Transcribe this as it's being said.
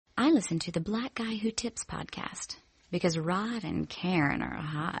I listen to the Black Guy Who Tips podcast because Rod and Karen are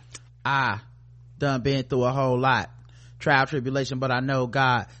hot. I done been through a whole lot. Trial, tribulation, but I know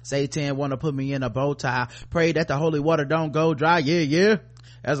God. Satan wanna put me in a bow tie. Pray that the holy water don't go dry. Yeah.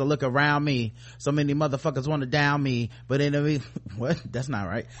 As I look around me, so many motherfuckers want to down me, but enemy, what? That's not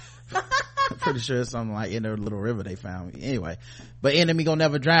right. I'm pretty sure it's something like in a little river they found me. Anyway, but enemy gonna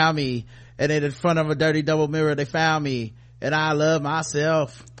never drown me. And in front of a dirty double mirror they found me. And I love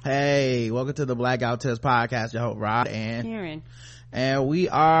myself. Hey, welcome to the Blackout Test podcast. Your host Rod and Karen. And we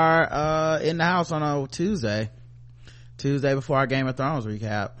are in the house on a Tuesday before our Game of Thrones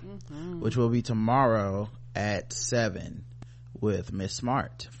recap, which will be tomorrow at 7 with Miss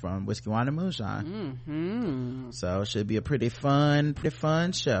Smart from Whiskey Wine and Moonshine. So it should be a pretty fun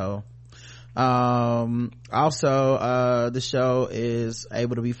show. Also the show is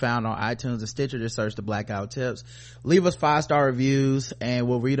able to be found on iTunes and Stitcher. Just search the Blackout Tips. Leave us 5-star reviews and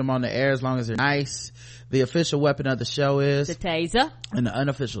we'll read them on the air as long as they're nice. The official weapon of the show is the taser, and the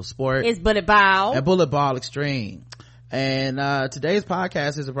unofficial sport is bullet ball and bullet ball extreme. And today's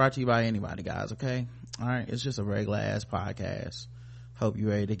podcast isn't brought to you by anybody, guys. Okay, all right, it's just a regular ass podcast. Hope you're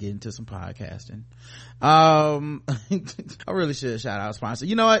ready to get into some podcasting. I really should shout out a sponsor.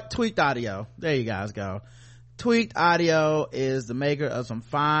 You know what? Tweaked Audio. There you guys go. Tweaked Audio is the maker of some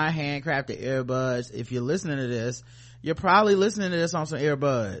fine handcrafted earbuds. If you're listening to this, you're probably listening to this on some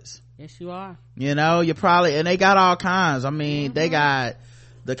earbuds. Yes, you are. You know, you're probably, and they got all kinds. I mean, they got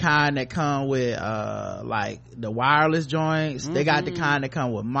the kind that come with like the wireless joints. They got the kind that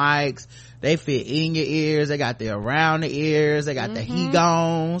come with mics. They fit in your ears. They got the around the ears. They got the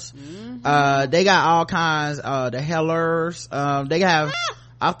Hegones. They got all kinds, the Hellers. They have,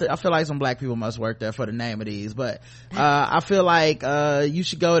 I feel like some black people must work there for the name of these, but I feel like you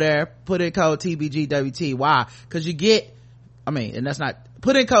should go there, put in code TBGWT. Why? Because you get, and that's not,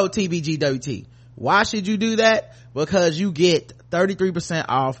 put in code TBGWT. Why should you do that? Because you get 33%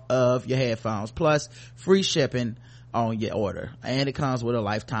 off of your headphones plus free shipping on your order, and it comes with a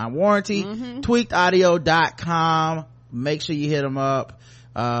lifetime warranty. Tweakedaudio.com. Make sure you hit them up.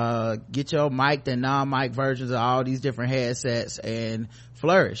 Get your mic and non-mic versions of all these different headsets and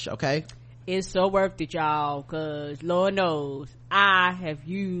flourish. Okay, it's so worth it, y'all, because Lord knows I have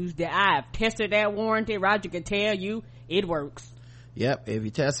tested that warranty. Roger can tell you it works. Yep, if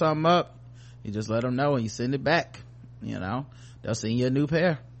you test something up, you just let them know and you send it back. You know, they'll send you a new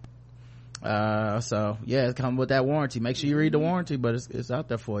pair. So yeah, it comes with that warranty. Make sure you read the warranty, but it's out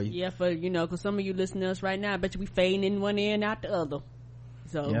there for you. Yeah, for because some of you listening to us right now, I bet you be fading in one ear and out the other.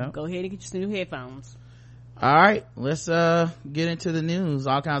 So go ahead and get you some new headphones. All right, let's get into the news.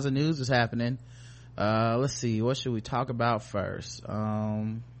 All kinds of news is happening. Let's see, what should we talk about first?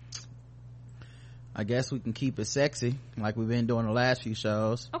 I guess we can keep it sexy like we've been doing the last few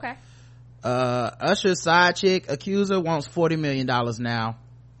shows. Okay. Usher's side chick accuser wants $40 million now.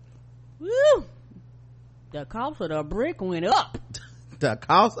 Woo! The cost of the brick went up. The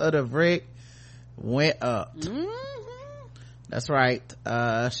cost of the brick went up. That's right.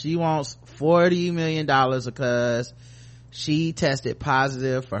 She wants $40 million because she tested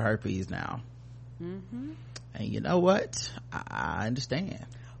positive for herpes now. And you know what? I understand.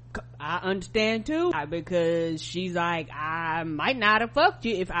 I understand too, because she's like, I might not have fucked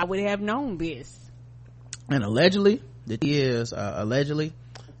you if I would have known this. And allegedly, the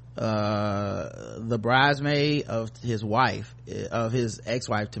bridesmaid of his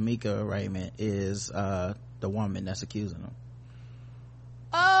ex-wife Tamika Raymond is the woman that's accusing him.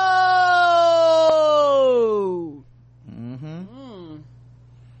 Oh.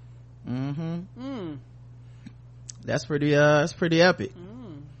 That's pretty epic.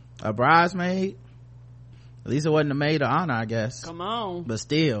 A bridesmaid, at least it wasn't a maid of honor, I guess. Come on. But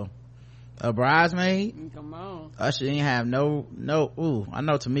still, a bridesmaid. Come on. Usher didn't have no I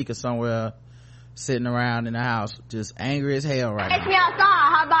know Tamika somewhere sitting around in the house just angry as hell right now. Take me outside,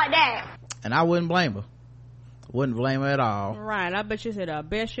 how about that? And I wouldn't blame her at all. Right, I bet you said the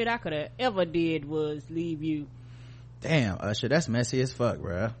best shit I could have ever did was leave you. Damn, Usher, that's messy as fuck,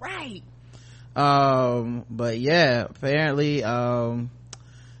 bruh. Right. But yeah, apparently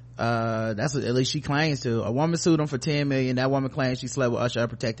that's what at least she claims to. A woman sued him for $10 million. That woman claims she slept with Usher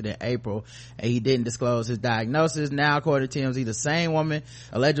unprotected in April and he didn't disclose his diagnosis. Now, according to TMZ, the same woman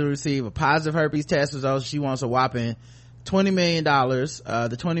allegedly received a positive herpes test result. She wants a whopping $20 million.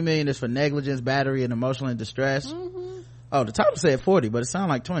 The $20 million is for negligence, battery, and emotional distress. Oh, the title said 40, but it sounded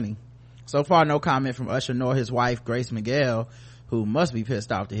like 20. So far, no comment from Usher nor his wife, Grace Miguel, who must be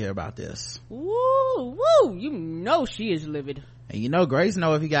pissed off to hear about this. Woo, you know she is livid. And you know Grace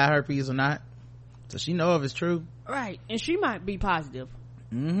know if he got herpes or not, so she know if it's true. Right, and she might be positive.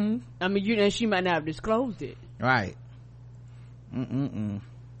 I mean, you know, she might not have disclosed it. Right. The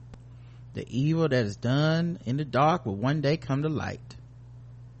evil that is done in the dark will one day come to light.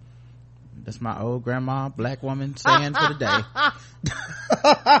 That's my old grandma, black woman, saying for the day.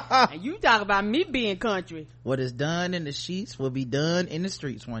 And you talk about me being country. What is done in the sheets will be done in the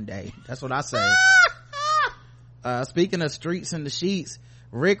streets one day. That's what I say. Speaking of streets and the sheets,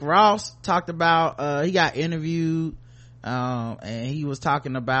 Rick Ross talked about, he got interviewed, and he was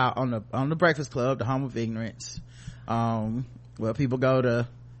talking about on the Breakfast Club, the home of ignorance, where people go to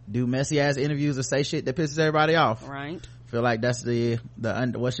do messy ass interviews or say shit that pisses everybody off. Right. Feel like that's the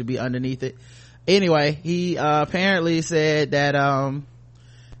what should be underneath it. Anyway, he apparently said that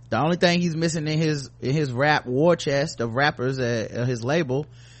the only thing he's missing in his rap war chest of rappers at his label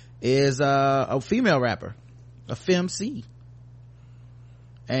is a female rapper, a femc.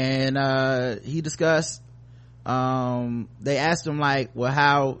 And he discussed, they asked him like, well,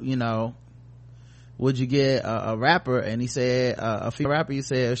 how, you know, would you get a rapper? And he said, a female rapper, he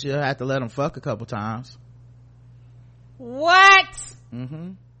said she'll have to let him fuck a couple times. What?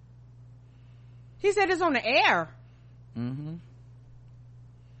 He said it's on the air. And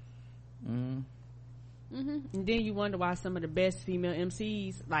then you wonder why some of the best female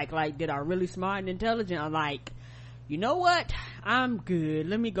MCs like that are really smart and intelligent are like, you know what, I'm good,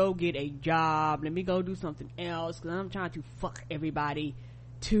 let me go get a job, let me go do something else, because I'm trying to fuck everybody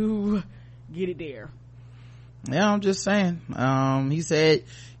to get it there. Yeah, I'm just saying. He said,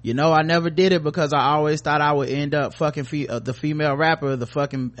 you know, I never did it because I always thought I would end up fucking the female rapper,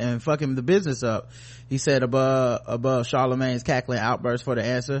 fucking the business up. He said above Charlamagne's cackling outburst for the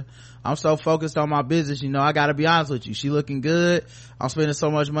answer, I'm so focused on my business, you know, I gotta be honest with you, she looking good, I'm spending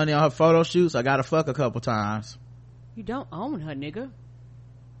so much money on her photo shoots, I gotta fuck a couple times. You don't own her, nigga.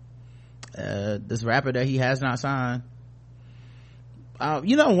 This rapper that he has not signed.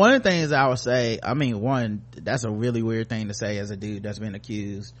 You know, one of the things I would say, I mean, that's a really weird thing to say as a dude that's been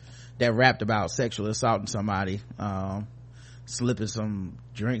accused, that rapped about sexual assaulting somebody, slipping some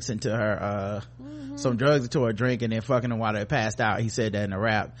drinks into her, some drugs into her drink and then fucking them while they passed out. He said that in a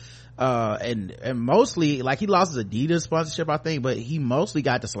rap. And mostly, like, he lost his Adidas sponsorship, I think, but he mostly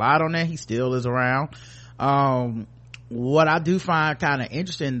got the slide on that. He still is around. What I do find kind of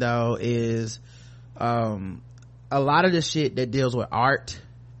interesting though is, a lot of the shit that deals with art,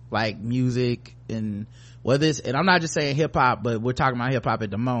 like music, and whether it's, and I'm not just saying hip hop, but we're talking about hip hop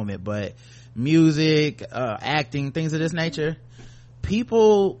at the moment, but music, acting, things of this nature,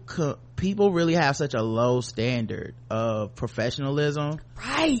 people really have such a low standard of professionalism,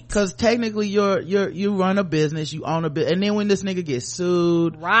 right? Because technically you run a business, you own a bit, and then when this nigga gets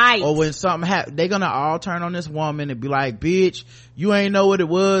sued, right, or when something happens, they're gonna all turn on this woman and be like, bitch, you ain't know what it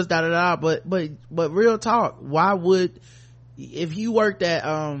was, da da da. But real talk, why would, if you worked at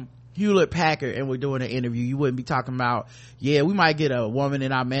Hewlett Packard and we're doing an interview, you wouldn't be talking about, yeah, we might get a woman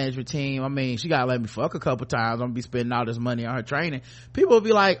in our management team, I mean, she gotta let me fuck a couple times, I'm gonna be spending all this money on her training. People will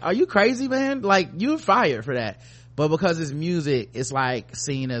be like, are you crazy, man? Like, you're fired for that. But because it's music, it's like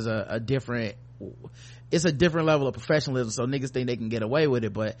seen as a different level of professionalism, so niggas think they can get away with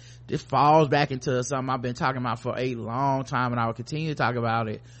it. But this falls back into something I've been talking about for a long time, and I will continue to talk about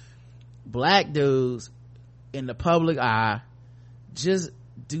it. Black dudes in the public eye just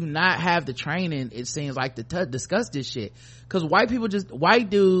do not have the training, it seems like, to discuss this shit. Because white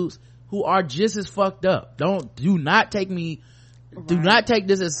dudes who are just as fucked up, do not take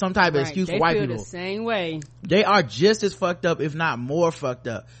this as some type of excuse for white people. They feel the same way. They are just as fucked up, if not more fucked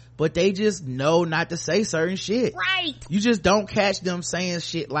up, but they just know not to say certain shit. Right. You just don't catch them saying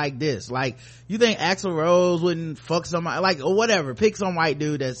shit like this. Like, you think Axl Rose wouldn't fuck somebody, like, or whatever, pick some white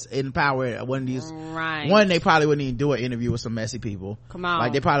dude that's in power at one of these, right. One, they probably wouldn't even do an interview with some messy people. Come on.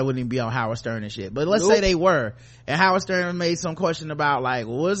 Like, they probably wouldn't even be on Howard Stern and shit. But let's say they were, and Howard Stern made some question about, like,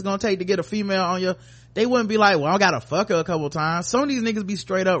 well, what's it gonna take to get a female on your, they wouldn't be like, well, I gotta fuck her a couple times. Some of these niggas be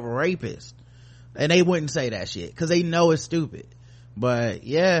straight up rapists, and they wouldn't say that shit because they know it's stupid. But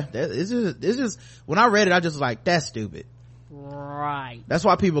yeah, it's just when I read it, I just was like, that's stupid. Right. That's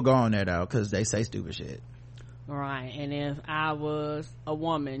why people go on there though, because they say stupid shit. Right. And if I was a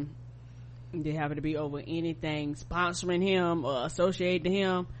woman, they happen to be over anything sponsoring him or associated to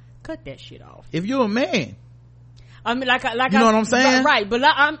him, cut that shit off. If you're a man, I mean, like you know what I'm saying? Right, but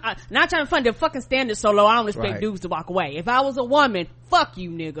I'm not trying to find the fucking standard so low, I don't expect dudes to walk away. If I was a woman, fuck you,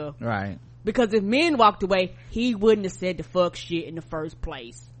 nigga. Right. Because if men walked away, he wouldn't have said the fuck shit in the first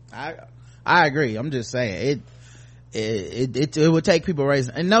place. I agree. I'm just saying it would take people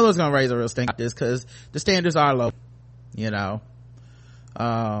raising, and no one's gonna raise a real stink like this because the standards are low, you know.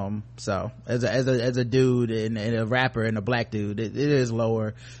 So as a dude and a rapper and a black dude, it is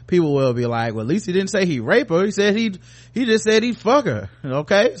lower. People will be like, well, at least he didn't say he raped her. He said he just said he'd fuck her.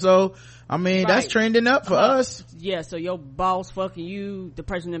 Okay, so I mean, that's trending up for us. Yeah, so your boss fucking you, the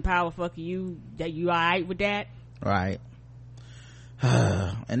person in power fucking you, that you alright with that? Right.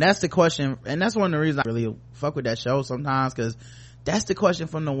 And that's the question, and that's one of the reasons I really fuck with that show sometimes, because that's the question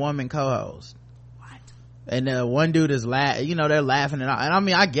from the woman co-host. And one dude is they're laughing and I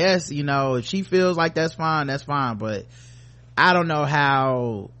mean, I guess, if she feels like that's fine, but I don't know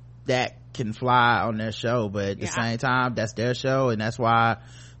how that can fly on their show. But at the same time, that's their show, and that's why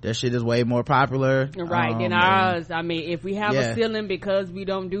their shit is way more popular, right, than ours. I mean, if we have a ceiling because we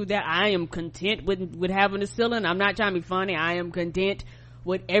don't do that, I am content with having a ceiling. I'm not trying to be funny. I am content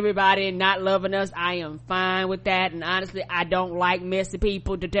with everybody not loving us. I am fine with that, and honestly, I don't like messy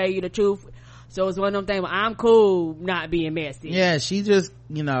people, to tell you the truth. So it's one of them things where I'm cool not being messy. Yeah, she just,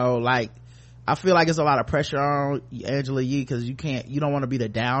 I feel like it's a lot of pressure on Angela Yee, because you don't want to be the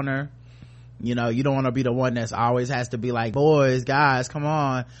downer. You don't want to be the one that's always has to be like, boys, guys, come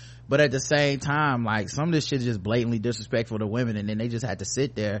on. But at the same time, like, some of this shit is just blatantly disrespectful to women, and then they just had to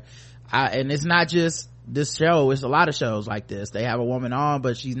sit there. And it's not just this show, it's a lot of shows like this. They have a woman on,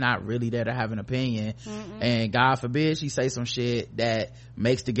 but she's not really there to have an opinion. And God forbid she say some shit that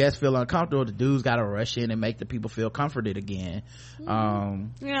makes the guests feel uncomfortable. The dudes gotta rush in and make the people feel comforted again.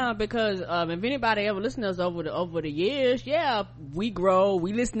 Yeah, because if anybody ever listened to us over the years, we grow,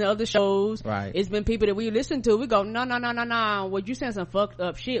 we listen to other shows. Right. It's been people that we listen to, we go, no, well, you saying some fucked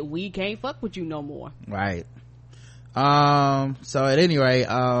up shit, we can't fuck with you no more. Right. So at any rate,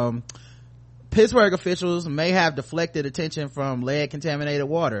 Pittsburgh officials may have deflected attention from lead contaminated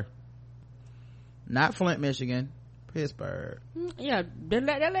water. Not Flint, Michigan, Pittsburgh. Yeah,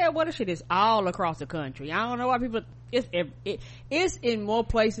 that lead water shit is all across the country. I don't know why people, it's in more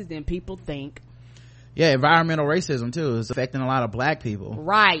places than people think. Yeah, environmental racism too is affecting a lot of black people,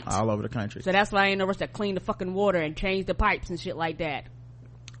 right, all over the country. So that's why ain't no rush to clean the fucking water and change the pipes and shit like that.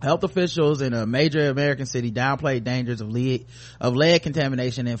 Health officials in a major American city downplayed dangers of lead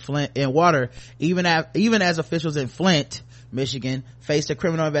contamination in water, even as officials in Flint, Michigan, faced a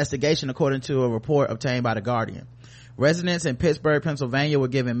criminal investigation, according to a report obtained by The Guardian. Residents in Pittsburgh, Pennsylvania were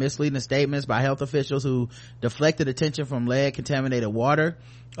given misleading statements by health officials who deflected attention from lead contaminated water,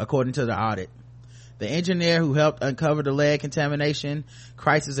 according to the audit. The engineer who helped uncover the lead contamination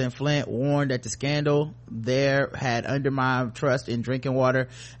crisis in Flint warned that the scandal there had undermined trust in drinking water,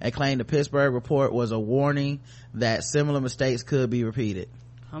 and claimed the Pittsburgh report was a warning that similar mistakes could be repeated.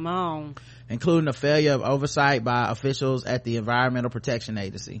 Come on. Including a failure of oversight by officials at the Environmental Protection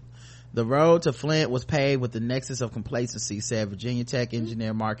Agency. The road to Flint was paved with the nexus of complacency, said Virginia Tech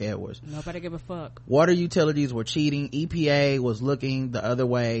engineer Mark Edwards. Nobody give a fuck. Water utilities were cheating. EPA was looking the other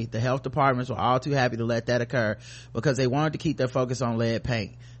way. The health departments were all too happy to let that occur because they wanted to keep their focus on lead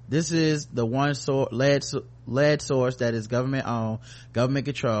paint. This is the one lead source that is government owned, government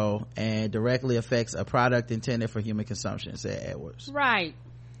controlled, and directly affects a product intended for human consumption, said Edwards. Right.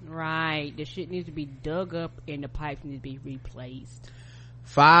 The shit needs to be dug up and the pipes need to be replaced.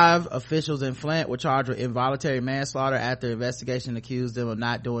 5 officials in Flint were charged with involuntary manslaughter after investigation accused them of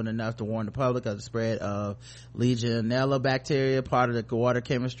not doing enough to warn the public of the spread of Legionella bacteria, part of the water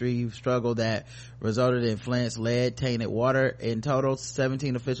chemistry struggle that resulted in Flint's lead tainted water. In total,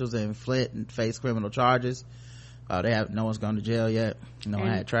 17 officials in Flint face criminal charges. No one's gone to jail yet. No one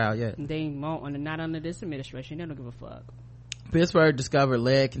had trial yet. They won't, not under this administration. They don't give a fuck. Pittsburgh discovered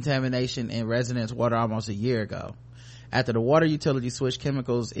lead contamination in residents' water almost a year ago, after the water utility switched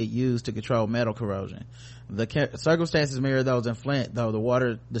chemicals it used to control metal corrosion. The circumstances mirror those in Flint, though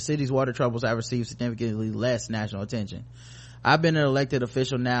the city's water troubles have received significantly less national attention. I've been an elected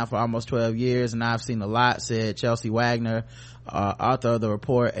official now for almost 12 years, and I've seen a lot, said Chelsea Wagner, author of the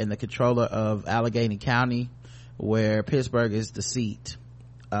report and the controller of Allegheny County, where Pittsburgh is the seat.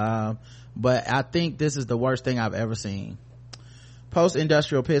 But I think this is the worst thing I've ever seen.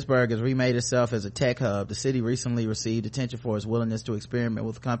 Post-industrial Pittsburgh has remade itself as a tech hub. The city recently received attention for its willingness to experiment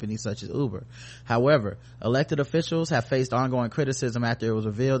with companies such as Uber. However, elected officials have faced ongoing criticism after it was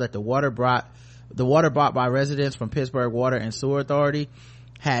revealed that the water bought by residents from Pittsburgh Water and Sewer Authority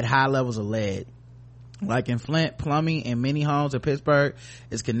had high levels of lead. Like in Flint, plumbing in many homes in Pittsburgh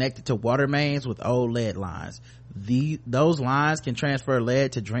is connected to water mains with old lead lines. Those lines can transfer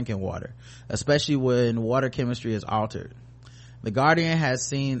lead to drinking water, especially when water chemistry is altered. The Guardian has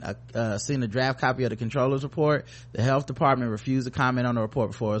seen a draft copy of the controller's report. The health department refused to comment on the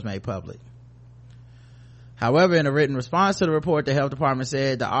report before it was made public. However, in a written response to the report, the health department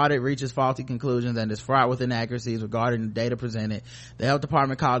said the audit reaches faulty conclusions and is fraught with inaccuracies regarding the data presented. The health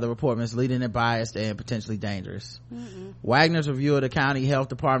department called the report misleading and biased and potentially dangerous. Wagner's review of the county health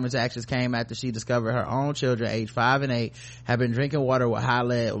department's actions came after she discovered her own children aged 5 and 8 have been drinking water with high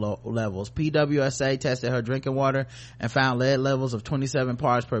lead levels. PWSA tested her drinking water and found lead levels of 27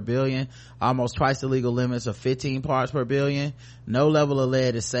 parts per billion, almost twice the legal limits of 15 parts per billion. No level of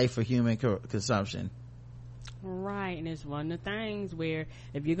lead is safe for human consumption. Right, and it's one of the things where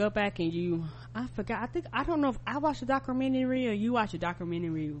if you go back and I don't know if I watched a documentary or you watched a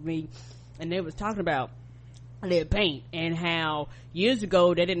documentary with me, and they was talking about lead paint and how years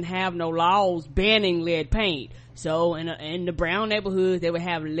ago they didn't have no laws banning lead paint. So in the brown neighborhoods, they would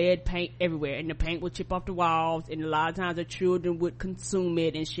have lead paint everywhere, and the paint would chip off the walls, and a lot of times the children would consume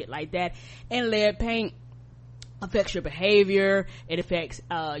it and shit like that. And lead paint affects your behavior, it affects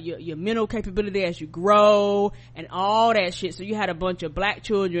your mental capability as you grow and all that shit. So you had a bunch of black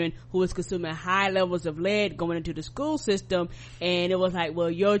children who was consuming high levels of lead going into the school system, and it was like, well,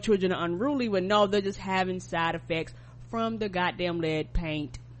 your children are unruly. Well, no, they're just having side effects from the goddamn lead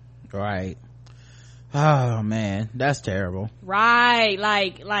paint. Right. Oh man, that's terrible. Right,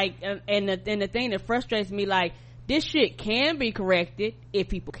 and the thing that frustrates me, like, this shit can be corrected if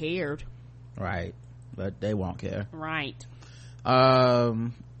people cared. Right, but they won't care. Right.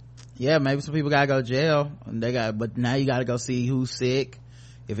 Yeah, maybe some people gotta go to jail, and but now you gotta go see who's sick,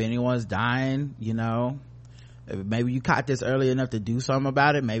 if anyone's dying, you know. Maybe you caught this early enough to do something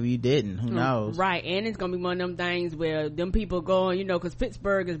about it, maybe you didn't, who knows. Right, and it's gonna be one of them things where them people going, you know, because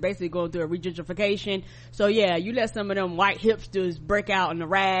Pittsburgh is basically going through a regentrification. So yeah, you let some of them white hipsters break out in a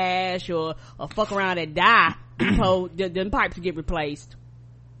rash or fuck around and die, so them pipes get replaced.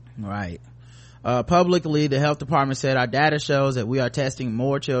 Right. Publicly, the health department said our data shows that we are testing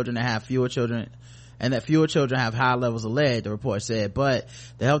more children and have fewer children, and that fewer children have high levels of lead, the report said. But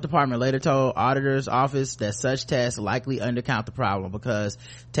the health department later told auditor's office that such tests likely undercount the problem because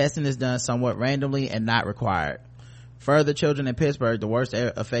testing is done somewhat randomly and not required. Further, children in Pittsburgh, the worst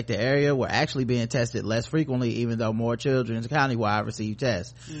affected area, were actually being tested less frequently, even though more children countywide receive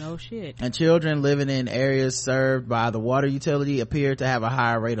tests. No shit. And children living in areas served by the water utility appear to have a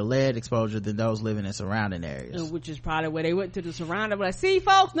higher rate of lead exposure than those living in surrounding areas. Which is probably where they went to the surrounding, like, see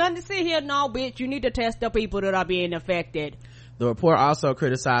folks, nothing to see here. No, bitch, you need to test the people that are being affected. The report also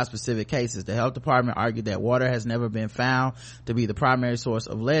criticized specific cases. The health department argued that water has never been found to be the primary source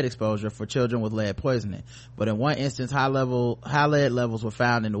of lead exposure for children with lead poisoning. But in one instance, high lead levels were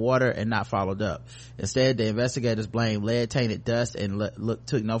found in the water and not followed up. Instead, the investigators blamed lead-tainted dust and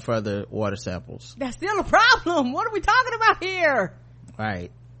took no further water samples. That's still a problem. What are we talking about here? Right.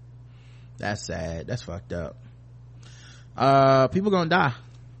 That's sad. That's fucked up. People gonna die.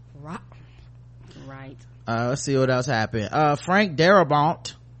 Right. Let's see what else happened. Frank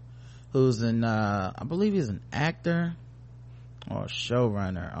Darabont, who's I believe he's an actor or a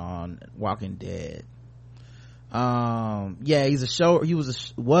showrunner on Walking Dead. Yeah, he was a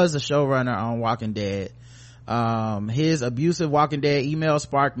showrunner on Walking Dead. His abusive Walking Dead email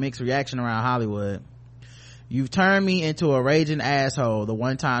sparked mixed reaction around Hollywood. You've turned me into a raging asshole, the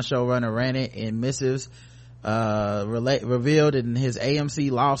one-time showrunner ran it in missives revealed in his AMC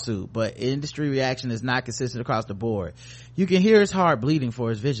lawsuit, but industry reaction is not consistent across the board. You can hear his heart bleeding for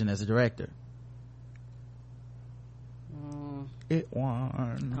his vision as a director. It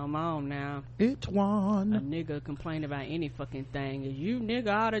won. Come on now. It won. A nigga complain about any fucking thing. You nigga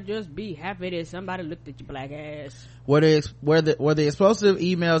ought to just be happy that somebody looked at your black ass. Were the explosive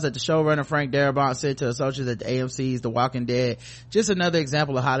emails that the showrunner Frank Darabont sent to associates at the AMC's The Walking Dead just another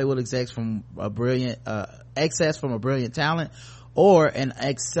example of Hollywood excess from a brilliant talent, or an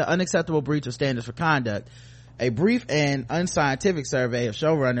unacceptable breach of standards for conduct? A brief and unscientific survey of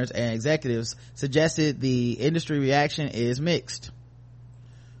showrunners and executives suggested the industry reaction is mixed.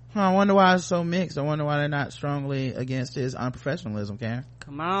 I wonder why it's so mixed. I wonder why they're not strongly against his unprofessionalism, Karen.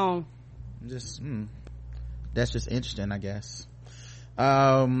 Come on. That's just interesting, I guess.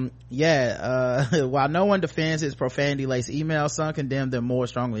 While no one defends his profanity-laced emails, some condemn them more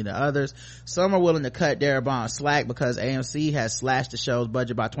strongly than others. Some are willing to cut Darabont slack because AMC has slashed the show's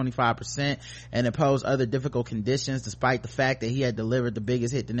budget by 25% and imposed other difficult conditions despite the fact that he had delivered the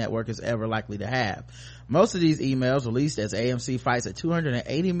biggest hit the network is ever likely to have. Most of these emails, released as AMC fights a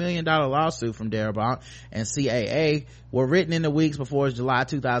 $280 million lawsuit from Darabont and CAA, were written in the weeks before his July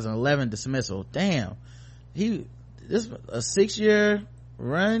 2011 dismissal. Damn. This a 6-year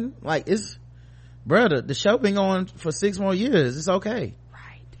run, like, it's, brother, the show been going for 6 more years. It's okay.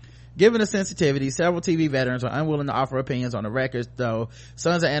 Right. Given the sensitivity, several TV veterans are unwilling to offer opinions on the records, though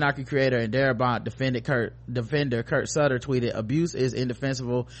Sons of Anarchy creator and Darabont defender Kurt Sutter tweeted, abuse is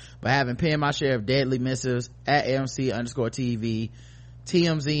indefensible, but having penned my share of deadly missives at AMC_TV,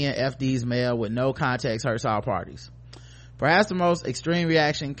 TMZ and FD's mail with no context hurts all parties. Perhaps the most extreme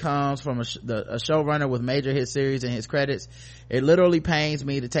reaction comes from a showrunner with major hit series in his credits. It literally pains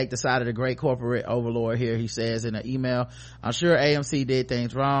me to take the side of the great corporate overlord here, he says in an email. I'm sure AMC did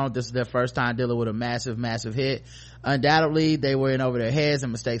things wrong. This is their first time dealing with a massive hit. Undoubtedly, they were in over their heads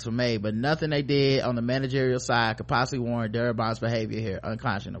and mistakes were made, but nothing they did on the managerial side could possibly warrant Darabont's behavior here.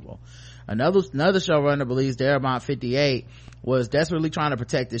 Unconscionable. Another showrunner believes Darabont 58 was desperately trying to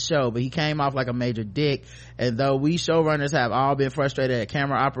protect the show, but he came off like a major dick, and though we showrunners have all been frustrated at a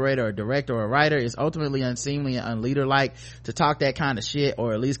camera operator or director or writer, it's ultimately unseemly and unleader-like to talk that kind of shit,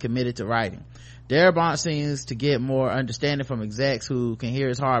 or at least committed to writing. Darabont seems to get more understanding from execs who can hear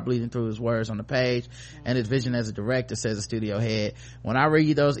his heart bleeding through his words on the page and his vision as a director, says the studio head. When I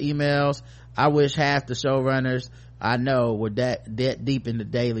read those emails, I wish half the showrunners I know were that deep in the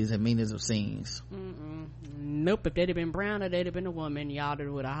dailies and meanings of scenes. Nope, if they'd have been brown or they'd have been a woman, y'all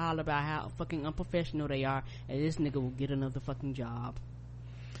would have hollered about how fucking unprofessional they are, and this nigga will get another fucking job.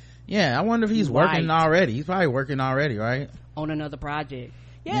 Yeah, I wonder if he's working already. He's probably working already, right? On another project.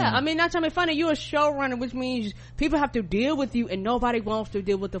 Yeah, I mean, not trying to be funny, you're a showrunner, which means people have to deal with you, and nobody wants to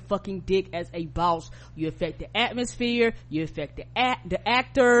deal with the fucking dick as a boss. You affect the atmosphere, you affect the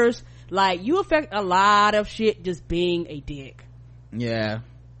actors, like, you affect a lot of shit just being a dick. Yeah.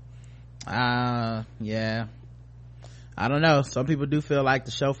 Yeah. I don't know, some people do feel like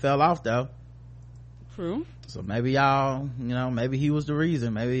the show fell off though. True. So maybe y'all, maybe he was the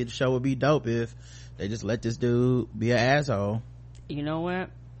reason. Maybe the show would be dope if they just let this dude be an asshole. You know what,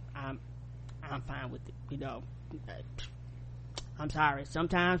 I'm fine with it. I'm sorry,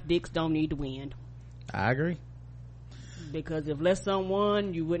 sometimes dicks don't need to win. I agree, because if less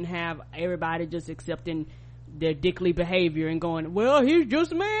someone, you wouldn't have everybody just accepting their dickly behavior and going, well, he's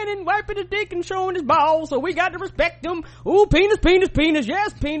just a man and wiping his dick and showing his balls, so we got to respect him. Ooh, penis,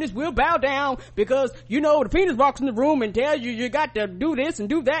 yes, penis, we'll bow down, because the penis walks in the room and tells you got to do this and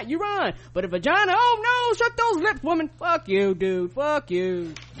do that, you run. But a vagina, oh no, shut those lips, woman. Fuck you, dude, fuck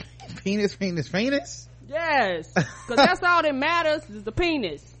you. Penis. Yes, because that's all that matters is the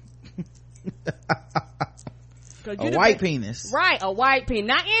penis. A white penis. Right, a white penis.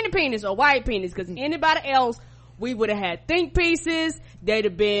 Not any penis, a white penis. Because anybody else, we would have had think pieces. They'd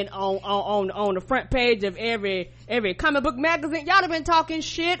have been on the front page of every comic book magazine. Y'all have been talking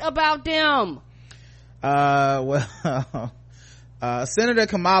shit about them. Senator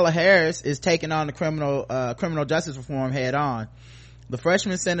Kamala Harris is taking on the criminal justice reform head on. The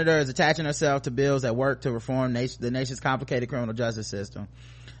freshman senator is attaching herself to bills that work to reform the nation's complicated criminal justice system.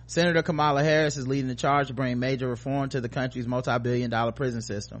 Senator Kamala Harris is leading the charge to bring major reform to the country's multi-billion-dollar prison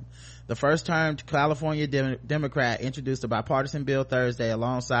system. The first-term California Democrat introduced a bipartisan bill Thursday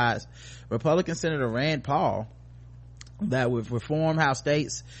alongside Republican Senator Rand Paul that would reform how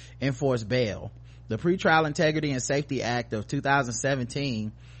states enforce bail. The Pretrial Integrity and Safety Act of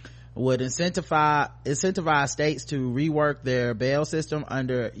 2017 would incentivize states to rework their bail system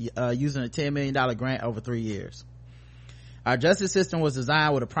under using a $10 million grant over 3 years. Our justice system was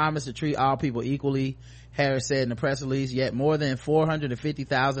designed with a promise to treat all people equally, Harris said in the press release, yet more than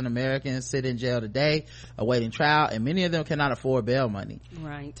 450,000 Americans sit in jail today awaiting trial, and many of them cannot afford bail money.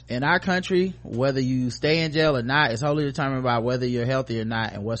 Right. In our country, whether you stay in jail or not is wholly determined by whether you're healthy or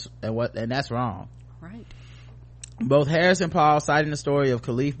not, and that's wrong. Right. Both Harris and Paul, citing the story of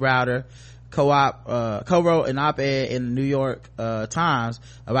Khalif Browder, co-wrote an op-ed in the New York Times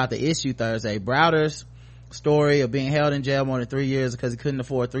about the issue Thursday. Browder's story of being held in jail more than 3 years because he couldn't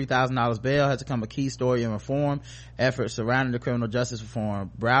afford $3,000 bail has become a key story in reform efforts surrounding the criminal justice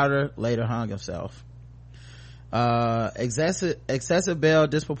reform. Browder later hung himself. Excessive bail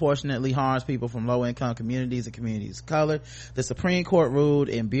disproportionately harms people from low-income communities and communities of color. The Supreme Court ruled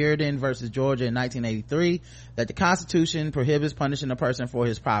in Bearden versus Georgia in 1983 that the Constitution prohibits punishing a person for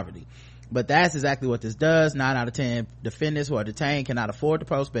his poverty. But that's exactly what this does. 9 out of 10 defendants who are detained cannot afford to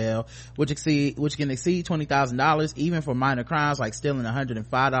post bail, which can exceed $20,000 even for minor crimes like stealing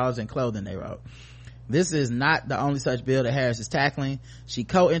 $105 in clothing, they wrote. This is not the only such bill that Harris is tackling. She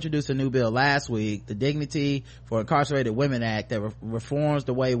co-introduced a new bill last week, the Dignity for Incarcerated Women Act, that reforms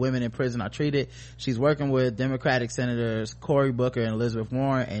the way women in prison are treated. She's working with Democratic Senators Cory Booker and Elizabeth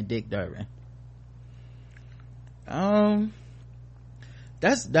Warren and Dick Durbin.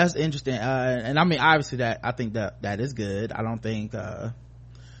 That's interesting. And I mean, obviously I think that is good. I don't think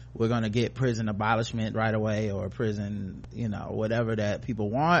we're going to get prison abolishment right away, or prison, whatever that people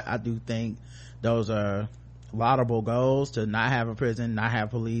want. I do think those are laudable goals, to not have a prison, not have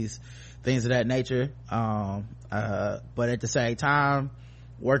police, things of that nature. But at the same time,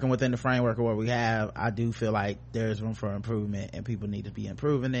 working within the framework of what we have, I do feel like there's room for improvement, and people need to be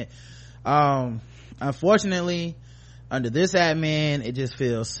improving it. Unfortunately, under this admin, it just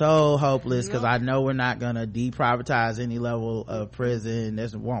feels so hopeless, because I know we're not gonna deprivatize any level of prison. There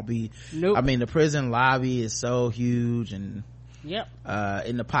won't be. Nope. I mean, the prison lobby is so huge, and yep,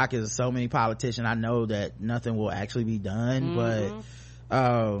 in the pockets of so many politicians, I know that nothing will actually be done. But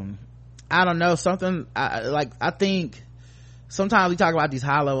I don't know, something I think sometimes we talk about these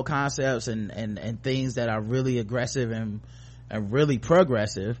high level concepts and things that are really aggressive and really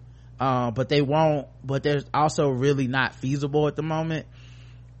progressive, but they're also really not feasible at the moment.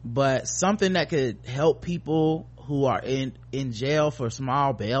 But something that could help people who are in jail for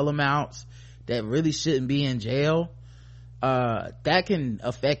small bail amounts that really shouldn't be in jail, that can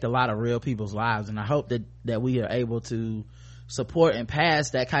affect a lot of real people's lives. And I hope that we are able to support and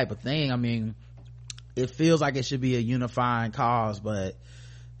pass that type of thing. I mean, it feels like it should be a unifying cause, but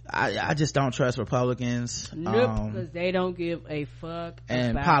I just don't trust Republicans. Nope, because they don't give a fuck.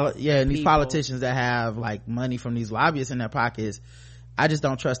 And about and these people. politicians that have like money from these lobbyists in their pockets, I just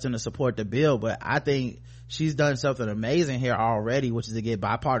don't trust them to support the bill. But I think she's done something amazing here already, which is to get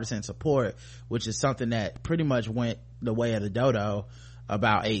bipartisan support, which is something that pretty much went the way of the dodo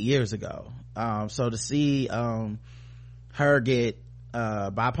about 8 years ago. So to see her get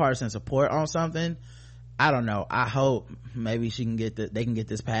bipartisan support on something, I don't know, I hope maybe they can get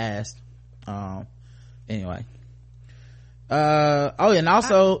this passed. Anyway, and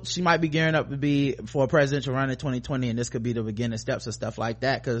also she might be gearing up to be for a presidential run in 2020, and this could be the beginning steps of stuff like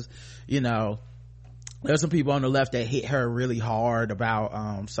that, because there's some people on the left that hit her really hard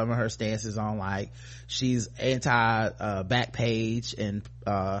about some of her stances on, like, she's anti Backpage and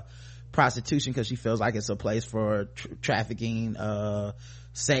prostitution, because she feels like it's a place for trafficking,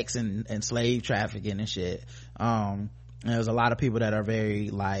 sex and slave trafficking and shit. And there's a lot of people that are very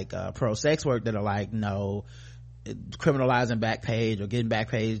like pro sex work that are like, no, criminalizing Backpage or getting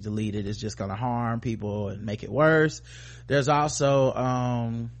Backpage deleted is just gonna harm people and make it worse. There's also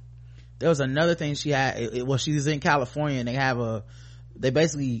there was another thing she had. She's in California, and they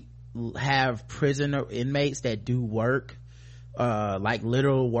basically have prisoner inmates that do work, like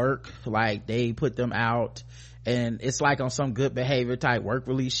literal work, like they put them out, and it's like on some good behavior type work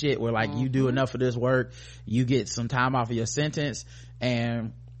release shit, where like you do enough of this work, you get some time off of your sentence.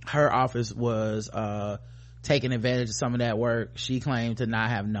 And her office was taking advantage of some of that work. She claimed to not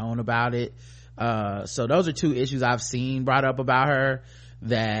have known about it. So those are two issues I've seen brought up about her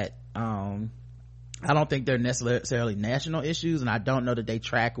that I don't think they're necessarily national issues, and I don't know that they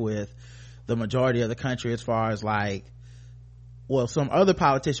track with the majority of the country, as far as like, well, some other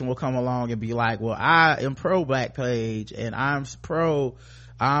politician will come along and be like, well, I am pro Backpage and I'm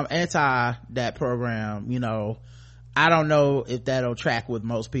anti that program. I don't know if that'll track with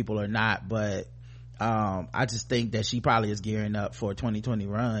most people or not, but I just think that she probably is gearing up for a 2020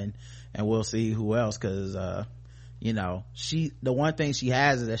 run, and we'll see who else, because the one thing she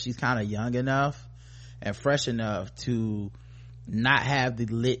has is that she's kind of young enough and fresh enough to not have the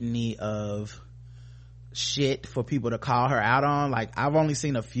litany of shit for people to call her out on. Like, I've only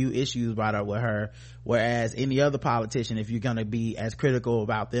seen a few issues brought up with her, whereas any other politician, if you're gonna be as critical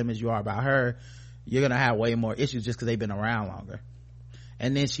about them as you are about her, you're gonna have way more issues just because they've been around longer.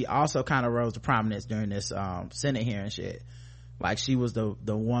 And then she also kind of rose to prominence during this Senate hearing shit. Like, she was the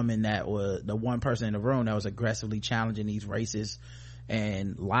woman that was the one person in the room that was aggressively challenging these racist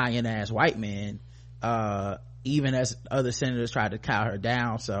and lying ass white men, even as other senators tried to cow her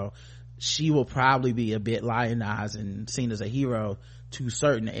down. So she will probably be a bit lionized and seen as a hero to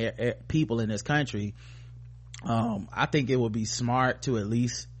certain people in this country. I think it would be smart to at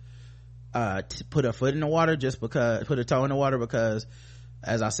least to put her foot in the water, put her toe in the water, because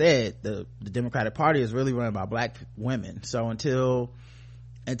as I said, the Democratic Party is really run by black women. So until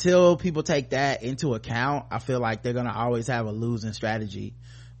people take that into account, I feel like they're gonna always have a losing strategy.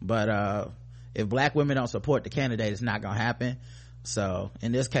 But if black women don't support the candidate, it's not gonna happen. So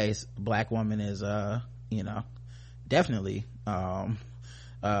in this case, black woman is definitely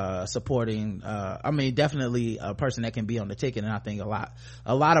supporting, definitely a person that can be on the ticket, and I think a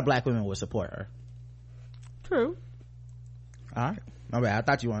lot of black women would support her. True. All right, my bad, I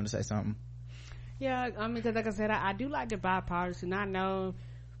thought you wanted to say something. Yeah, because like I said, I do like the bipartisan. I know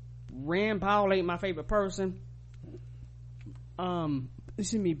Rand Paul ain't my favorite person,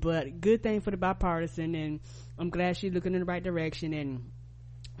 but good thing for the bipartisan, and I'm glad she's looking in the right direction. And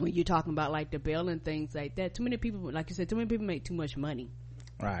when you're talking about like the bill and things like that, too many people, like you said, too many people make too much money,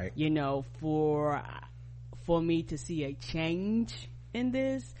 right? You know, for me to see a change in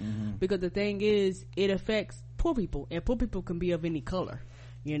this, because the thing is, it affects poor people, and poor people can be of any color,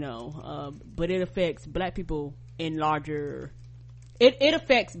 you know, but it affects black people in larger, it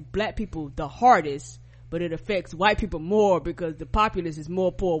affects black people the hardest, but it affects white people more because the populace is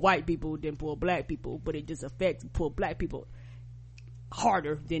more poor white people than poor black people, but it just affects poor black people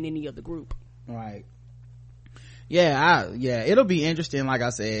harder than any other group. Right. Yeah, it'll be interesting, like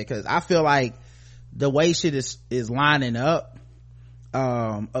I said, because I feel like the way shit is lining up,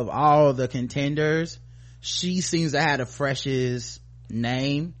 of all the contenders, she seems to have the freshest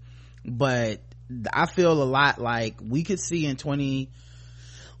name, but I feel a lot like we could see in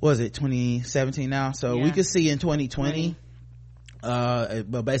 2017 now, so we could see in 2020,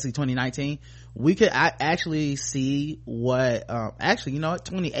 but basically 2019, we could actually see what, actually, you know what,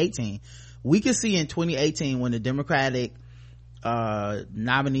 2018, we could see in 2018 when the Democratic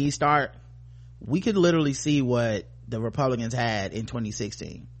nominees start, we could literally see what the Republicans had in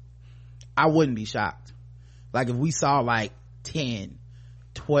 2016. I wouldn't be shocked, like if we saw like 10,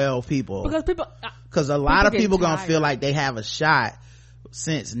 12 people, because a lot of people gonna feel like they have a shot,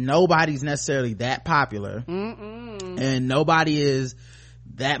 since nobody's necessarily that popular and nobody is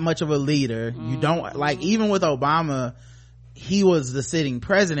that much of a leader. You don't, like, even with Obama, he was the sitting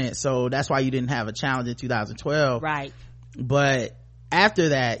president, so that's why you didn't have a challenge in 2012, right? But after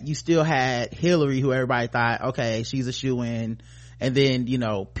that, you still had Hillary, who everybody thought, okay, she's a shoo-in, and then, you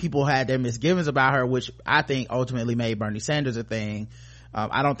know, people had their misgivings about her, which I think ultimately made Bernie Sanders a thing.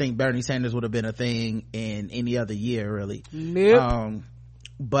 I don't think Bernie Sanders would have been a thing in any other year, really. Nope.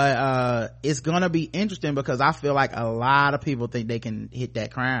 But it's gonna be interesting because I feel like a lot of people think they can hit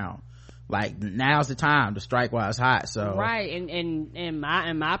that crown. Like, now's the time to strike while it's hot. So right, and in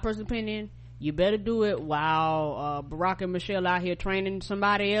my personal opinion, you better do it while Barack and Michelle out here training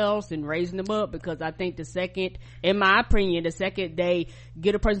somebody else and raising them up, because I think the second they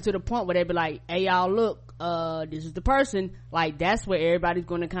get a person to the point where they be like, hey y'all, look, this is the person, like, that's where everybody's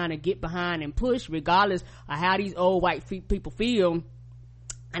going to kind of get behind and push, regardless of how these old white people feel.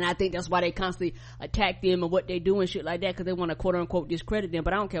 And I think that's why they constantly attack them and what they do and shit like that, because they want to quote unquote discredit them.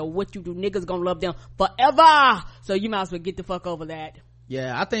 But I don't care what you do, niggas gonna love them forever, so you might as well get the fuck over that.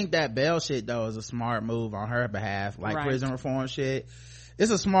 Yeah, I think that Bell shit though is a smart move on her behalf, like right. Prison reform shit,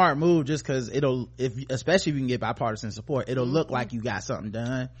 it's a smart move just because especially if you can get bipartisan support, it'll look like you got something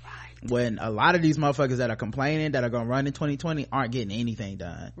done, right? When a lot of these motherfuckers that are complaining that are gonna run in 2020 aren't getting anything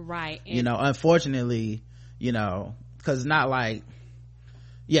done, right? And, you know, unfortunately, you know, because it's not like,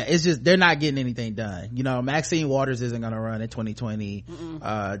 yeah, it's just they're not getting anything done. You know, Maxine Waters isn't gonna run in 2020.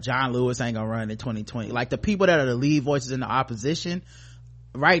 John Lewis ain't gonna run in 2020. Like, the people that are the lead voices in the opposition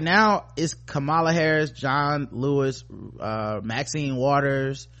right now is Kamala Harris, John Lewis, Maxine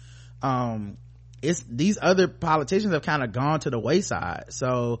Waters. It's these other politicians have kind of gone to the wayside.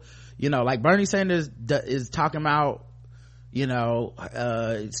 So, you know, like Bernie Sanders is talking about, you know,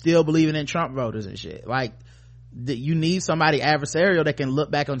 still believing in Trump voters and shit. Like, you need somebody adversarial that can look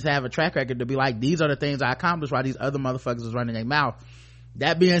back on to have a track record to be like, these are the things I accomplished while these other motherfuckers is running their mouth.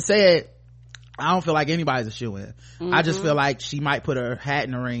 That being said, I don't feel like anybody's a shoo-in. I just feel like she might put her hat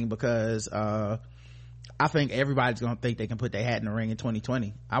in the ring because I think everybody's gonna think they can put their hat in the ring in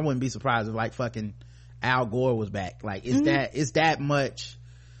 2020. I wouldn't be surprised if like fucking Al Gore was back. Like, it's that much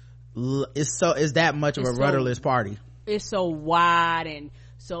of a rudderless party. It's so wide, and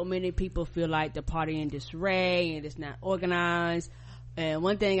so many people feel like the party in disarray and it's not organized. And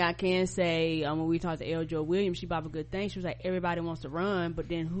one thing I can say, when we talked to L. Joe Williams, she brought up a good thing. She was like, everybody wants to run, but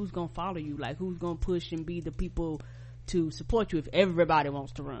then who's gonna follow you? Like, who's gonna push and be the people to support you if everybody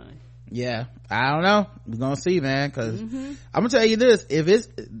wants to run? Yeah, I don't know. We're gonna see, man, because I'm gonna tell you this, if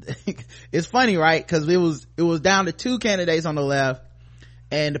it's funny, right? Because it was down to two candidates on the left,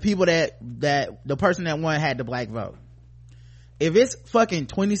 and the people that the person that won had the black vote. If it's fucking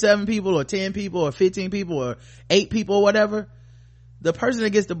 27 people or 10 people or 15 people or 8 people or whatever, the person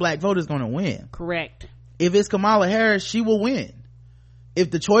that gets the black vote is going to win. Correct. If it's Kamala Harris, she will win. If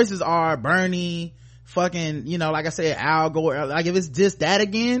the choices are Bernie, fucking, you know, like I said, Al Gore, like if it's just that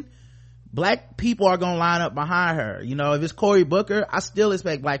again, black people are going to line up behind her. You know, if it's Cory Booker, I still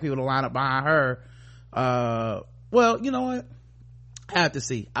expect black people to line up behind her. Well, you know what? I have to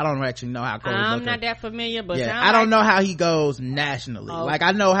see. I don't actually know how Cory Booker. I'm not that familiar, but yeah, I don't know how he goes nationally. Like,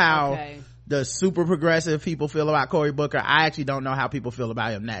 I know how the super progressive people feel about Cory Booker. I actually don't know how people feel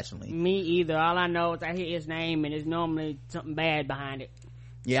about him nationally. Me either. All I know is I hear his name and there's normally something bad behind it.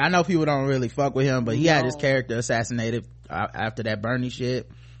 Yeah, I know people don't really fuck with him, but he had his character assassinated after that Bernie shit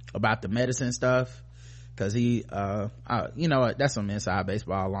about the medicine stuff. Cause he, you know what? That's some inside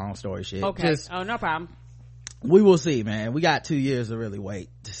baseball, long story shit. Okay. No problem. We will see, man. We got 2 years to really wait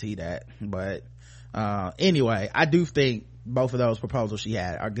to see that. But, anyway, I do think both of those proposals she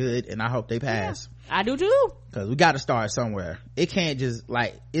had are good, and I hope they pass. Yeah, I do too. Cause we gotta start somewhere. It can't just,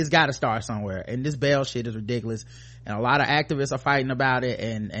 like, it's gotta start somewhere. And this bail shit is ridiculous. And a lot of activists are fighting about it,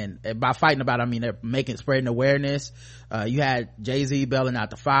 and by fighting about it, I mean they're spreading awareness. You had Jay-Z bailing out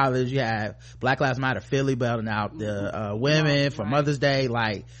the fathers, you had Black Lives Matter Philly bailing out the women for Mother's Day.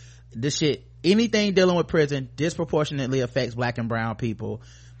 Like, this shit, anything dealing with prison disproportionately affects black and brown people.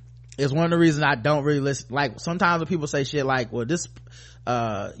 It's one of the reasons I don't really listen. Like, sometimes when people say shit like, well, this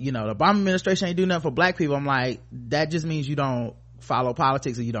you know, the Obama administration ain't do nothing for black people, I'm like, that just means you don't follow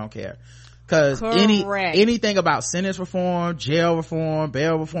politics and you don't care. Because anything about sentence reform, jail reform,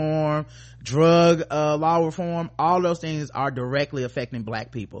 bail reform, drug law reform, all those things are directly affecting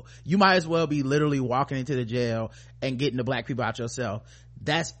black people. You might as well be literally walking into the jail and getting the black people out yourself.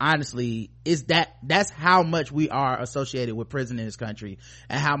 That's honestly, that's how much we are associated with prison in this country,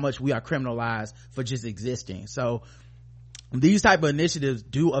 and how much we are criminalized for just existing. So these type of initiatives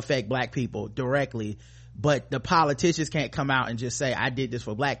do affect black people directly, but the politicians can't come out and just say, I did this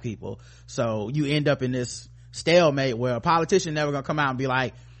for black people. So you end up in this stalemate where a politician never gonna come out and be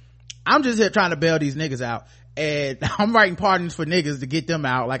like, I'm just here trying to bail these niggas out, and I'm writing pardons for niggas to get them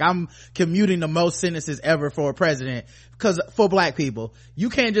out. Like, I'm commuting the most sentences ever for a president, because for black people. You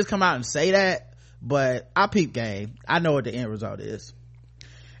can't just come out and say that. But I peep game, I know what the end result is.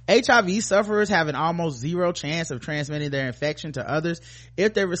 HIV sufferers have an almost zero chance of transmitting their infection to others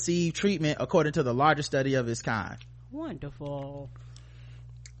if they receive treatment, according to the largest study of its kind. Wonderful.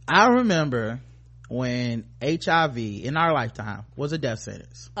 I remember when HIV in our lifetime was a death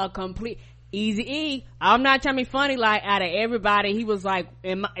sentence. A complete Eazy-E. I'm not trying to be funny, like, out of everybody, he was like,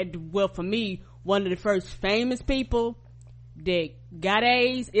 well, for me, one of the first famous people that got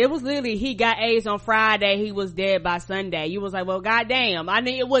AIDS. It was literally, he got AIDS on Friday, he was dead by Sunday. You was like, well, goddamn. I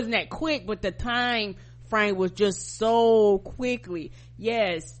mean, it wasn't that quick, but the time frame was just so quickly.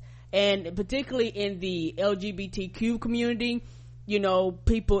 Yes. And particularly in the LGBTQ community, you know,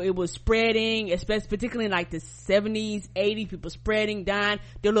 people, it was spreading, especially particularly in like the 70s, 80s, people spreading, dying.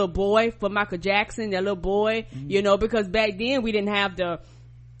 The little boy for Michael Jackson, that little boy, you know, because back then we didn't have the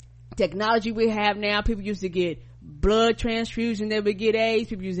technology we have now. People used to get blood transfusion, they would get AIDS.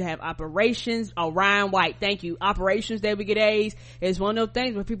 People used to have operations. Ryan White, thank you. Operations, they would get AIDS. It's one of those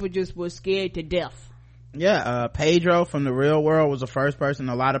things where people just were scared to death. Yeah, Pedro from The Real World was the first person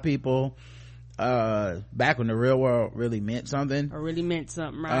a lot of people, back when The Real World really meant something. Or really meant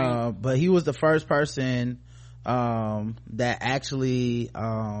something, right? But he was the first person, that actually,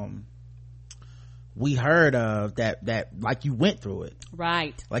 we heard of that like, you went through it.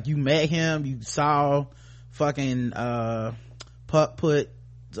 Right. Like, you met him, you saw fucking Puck put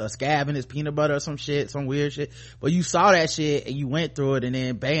a scab in his peanut butter or some shit, some weird shit, but you saw that shit and you went through it, and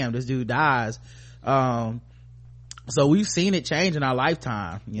then bam, this dude dies. So we've seen it change in our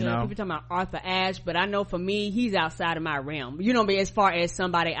lifetime, you know. People talking about Arthur Ashe, but I know for me, he's outside of my realm, you know, as far as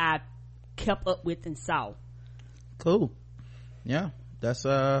somebody I kept up with and saw. Cool. Yeah, that's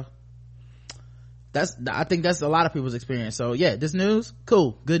I think that's a lot of people's experience. So yeah, this news,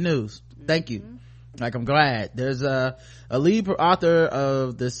 cool, good news. Thank you. Like, I'm glad. There's a lead author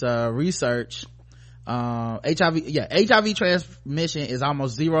of this research. HIV transmission is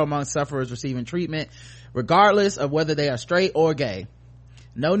almost zero among sufferers receiving treatment, regardless of whether they are straight or gay.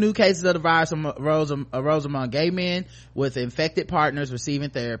 No new cases of the virus arose among gay men with infected partners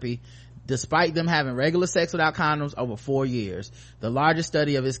receiving therapy, despite them having regular sex without condoms over 4 years. The largest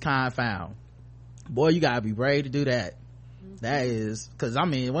study of its kind found. Boy, you gotta be brave to do that. That is, cause I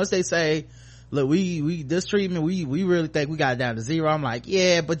mean, once they say, look, we this treatment, we really think we got it down to zero, I'm like,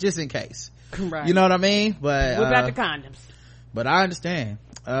 yeah, but just in case. Right. You know what I mean? But what about the condoms? But I understand.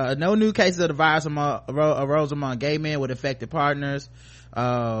 No new cases of the virus arose among gay men with infected partners.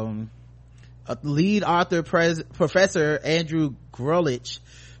 A lead author, Professor Andrew Grolich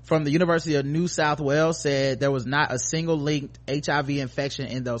from the University of New South Wales said there was not a single linked HIV infection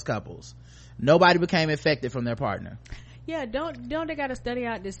in those couples. Nobody became infected from their partner. Yeah, don't they got a study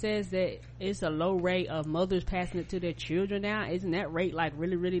out that says that it's a low rate of mothers passing it to their children now? Isn't that rate like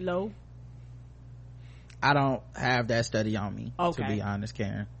really, really low? I don't have that study on me, to be honest,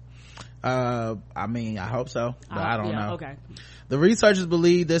 Karen. I mean, I hope so, but I don't know. Okay. The researchers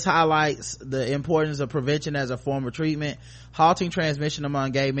believe this highlights the importance of prevention as a form of treatment. Halting transmission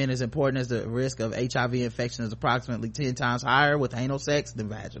among gay men is important as the risk of HIV infection is approximately 10 times higher with anal sex than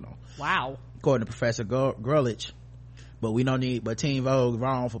vaginal. Wow. According to Professor Grulich. But we don't need, but Teen Vogue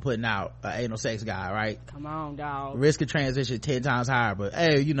wrong for putting out an anal sex guy, right? Come on, dog. Risk of transition 10 times higher, but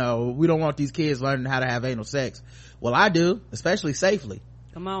hey, we don't want these kids learning how to have anal sex. Well, I do, especially safely.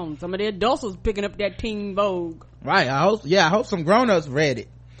 Come on, some of the adults was picking up that Teen Vogue. Right, I hope some grown-ups read it.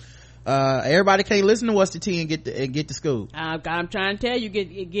 Everybody can't listen to What's the Tea and get to school. I'm trying to tell you,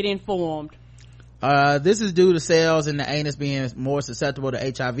 get informed. This is due to cells in the anus being more susceptible to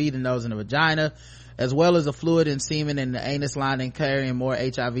HIV than those in the vagina, as well as a fluid in semen in the anus lining carrying more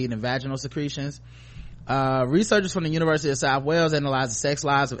HIV than vaginal secretions. Researchers from the University of South Wales analyzed the sex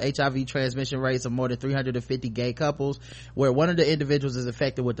lives of HIV transmission rates of more than 350 gay couples, where one of the individuals is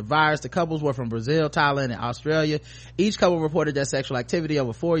infected with the virus. The couples were from Brazil, Thailand, and Australia. Each couple reported their sexual activity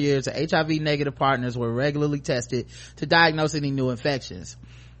over 4 years. The HIV negative partners were regularly tested to diagnose any new infections.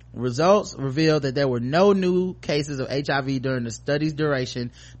 Results revealed that there were no new cases of HIV during the study's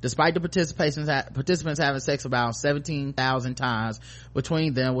duration, despite the participants having sex about 17,000 times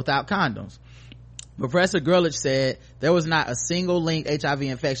between them without condoms. Professor Grulich said there was not a single linked HIV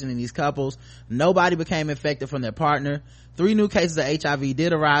infection in these couples. Nobody became infected from their partner. 3 new cases of HIV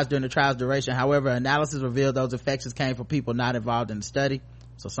did arise during the trial's duration. However, analysis revealed those infections came from people not involved in the study.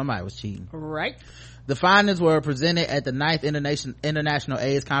 So somebody was cheating. Right. The findings were presented at the 9th International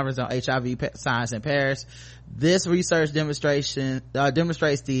AIDS Conference on HIV Science in Paris. This research demonstrates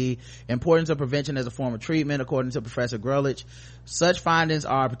the importance of prevention as a form of treatment, according to Professor Grulich. Such findings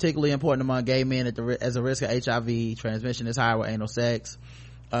are particularly important among gay men as the risk of HIV transmission is higher with anal sex.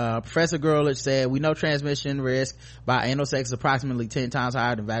 Professor Grulich said, we know transmission risk by anal sex is approximately 10 times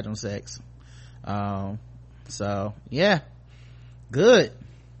higher than vaginal sex. So yeah, good.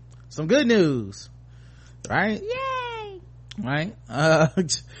 Some good news, right? Yay! Right?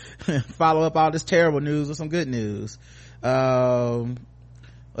 Follow up all this terrible news with some good news.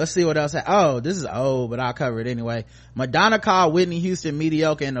 Let's see what else. This is old, but I'll cover it anyway. Madonna called Whitney Houston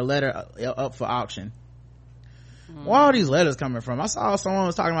mediocre in a letter up for auction. Where are all these letters coming from? I saw someone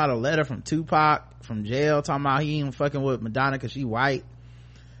was talking about a letter from Tupac from jail talking about he ain't fucking with Madonna because she white,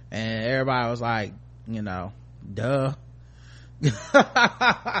 and everybody was like, duh.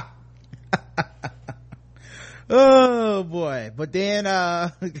 Oh boy. But then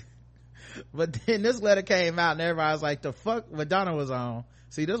this letter came out and everybody was like, the fuck Madonna was on.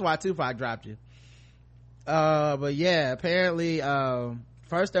 See, this is why Tupac dropped you. But yeah, apparently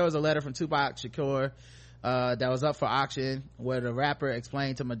first there was a letter from Tupac Shakur that was up for auction, where the rapper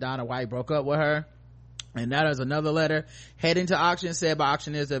explained to Madonna why he broke up with her. And now there's another letter heading to auction, said by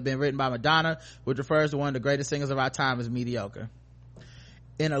auctioneers that have been written by Madonna, which refers to one of the greatest singers of our time as mediocre.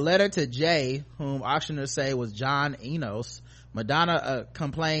 In a letter to Jay, whom auctioneers say was John Enos, Madonna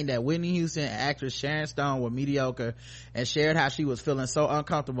complained that Whitney Houston and actress Sharon Stone were mediocre, and shared how she was feeling so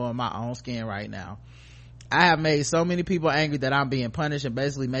uncomfortable in my own skin right now. I have made so many people angry that I'm being punished and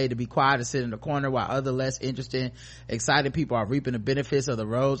basically made to be quiet and sit in the corner while other less interested, excited people are reaping the benefits of the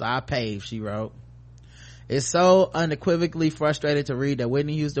roads I paved, she wrote. It's so unequivocally frustrating to read that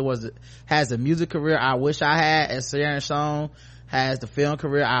Whitney Houston has a music career I wish I had, and Sharon Stone has the film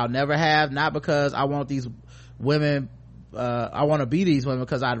career I'll never have, not because I want these women, I want to be these women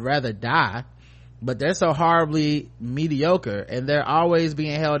because I'd rather die, but they're so horribly mediocre, and they're always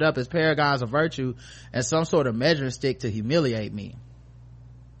being held up as paragons of virtue and some sort of measuring stick to humiliate me.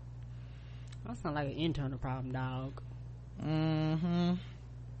 That sounds like an internal problem, dog.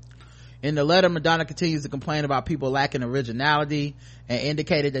 In the letter, Madonna continues to complain about people lacking originality and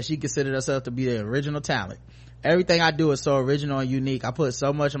indicated that she considered herself to be the original talent. Everything I do is so original and unique. I put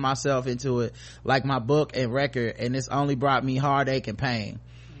so much of myself into it, like my book and record, and it's only brought me heartache and pain.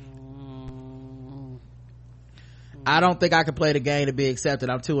 I don't think I can play the game to be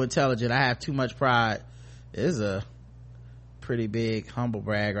accepted. I'm too intelligent. I have too much pride. This is a pretty big humble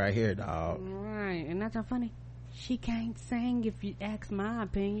brag right here, dog. Right, and that's not funny. She can't sing. If you ask my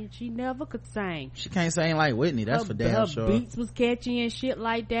opinion, she never could sing. She can't sing like Whitney, that's for damn sure. Her beats was catchy and shit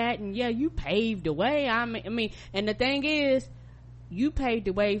like that, and yeah, you paved the way. I mean, and the thing is, you paved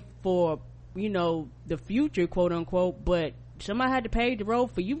the way for, the future, quote unquote, but somebody had to pave the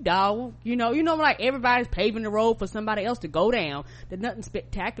road for you, dog. Like everybody's paving the road for somebody else to go down. There's nothing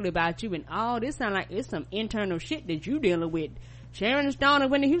spectacular about you, and all this sound like it's some internal shit that you dealing with. Sharon Stone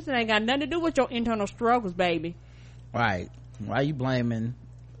and Whitney Houston ain't got nothing to do with your internal struggles, baby. Right. Why are you blaming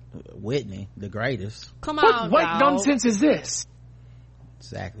Whitney, the greatest? Come on, What dog. nonsense is this?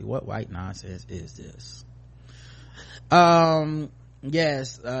 exactly what white nonsense is this?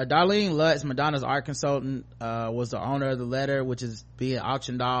 Yes, Darlene Lutz, Madonna's art consultant, was the owner of the letter, which is being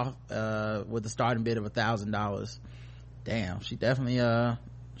auctioned off with a starting bid of $1,000. Damn, she definitely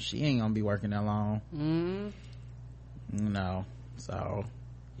she ain't gonna be working that long. No, so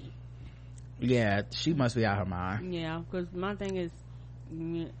yeah, she must be out her mind. Yeah, because my thing is,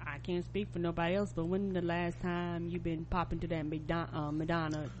 I can't speak for nobody else, but when the last time you been popping to that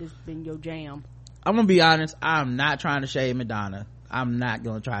Madonna, this been your jam? I'm gonna be honest, I'm not trying to shade Madonna. I'm not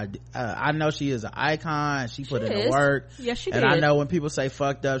gonna try to I know she is an icon. She put in the work. Yeah, she and did. I know when people say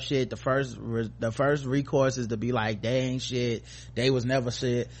fucked up shit, the first recourse is to be like, they ain't shit, they was never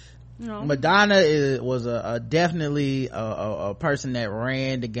shit. No. Madonna was definitely a person that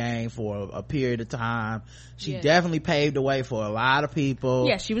ran the game for a period of time. She definitely paved the way for a lot of people.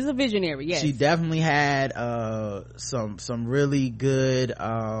 Yeah, she was a visionary. Yes, she definitely had some really good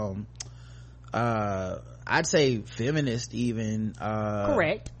I'd say feminist even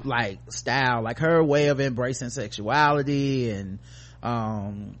correct, like style, like her way of embracing sexuality and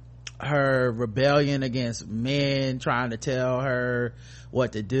her rebellion against men trying to tell her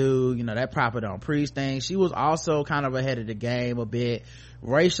what to do, you know, that Prophet Don't Preach thing. She was also kind of ahead of the game a bit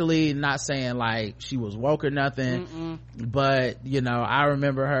racially, not saying like she was woke or nothing. But you know, I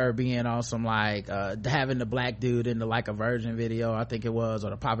remember her being on some like having the black dude in the Like a Virgin video, I think it was, or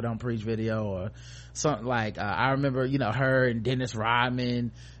the Prophet Don't Preach video, or something like I remember, you know, her and Dennis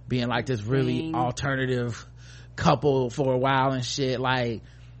Rodman being like this really alternative couple for a while and shit. Like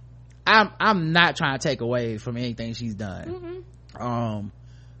I'm not trying to take away from anything she's done.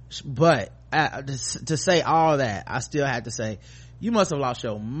 But to say all that, I still have to say, you must have lost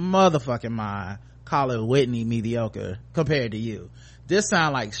your motherfucking mind calling Whitney mediocre compared to you. This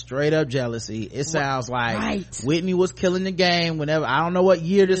sounds like straight up jealousy. It sounds like Whitney was killing the game whenever, I don't know what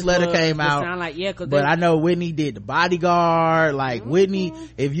year this letter came out, sound like, but I know Whitney did The Bodyguard. Like Whitney,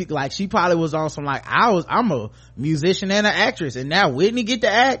 if you like, she probably was on some like, I'm a musician and an actress, and now Whitney get to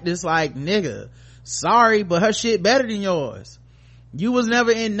act. It's like, nigga, sorry, but her shit better than yours. You was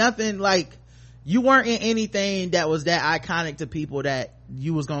never in nothing, like you weren't in anything that was that iconic to people that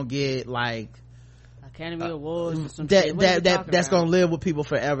you was gonna get like Academy Awards or some that's gonna live with people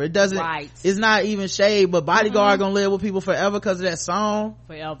forever. It doesn't, it's not even shade, but Bodyguard gonna live with people forever because of that song.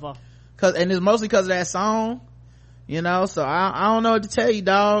 Forever. And it's mostly because of that song, you know. So I don't know what to tell you,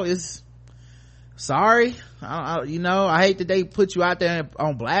 dog. It's sorry. You know, I hate that they put you out there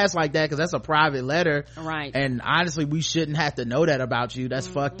on blast like that, because that's a private letter, right? And honestly, we shouldn't have to know that about you. That's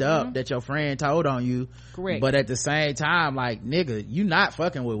fucked up that your friend told on you. Correct. But at the same time, like, nigga, you not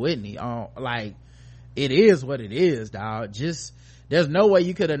fucking with Whitney. Like, it is what it is, dog. Just, there's no way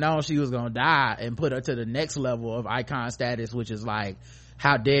you could have known she was gonna die and put her to the next level of icon status, which is like,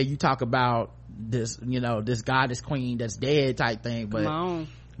 how dare you talk about this, you know, this goddess queen that's dead type thing.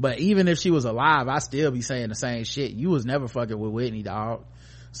 But even if she was alive, I still be saying the same shit. You was never fucking with Whitney, dog.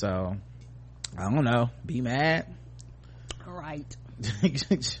 So I don't know, be mad. Right.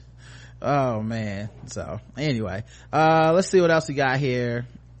 Oh man. So anyway, let's see what else we got here.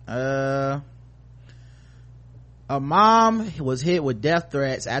 A mom was hit with death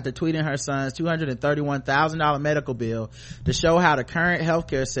threats after tweeting her son's $231,000 medical bill to show how the current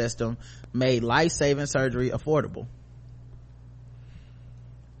healthcare system made life-saving surgery affordable.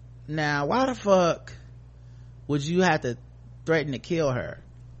 Now, why the fuck would you have to threaten to kill her?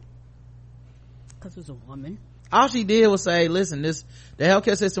 Because it was a woman. All she did was say, listen, the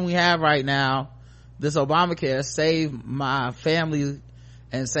healthcare system we have right now, this Obamacare, saved my family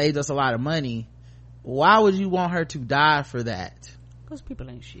and saved us a lot of money. Why would you want her to die for that? Because people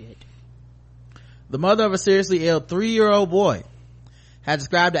ain't shit. The mother of a seriously ill 3-year-old boy had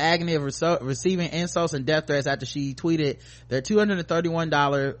described the agony of receiving insults and death threats after she tweeted their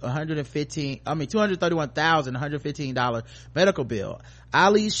 $231,115 medical bill.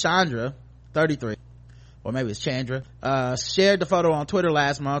 Ali Chandra, 33, or maybe it's Chandra, shared the photo on Twitter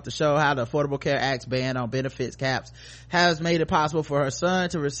last month to show how the Affordable Care Act's ban on benefits caps has made it possible for her son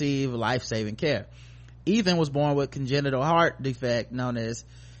to receive life-saving care. Ethan was born with congenital heart defect known as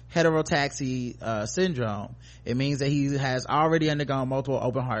heterotaxy syndrome. It means that he has already undergone multiple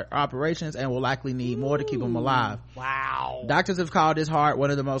open heart operations and will likely need more to keep him alive. Wow. Doctors have called his heart one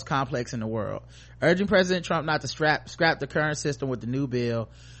of the most complex in the world, urging President Trump not to scrap the current system with the new bill.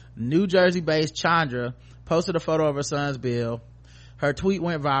 New Jersey-based Chandra posted a photo of her son's bill. Her tweet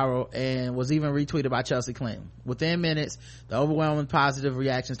went viral and was even retweeted by Chelsea Clinton. Within minutes, the overwhelming positive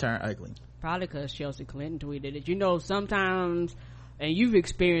reactions turned ugly. Probably because Chelsea Clinton tweeted it. You know, sometimes, and you've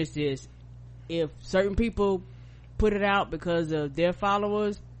experienced this, if certain people put it out because of their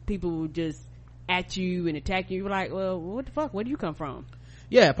followers, people would just at you and attack you. You're like, well, what the fuck? Where do you come from?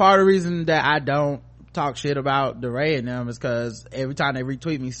 Yeah, part of the reason that I don't talk shit about DeRay and them is because every time they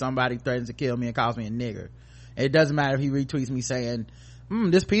retweet me, somebody threatens to kill me and calls me a nigger. It doesn't matter if he retweets me saying,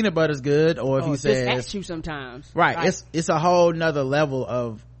 this peanut butter's good, or if he says, at you sometimes. Right. It's a whole nother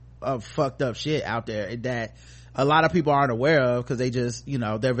level of fucked up shit out there that a lot of people aren't aware of because they just,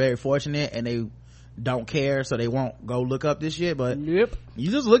 they're very fortunate and they don't care, so they won't go look up this shit. But nope,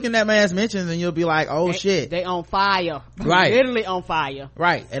 you just look in that man's mentions and you'll be like, shit, they on fire. Right. Literally on fire.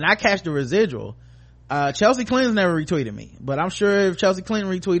 Right. And I catch the residual. Chelsea Clinton never retweeted me, but I'm sure if Chelsea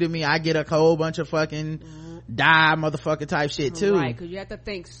Clinton retweeted me, I get a whole bunch of fucking die motherfucker type shit too. Right, because you have to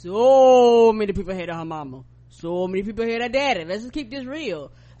think so many people hated her mama, so many people hated her daddy. Let's just keep this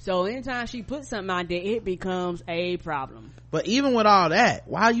real. So anytime she puts something out there, it becomes a problem. But even with all that,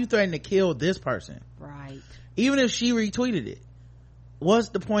 why are you threatening to kill this person? Right. Even if she retweeted it, what's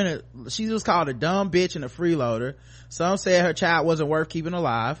the point of, she was called a dumb bitch and a freeloader. Some said her child wasn't worth keeping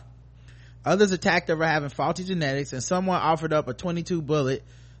alive. Others attacked her for having faulty genetics, and someone offered up a 22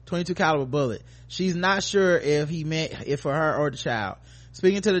 caliber bullet. She's not sure if he meant it for her or the child.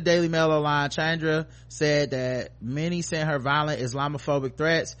 Speaking to the Daily Mail online, Chandra said that many sent her violent Islamophobic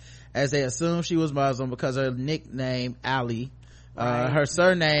threats as they assumed she was Muslim because her nickname Ali, her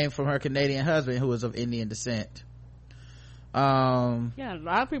surname from her Canadian husband who was of Indian descent. Yeah, a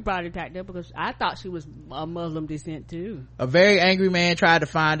lot of people attacked her because I thought she was a Muslim descent too. A very angry man tried to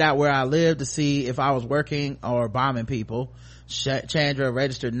find out where I lived to see if I was working or bombing people. Chandra, a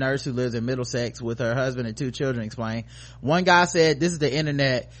registered nurse who lives in Middlesex with her husband and 2 children, explained. One guy said, this is the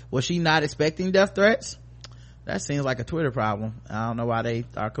internet. Was she not expecting death threats? That seems like a Twitter problem. I don't know why they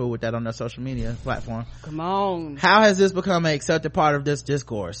are cool with that on their social media platform. Come on. How has this become an accepted part of this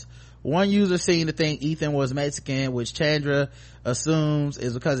discourse? One user seemed to think Ethan was Mexican, which Chandra assumes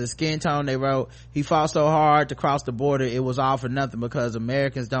is because of his skin tone. They wrote, he fought so hard to cross the border, it was all for nothing because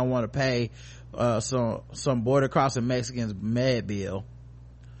Americans don't want to pay some border crossing Mexicans med bill.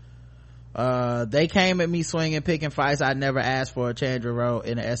 They came at me swinging, picking fights I never asked for, Chandra wrote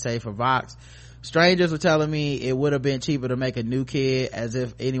in an essay for Vox. Strangers were telling me it would have been cheaper to make a new kid, as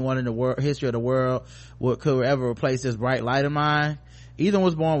if anyone in the history of the world could ever replace this bright light of mine. Ethan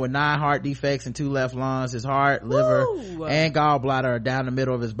was born with 9 heart defects and 2 left lungs. His heart, liver, and gallbladder are down the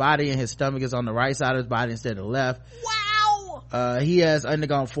middle of his body, and his stomach is on the right side of his body instead of the left. Wow. He has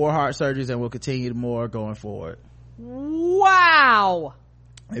undergone 4 heart surgeries and will continue more going forward. Wow.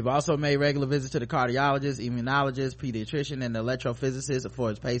 They've also made regular visits to the cardiologist, immunologist, pediatrician, and the electrophysicist for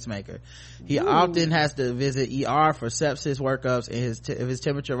his pacemaker. He often has to visit ER for sepsis workups if his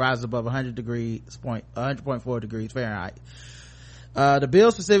temperature rises above 100.4 degrees Fahrenheit. The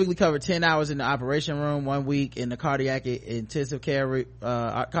bill specifically covered 10 hours in the operation room, 1 week in the cardiac intensive care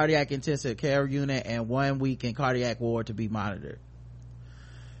unit, and 1 week in cardiac ward to be monitored.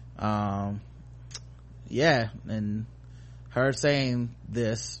 Yeah, and her saying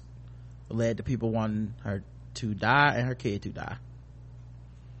this led to people wanting her to die and her kid to die.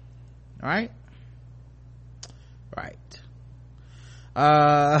 All right.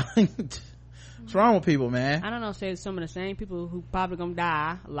 What's wrong with people, man? I don't know, say some of the same people who probably gonna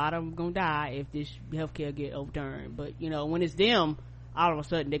die, a lot of them gonna die if this healthcare get overturned. But when it's them, all of a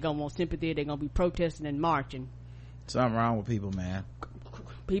sudden they're gonna want sympathy, they're gonna be protesting and marching. Something wrong with people, man.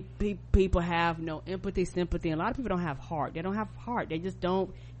 People have no empathy, sympathy, and a lot of people don't have heart. They don't have heart. They just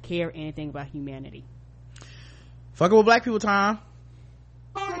don't care anything about humanity. Fucking with black people time.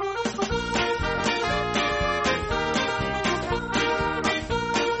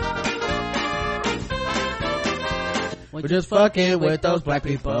 We're just fucking with those black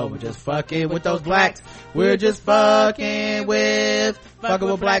people. We're just fucking with those blacks. We're just fucking with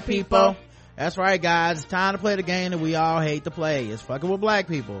black people. That's right, guys. It's time to play the game that we all hate to play. It's fucking with black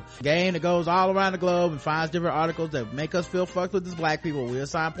people. A game that goes all around the globe and finds different articles that make us feel fucked with as black people. We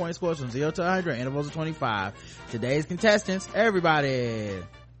assign point scores from 0 to 100, intervals of 25. Today's contestants, everybody.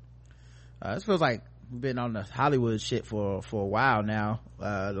 This feels like we've been on the Hollywood shit for a while now,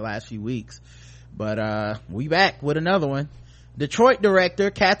 the last few weeks. But we back with another one. Detroit director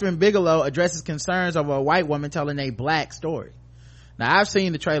Catherine Bigelow addresses concerns over a white woman telling a black story. Now, I've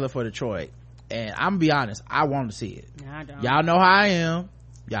seen the trailer for Detroit, and I'm gonna be honest, I want to see it. I don't. Y'all know how I am.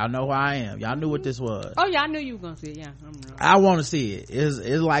 Y'all know who I am. Y'all knew what this was. Oh yeah, I knew you were gonna see it. Yeah, I want to see it.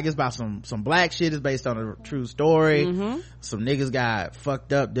 It's like it's about some black shit. It's based on a true story. Some niggas got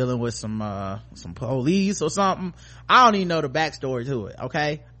fucked up dealing with some police or something. I don't even know the backstory to it.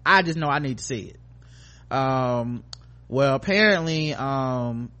 Okay, I just know I need to see it. Well, apparently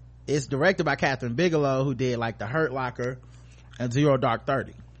it's directed by Catherine Bigelow, who did like The Hurt Locker and Zero Dark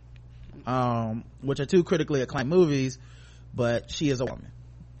 30, which are two critically acclaimed movies, but she is a woman.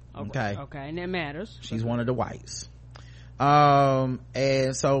 Okay, and that matters. She's one of the whites.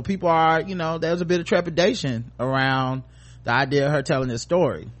 And so people are, there's a bit of trepidation around the idea of her telling this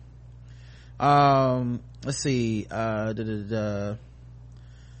story. Let's see,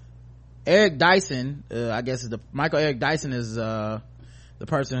 Eric Dyson, I guess Michael Eric Dyson is the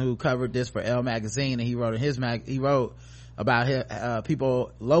person who covered this for Elle magazine, and he wrote in he wrote about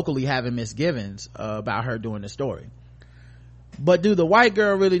people locally having misgivings about her doing the story. But do the white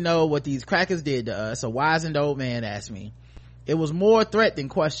girl really know what these crackers did to us? A wizened old man asked me. It was more threat than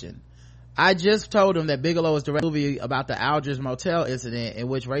question. I just told him that Bigelow is directing a movie about the Algiers motel incident in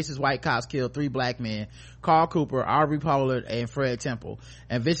which racist white cops killed 3 black men, Carl Cooper, Aubrey Pollard, and Fred Temple,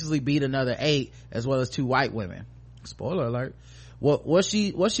 and viciously beat another 8, as well as 2 white women. Spoiler alert. What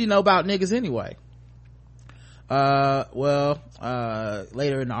she know about niggas anyway?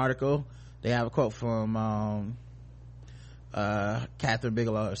 Later in the article, they have a quote from Catherine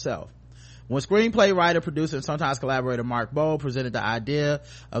Bigelow herself. When screenplay writer, producer, and sometimes collaborator Mark Bowl presented the idea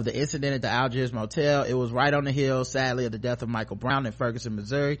of the incident at the Algiers motel, it was right on the heels, sadly, of the death of Michael Brown in Ferguson,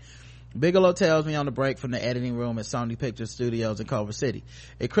 Missouri. Bigelow tells me on the break from the editing room at Sony Pictures Studios in Culver City.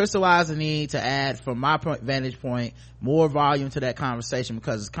 It crystallized the need to add, from my vantage point, more volume to that conversation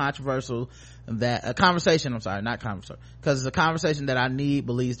because it's controversial because it's a conversation that I need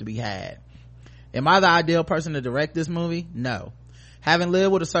believes to be had. Am I the ideal person to direct this movie? No. Having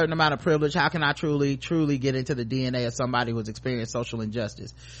lived with a certain amount of privilege, how can I truly get into the DNA of somebody who's experienced social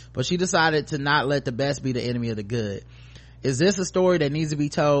injustice? But she decided to not let the best be the enemy of the good. Is this a story that needs to be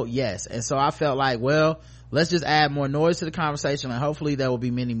told? Yes. And so I felt like, well, let's just add more noise to the conversation, and hopefully there will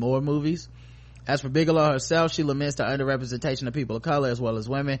be many more movies. As for Bigelow herself, she laments the underrepresentation of people of color as well as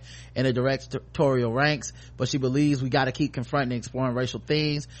women in the directorial ranks, but she believes we got to keep confronting and exploring racial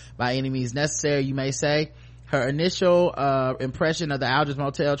themes by any means necessary, you may say. Her initial impression of the Algiers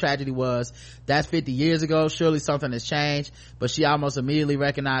motel tragedy was, that's 50 years ago, surely something has changed, but she almost immediately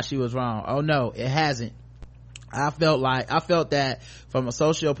recognized she was wrong. Oh no, it hasn't. I felt that from a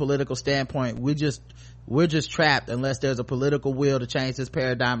socio-political standpoint, we're just trapped unless there's a political will to change this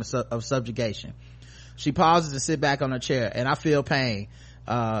paradigm of subjugation. She pauses and sit back on her chair, and I feel pain,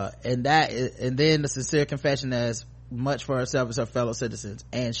 and then the sincere confession that as much for herself as her fellow citizens,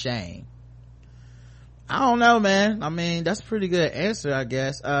 and shame. I don't know, man. I mean, that's a pretty good answer, I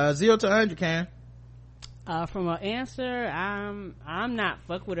guess. 0 to 100, Karen. From her answer, I'm not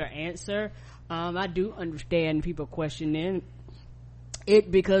fuck with her answer. I do understand people questioning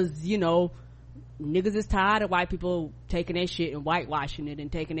it because, niggas is tired of white people taking their shit and whitewashing it and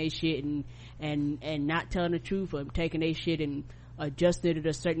taking their shit and not telling the truth, or taking their shit and adjusting it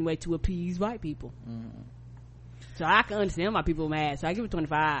a certain way to appease white people. So I can understand why people are mad. So I give it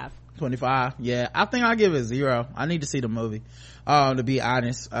 25. 25. Yeah, I think I'll give it 0. I need to see the movie, to be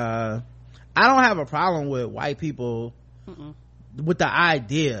honest. I don't have a problem with white people with the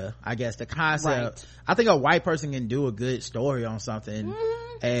idea, I guess, the concept. Right. I think a white person can do a good story on something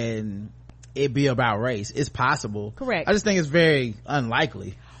and it be about race. It's possible. Correct. I just think it's very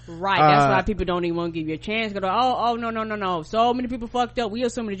unlikely. Right. That's why people don't even want to give you a chance. Go, no. So many people fucked up. We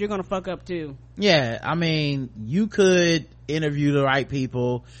assuming that you're gonna fuck up too. Yeah, I mean, you could interview the right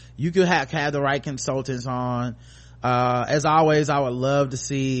people. You could have the right consultants on. As always, I would love to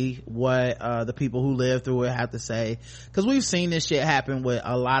see what the people who live through it have to say, because we've seen this shit happen with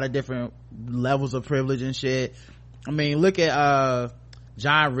a lot of different levels of privilege and shit. I mean, look at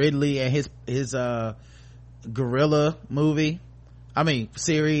John Ridley and his Gorilla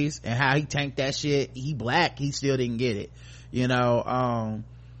series, and how he tanked that shit. He black, he still didn't get it,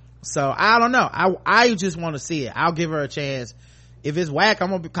 so I don't know. I just want to see it. I'll give her a chance. If it's whack,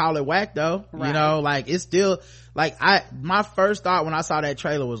 I'm gonna call it whack though. Right. It's still my first thought when I saw that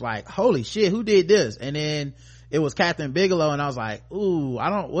trailer was like, holy shit, who did this? And then it was Catherine Bigelow, and I was like, ooh,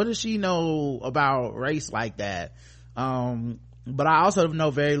 what does she know about race like that? But I also know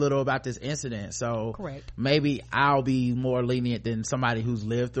very little about this incident, so correct, maybe I'll be more lenient than somebody who's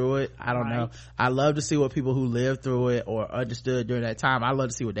lived through it. I don't know. I love to see what people who lived through it or understood during that time, I love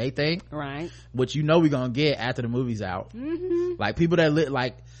to see what they think, right? Which we're gonna get after the movie's out. Like people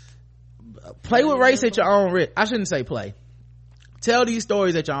that play with race at your own risk. I shouldn't say play. Tell these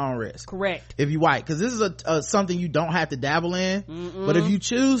stories at your own risk. Correct. If you white, because this is something you don't have to dabble in. But if you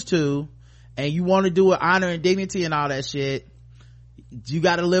choose to and you want to do it honor and dignity and all that shit, you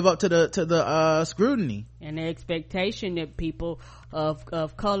got to live up to the scrutiny and the expectation that people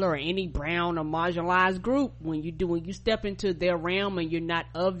of color or any brown or marginalized group, when you step into their realm and you're not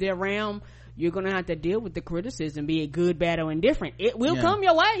of their realm, you're gonna have to deal with the criticism, be it good, bad, or indifferent. It will come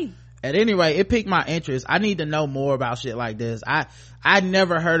your way. At any rate, it piqued my interest. I need to know more about shit like this. I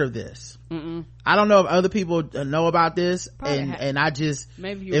never heard of this. I don't know if other people know about this. And I just,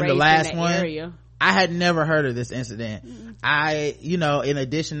 maybe you in raised the last in that one area. I had never heard of this incident. I, in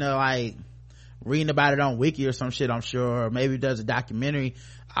addition to like reading about it on Wiki or some shit, I'm sure, or maybe there's a documentary,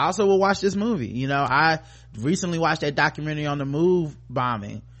 I also will watch this movie. I recently watched that documentary on the MOVE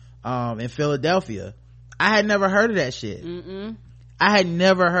bombing in Philadelphia. I had never heard of that shit. I had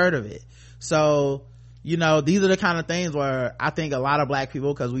never heard of it. So these are the kind of things where I think a lot of black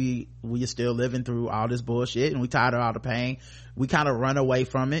people, because we are still living through all this bullshit and we tired of all the pain, we kind of run away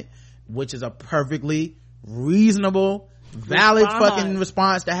from it, which is a perfectly reasonable, valid fucking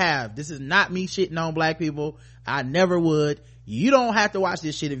response to have. This is not me shitting on black people. I never would. You don't have to watch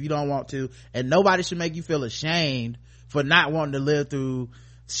this shit if you don't want to, and nobody should make you feel ashamed for not wanting to live through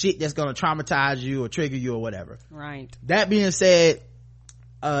shit that's gonna traumatize you or trigger you or whatever. Right. That being said,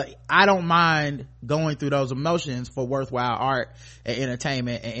 I don't mind going through those emotions for worthwhile art and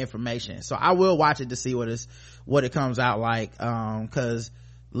entertainment and information. So I will watch it to see what it comes out like, cause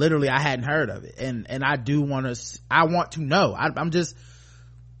literally I hadn't heard of it. And I want to know.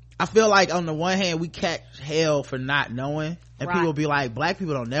 I feel like on the one hand, we catch hell for not knowing. And people be like, black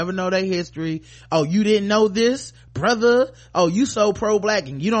people don't never know their history. Oh, you didn't know this, brother? Oh, you so pro-black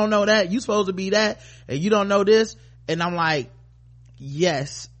and you don't know that? You supposed to be that and you don't know this? And I'm like,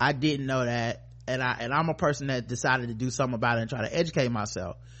 yes, I didn't know that, and I'm a person that decided to do something about it and try to educate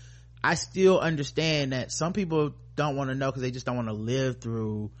myself. I still understand that some people don't want to know because they just don't want to live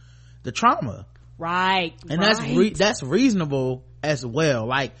through the trauma, right? And that's reasonable as well.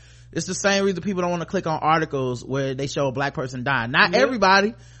 Like, it's the same reason people don't want to click on articles where they show a black person dying. Not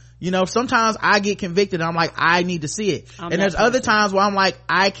everybody, sometimes I get convicted and I'm like, I need to see it. And there's other times where I'm like,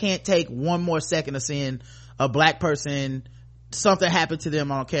 I can't take one more second of seeing a black person, something happened to them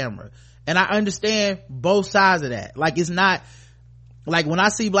on camera. And I understand both sides of that. Like, it's not like when I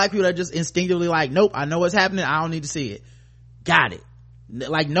see black people that just instinctively like, nope, I know what's happening, I don't need to see it. Got it.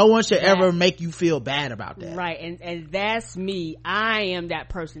 Like, no one should ever make you feel bad about that. Right. And that's me. I am that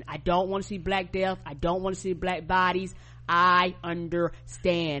person. I don't want to see black death. I don't want to see black bodies. I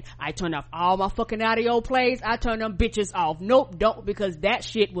understand. I turn off all my fucking audio plays. I turn them bitches off. Nope, don't, because that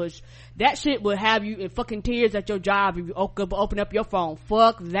shit would have you in fucking tears at your job if you open up your phone.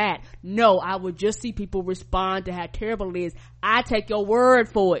 Fuck that. No, I would just see people respond to how terrible it is. I take your word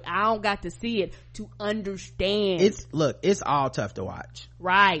for it. I don't got to see it to understand. It's all tough to watch.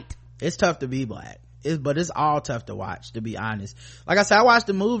 Right. It's tough to be black. But it's all tough to watch, to be honest. Like I said, I watched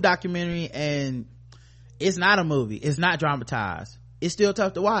the MOVE documentary and it's not a movie. It's not dramatized. It's still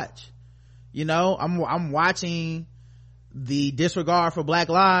tough to watch. I'm watching the disregard for black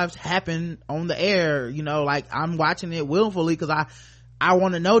lives happen on the air. Like, I'm watching it willfully because I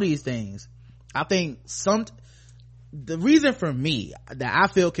want to know these things. I think the reason for me that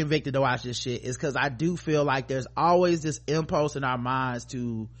I feel convicted to watch this shit is because I do feel like there's always this impulse in our minds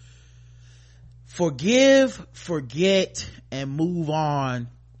to forgive, forget, and move on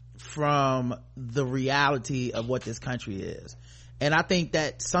from the reality of what this country is. And I think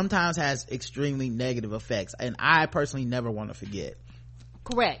that sometimes has extremely negative effects, and I personally never want to forget.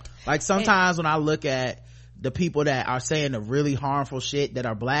 Correct. Like, sometimes when I look at the people that are saying the really harmful shit that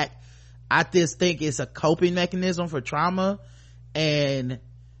are black, I just think it's a coping mechanism for trauma, and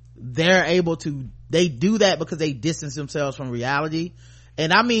they do that because they distance themselves from reality.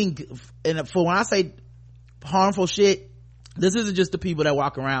 And I mean, and for when I say harmful shit, this isn't just the people that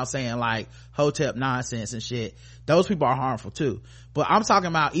walk around saying like hotep nonsense and shit. Those people are harmful too. But I'm talking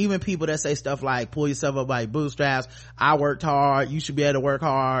about even people that say stuff like pull yourself up by your bootstraps, I worked hard, you should be able to work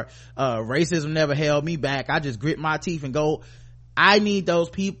hard, racism never held me back, I just grit my teeth and go. I need those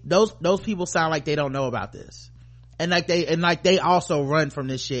people. Those people sound like they don't know about this, and like they also run from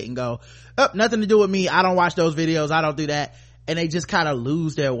this shit and go, oh, nothing to do with me, I don't watch those videos, I don't do that. And they just kind of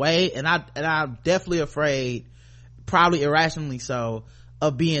lose their way. And I'm definitely afraid, probably irrationally so,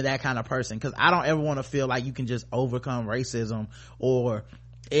 of being that kind of person, because I don't ever want to feel like you can just overcome racism, or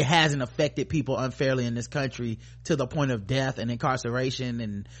it hasn't affected people unfairly in this country to the point of death and incarceration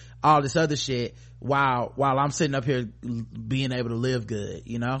and all this other shit while I'm sitting up here being able to live good,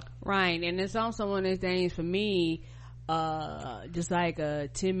 right. And it's also one of those things for me, just like a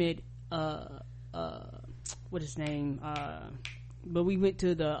timid what his name, but we went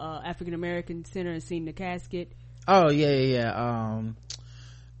to the African American Center and seen the casket Oh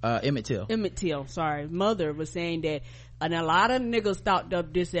Emmett Till, sorry, mother was saying that, and a lot of niggas thought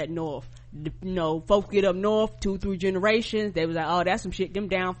up this at North. You know, folks get up north 2-3 generations, they was like, oh, that's some shit them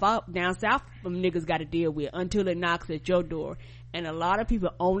down south them niggas got to deal with, until it knocks at your door. And a lot of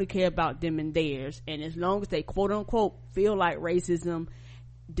people only care about them and theirs, and as long as they quote unquote feel like racism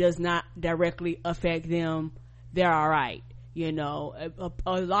does not directly affect them, they're all right. You know,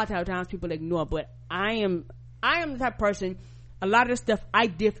 a lot of times people ignore, but I am the type of person, a lot of the stuff I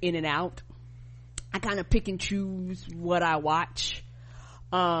dip in and out. I kind of pick and choose what I watch.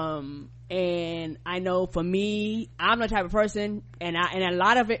 And I know for me, I'm the type of person, and a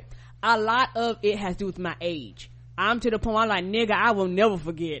lot of it has to do with my age. I'm to the point where I'm like, nigga, I will never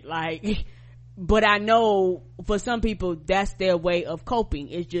forget, like, but I know for some people that's their way of coping.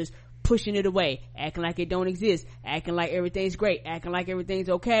 It's just pushing it away, acting like it don't exist, acting like everything's great, acting like everything's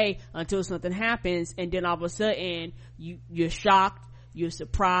okay, until something happens, and then all of a sudden you're shocked, you're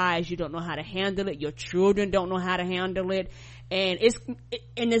surprised, you don't know how to handle it, your children don't know how to handle it, and it's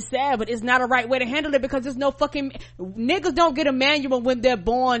sad, but it's not a right way to handle it, because there's no fucking, niggas don't get a manual when they're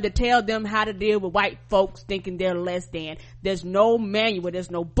born to tell them how to deal with white folks thinking they're less than. There's no manual,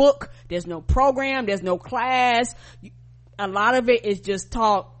 there's no book, there's no program, there's no class. A lot of it is just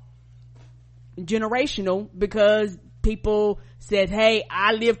taught generational, because people said, hey,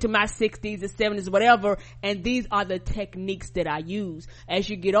 I lived to my 60s or 70s or whatever, and these are the techniques that I use. As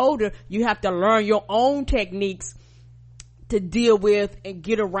you get older, you have to learn your own techniques to deal with and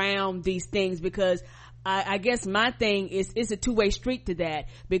get around these things, because I guess my thing is, it's a two-way street to that,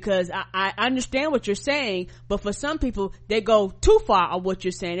 because I understand what you're saying, but for some people they go too far on what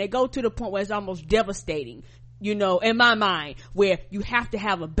you're saying. They go to the point where it's almost devastating, you know, in my mind, where you have to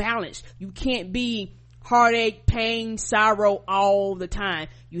have a balance. You can't be heartache, pain, sorrow all the time.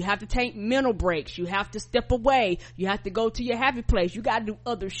 You have to take mental breaks. You have to step away. You have to go to your happy place. You got to do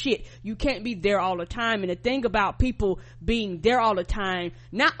other shit. You can't be there all the time. And the thing about people being there all the time,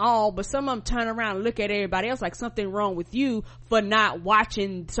 not all, but some of them turn around and look at everybody else like something wrong with you for not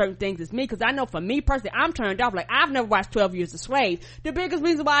watching certain things as me. Because I know for me personally, I'm turned off. Like, I've never watched 12 Years a Slave. The biggest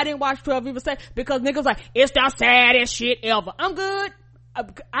reason why I didn't watch 12 Years a Slave, because niggas like, it's the saddest shit ever. I'm good.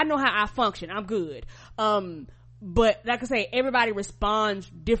 I know how I function. I'm good. But like I say, everybody responds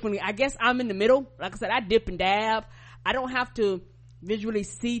differently. I guess I'm in the middle. Like I said, I dip and dab. I don't have to visually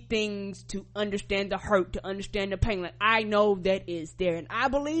see things to understand the hurt, to understand the pain. Like, I know that is there, and I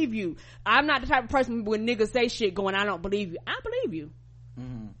believe you. I'm not the type of person when niggas say shit going, I don't believe you. I believe you.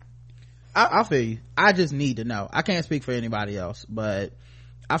 Mm-hmm. I feel you. I just need to know. I can't speak for anybody else, but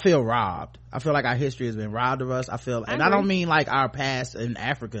I feel robbed. I feel like our history has been robbed of us. I don't mean like our past in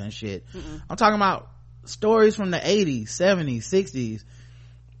Africa and shit. Mm-mm. I'm talking about stories from the 80s, 70s, 60s.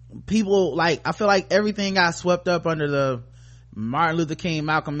 People, like, I feel like everything got swept up under the Martin Luther King,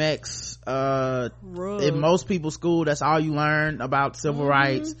 Malcolm X, in most people's school, that's all you learn about civil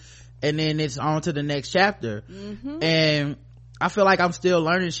rights, and then it's on to the next chapter. And I feel like I'm still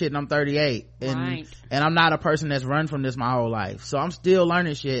learning shit, and I'm 38, and I'm not a person that's run from this my whole life, so I'm still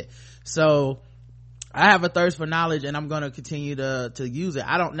learning shit. So I have a thirst for knowledge, and I'm gonna continue to use it.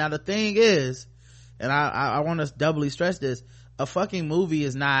 Now the thing is, and I want to doubly stress this, a fucking movie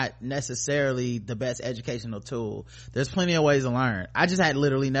is not necessarily the best educational tool. There's plenty of ways to learn. I just had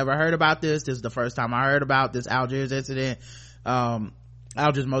literally never heard about this. This is the first time I heard about this Algiers incident,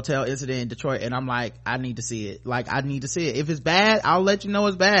 Algiers Motel incident in Detroit, and I'm like, I need to see it. Like, I need to see it. If it's bad, I'll let you know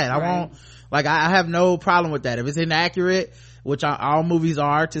it's bad. I won't, like, I have no problem with that. If it's inaccurate, which all movies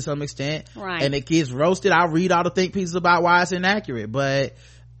are to some extent, and it gets roasted, I'll read all the think pieces about why it's inaccurate. But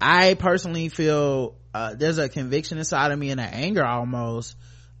I personally feel there's a conviction inside of me and an anger almost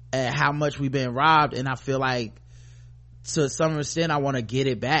at how much we've been robbed, and I feel like to some extent I want to get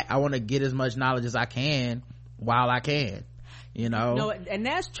it back. I want to get as much knowledge as I can while I can, you know. No, and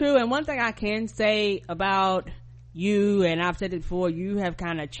that's true. And one thing I can say about you, and I've said it before, you have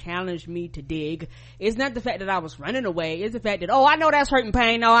kind of challenged me to dig. It's not the fact that I was running away, it's the fact that, oh, I know that's hurting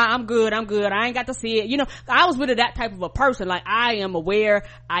pain, no, I'm good, I ain't got to see it, you know. I was really that type of a person. Like, I am aware,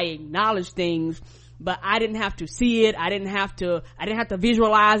 I acknowledge things, but I didn't have to see it, I didn't have to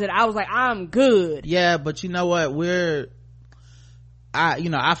visualize it. I was like, I'm good. Yeah, but you know what,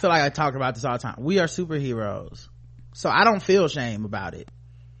 I feel like I talk about this all the time. We are superheroes, so I don't feel shame about it.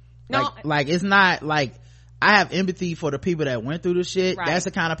 No, like it's not like I have empathy for the people that went through the shit. That's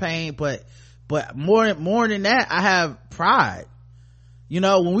the kind of pain, but more than that, I have pride. You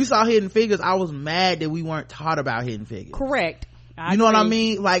know, when we saw Hidden Figures, I was mad that we weren't taught about Hidden Figures. Correct. You know what I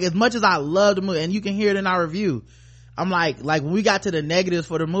mean? Like, as much as I love the movie, and you can hear it in our review, I'm like when we got to the negatives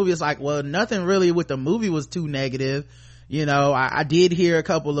for the movie, it's like, well, nothing really with the movie was too negative. You know, I did hear a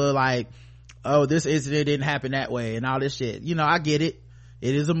couple of like, oh, this incident didn't happen that way and all this shit. You know, I get it.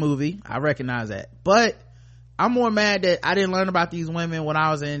 It is a movie. I recognize that. But I'm more mad that I didn't learn about these women when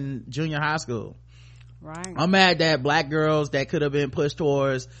I was in junior high school. Right. I'm mad that black girls that could have been pushed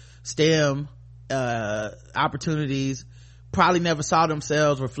towards STEM opportunities probably never saw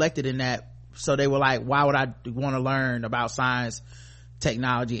themselves reflected in that, so they were like, why would I want to learn about science,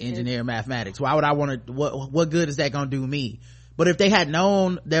 technology, engineering, mathematics? Why would I want to, what good is that gonna do me? But if they had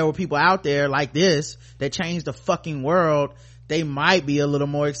known there were people out there like this that changed the fucking world, they might be a little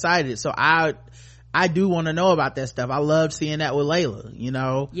more excited. So I do want to know about that stuff. I love seeing that with Layla, you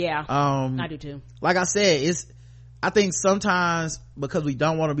know. Yeah, I do too. Like I said, I think sometimes because we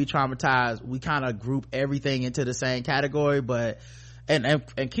don't want to be traumatized, we kind of group everything into the same category. But and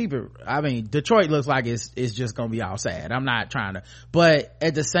keep it, I mean, Detroit looks like it's just gonna be all sad. I'm not trying to, but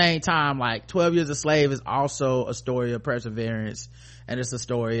at the same time, like 12 Years a Slave is also a story of perseverance, and it's a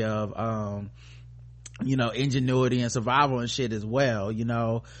story of you know, ingenuity and survival and shit as well, you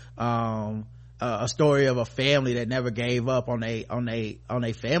know. A story of a family that never gave up on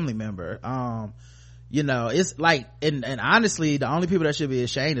a family member. You know, it's like, and honestly, the only people that should be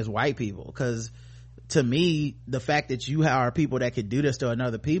ashamed is white people, because to me, the fact that you are people that could do this to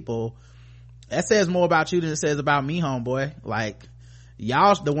another people, that says more about you than it says about me, homeboy. Like,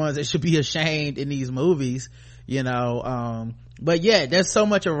 y'all the ones that should be ashamed in these movies, you know. But yeah, there's so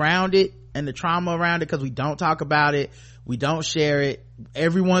much around it, and the trauma around it, because we don't talk about it, we don't share it.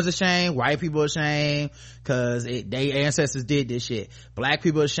 Everyone's ashamed. White people ashamed because their ancestors did this shit. Black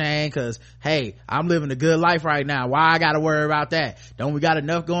people ashamed because, hey, I'm living a good life right now. Why I gotta worry about that? Don't we got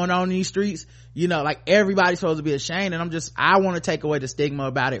enough going on in these streets? You know, like, everybody's supposed to be ashamed, and I want to take away the stigma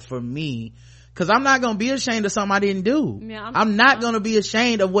about it for me, because I'm not gonna be ashamed of something I didn't do. Yeah, I'm not gonna be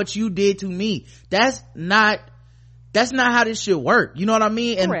ashamed of what you did to me. That's not how this shit work. You know what I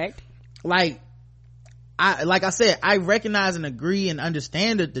mean? Correct. And like I said, I recognize and agree and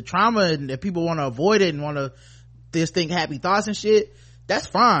understand that the trauma, and that people want to avoid it and want to just think happy thoughts and shit. That's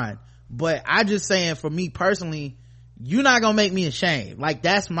fine. But I just saying, for me personally, you're not gonna make me ashamed. Like,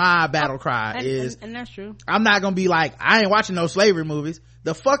 that's my battle cry. And that's true. I'm not gonna be like, I ain't watching no slavery movies.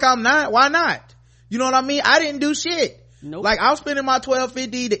 The fuck I'm not. Why not? You know what I mean? I didn't do shit. Nope. Like, I'm spending my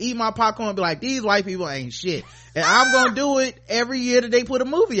 $12.50 to eat my popcorn and be like, these white people ain't shit. And I'm gonna do it every year that they put a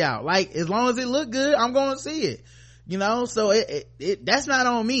movie out. Like, as long as it look good, I'm gonna see it. You know, so it that's not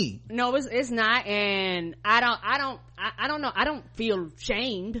on me. No, it's not. And I don't know. I don't feel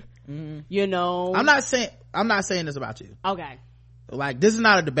shamed. Mm-hmm. You know, I'm not saying this about you. Okay. Like, this is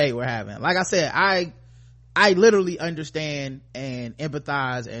not a debate we're having. Like I said, I literally understand and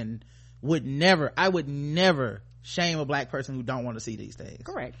empathize, and I would never shame a black person who don't want to see these things.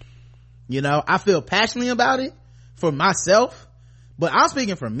 Correct. You know, I feel passionately about it for myself, but I'm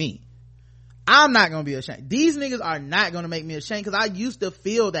speaking for me. I'm not gonna be ashamed. These niggas are not gonna make me ashamed, because I used to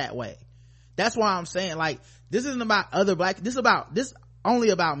feel that way. That's why I'm saying, like, this isn't about other black, this only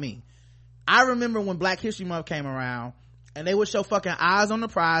about me. I remember when Black History Month came around, and they would show fucking Eyes on the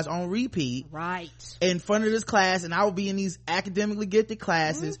Prize on repeat, right, in front of this class, and I would be in these academically gifted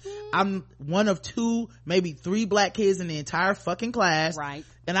classes. Mm-hmm. I'm one of 2, maybe 3 black kids in the entire fucking class, right,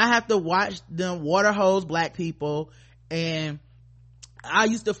 and I have to watch them water hose black people, and I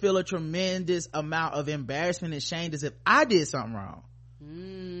used to feel a tremendous amount of embarrassment and shame as if I did something wrong.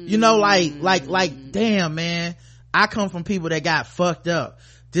 You know, like damn, man, I come from people that got fucked up.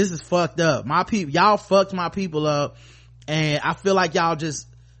 This is fucked up. My people, y'all fucked my people up, and I feel like y'all just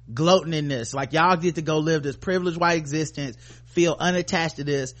gloating in this. Like, y'all get to go live this privileged white existence, feel unattached to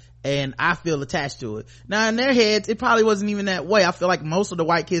this, and I feel attached to it. Now, in their heads, it probably wasn't even that way. I feel like most of the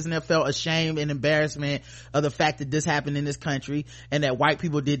white kids in there felt ashamed and embarrassment of the fact that this happened in this country, and that white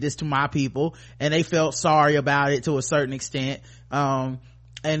people did this to my people, and they felt sorry about it to a certain extent. And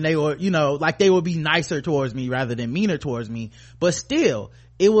they were, you know, like, they would be nicer towards me rather than meaner towards me. But still,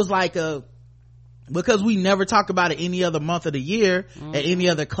 it was like because we never talk about it any other month of the year, mm-hmm, at any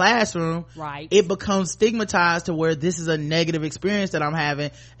other classroom, right, it becomes stigmatized to where this is a negative experience that I'm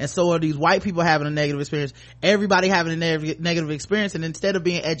having, and so are these white people having a negative experience. Everybody having a negative experience, and instead of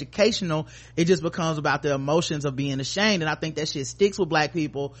being educational, it just becomes about the emotions of being ashamed. And I think that shit sticks with black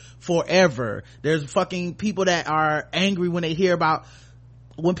people forever. There's fucking people that are angry when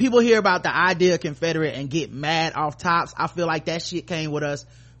people hear about the idea of Confederate and get mad off tops. I feel like that shit came with us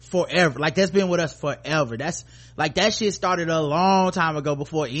forever. Like, that's been with us forever. That's like, that shit started a long time ago,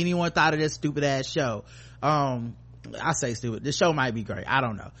 before anyone thought of this stupid ass show. I say stupid, the show might be great, I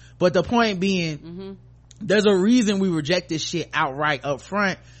don't know, but the point being, mm-hmm, there's a reason we reject this shit outright up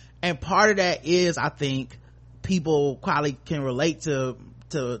front, and part of that is, I think people probably can relate to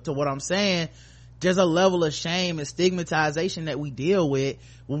what I'm saying, there's a level of shame and stigmatization that we deal with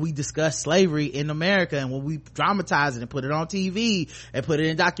when we discuss slavery in America, and when we dramatize it and put it on TV and put it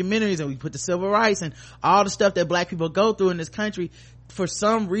in documentaries, and we put the civil rights and all the stuff that black people go through in this country. For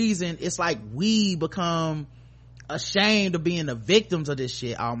some reason, it's like we become ashamed of being the victims of this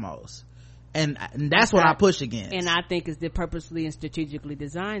shit almost, and that's what I push against. And I think it's purposely and strategically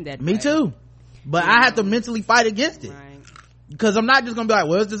designed that Me way. too, but I have to mentally fight against it, Right. because I'm not just gonna be like,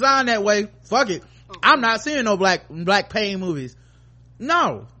 well, it's designed that way, fuck it. I'm not seeing no black pain movies.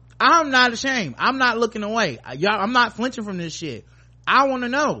 No, I'm not ashamed. I'm not looking away. I'm not flinching from this shit. I want to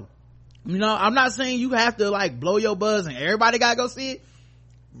know. You know, I'm not saying you have to like blow your buzz and everybody gotta go see it.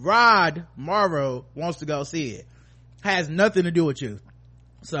 Rod Morrow wants to go see it. Has nothing to do with you.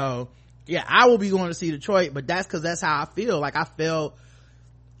 So yeah, I will be going to see Detroit, but that's because that's how I feel. Like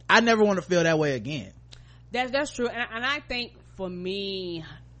I never want to feel that way again. That's true. And I think for me,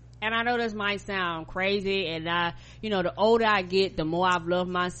 and I know this might sound crazy, and the older I get, the more I've loved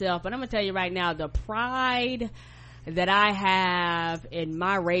myself, but I'm gonna tell you right now, the pride that I have in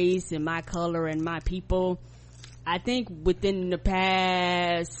my race and my color and my people, I think within the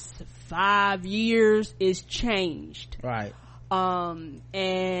past 5 years it's changed. Right. And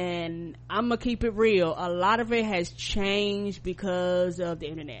I'm gonna keep it real, a lot of it has changed because of the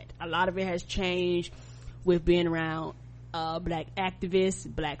internet. A lot of it has changed with being around black activists,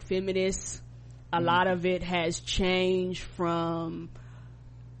 black feminists. A lot of it has changed from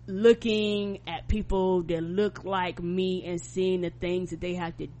looking at people that look like me and seeing the things that they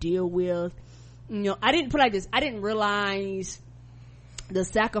have to deal with. I didn't put it like this, I didn't realize the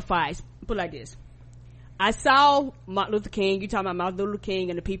sacrifice. Put it like this, I saw Martin Luther King, you talking about Martin Luther King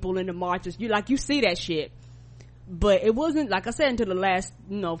and the people in the marches, you see that shit, but it wasn't, like I said, until the last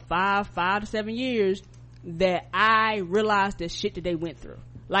 5 to 7 years that I realized the shit that they went through.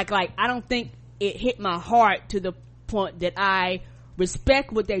 Like I don't think it hit my heart to the point that I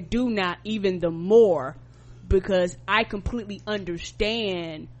respect what they do now even the more, because I completely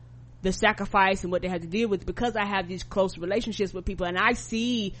understand the sacrifice and what they had to deal with, because I have these close relationships with people, and I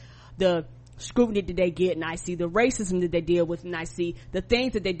see the scrutiny that they get, and I see the racism that they deal with, and I see the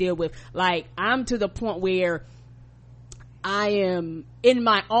things that they deal with. Like, I'm to the point where I am, in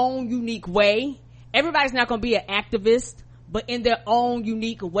my own unique way, everybody's not going to be an activist, but in their own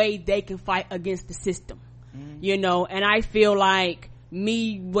unique way they can fight against the system. And I feel like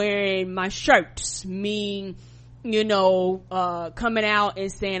me wearing my shirts, me coming out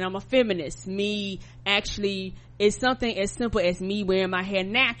and saying I'm a feminist, me actually, it's something as simple as me wearing my hair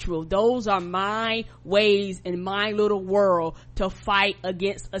natural. Those are my ways in my little world to fight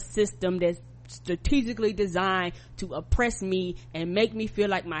against a system that's strategically designed to oppress me and make me feel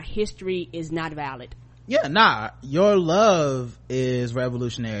like my history is not valid. Yeah, nah, your love is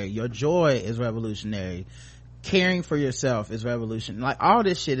revolutionary, your joy is revolutionary, caring for yourself is revolutionary. Like, all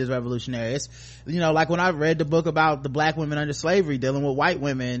this shit is revolutionary. It's, like when I read the book about the black women under slavery dealing with white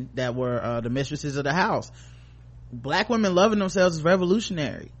women that were the mistresses of the house, black women loving themselves is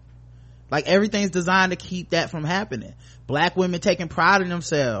revolutionary. Like, everything's designed to keep that from happening. Black women taking pride in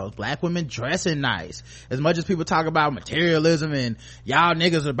themselves, black women dressing nice. As much as people talk about materialism and y'all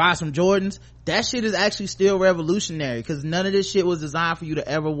niggas are buy some Jordans, that shit is actually still revolutionary, because none of this shit was designed for you to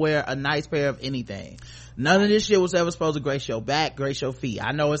ever wear a nice pair of anything. None of this shit was ever supposed to grace your back, grace your feet.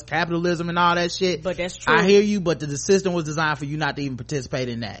 I know it's capitalism and all that shit, but that's true. I hear you, but the system was designed for you not to even participate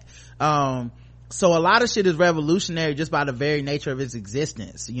in that. So a lot of shit is revolutionary just by the very nature of its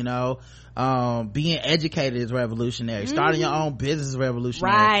existence. Being educated is revolutionary. Starting your own business is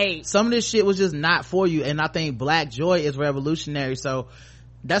revolutionary. Right. Some of this shit was just not for you, and I think black joy is revolutionary. So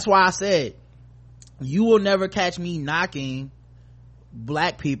that's why I said, you will never catch me knocking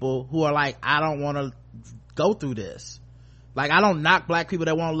black people who are like, I don't want to go through this. Like, I don't knock black people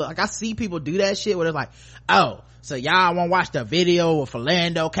that want to look. Like, I see people do that shit where they're like, oh, so y'all won't watch the video of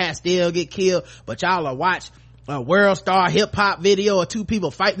Philando Castile get killed, but y'all will watch a world star hip hop video of two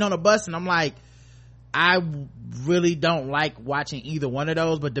people fighting on a bus. And I'm like, I really don't like watching either one of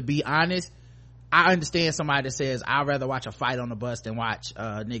those, but to be honest, I understand somebody that says I'd rather watch a fight on the bus than watch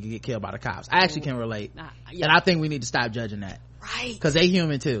a nigga get killed by the cops. I actually can relate. Yeah. And I think we need to stop judging that. Right. Because they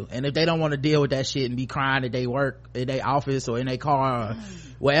human too. And if they don't want to deal with that shit and be crying at they work, in their office or in their car or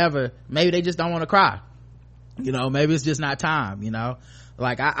wherever, maybe they just don't want to cry. Maybe it's just not time,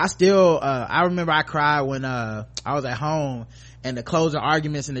 Like, I still, I remember I cried when, I was at home and the closing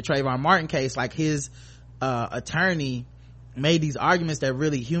arguments in the Trayvon Martin case, like his, attorney, made these arguments that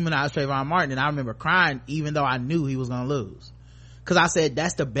really humanized Trayvon Martin, and I remember crying even though I knew he was gonna lose, because I said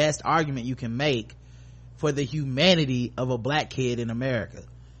that's the best argument you can make for the humanity of a black kid in America.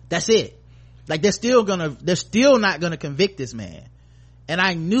 That's it. Like, they're still not gonna convict this man, and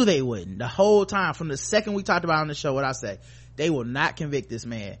I knew they wouldn't the whole time. From the second we talked about it on the show, what I say, they will not convict this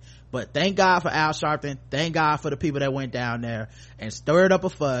man. But thank God for Al Sharpton, thank God for the people that went down there and stirred up a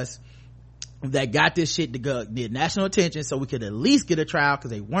fuss that got this shit to go, did national attention, so we could at least get a trial,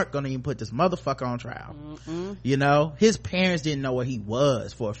 because they weren't gonna even put this motherfucker on trial. You know, his parents didn't know where he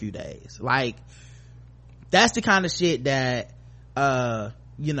was for a few days. Like, that's the kind of shit that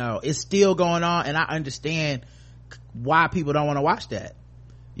you know, is still going on, and I understand why people don't want to watch that.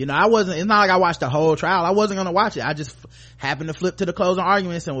 You know, it's not like I watched the whole trial. I wasn't gonna watch it. I just happened to flip to the closing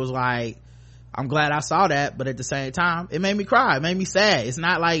arguments and was like, I'm glad I saw that, but at the same time it made me cry, it made me sad. It's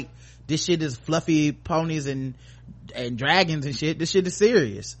not like this shit is fluffy ponies and dragons and shit. This shit is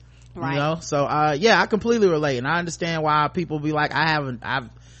serious, right? You know, so yeah, I completely relate, and I understand why people be like,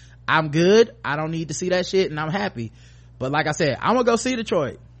 I'm good, I don't need to see that shit, and I'm happy. But like I said, I'm gonna go see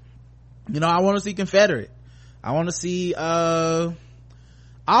Detroit. You know, I want to see Confederate, I want to see all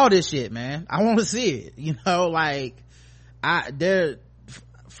this shit, man. I want to see it. You know, like,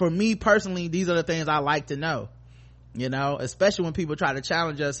 for me personally, these are the things I like to know. You know, especially when people try to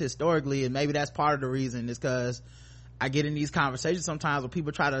challenge us historically, and maybe that's part of the reason, is because I get in these conversations sometimes where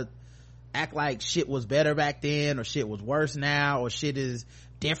people try to act like shit was better back then, or shit was worse now, or shit is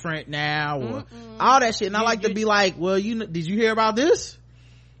different now, or all that shit. And I like to be like, well, did you hear about this?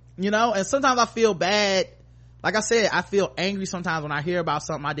 You know, and sometimes I feel bad. Like I said, I feel angry sometimes when I hear about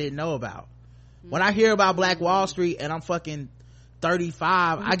something I didn't know about. When I hear about Black Wall Street and I'm fucking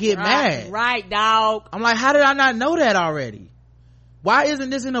 35, I get mad. Right, dog. I'm like, how did I not know that already? Why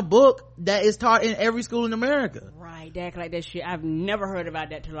isn't this in a book that is taught in every school in America? Right, they act like that shit. I've never heard about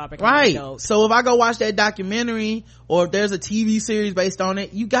that till I became right. an adult. So if I go watch that documentary, or if there's a TV series based on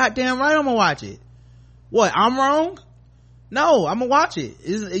it, you goddamn right I'm gonna watch it. What, I'm wrong? No, I'm gonna watch it.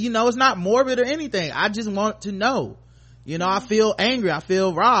 You know, it's not morbid or anything. I just want to know. You know, I feel angry, I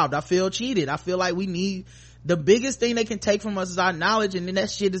feel robbed, I feel cheated, I feel like we need, the biggest thing they can take from us is our knowledge, and then that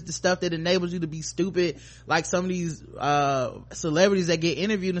shit is the stuff that enables you to be stupid, like some of these celebrities that get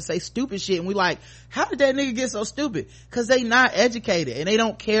interviewed and say stupid shit, and we like, how did that nigga get so stupid? Because they not educated and they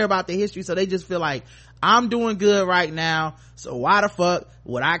don't care about the history, so they just feel like, I'm doing good right now, so why the fuck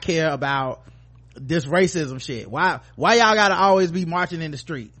would I care about this racism shit? Why y'all gotta always be marching in the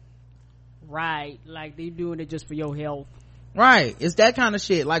street? Right, like they doing it just for your health. Right, it's that kind of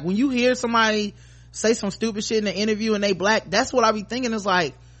shit. Like when you hear somebody say some stupid shit in the interview and they black, that's what I be thinking. Is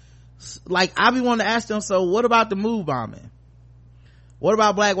like I be wanting to ask them, so what about the MOVE bombing? What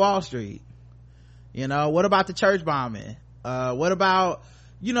about Black Wall Street? You know, what about the church bombing? What about,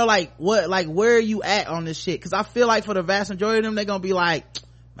 you know, like what, like where are you at on this shit? Because I feel like for the vast majority of them, they're gonna be like,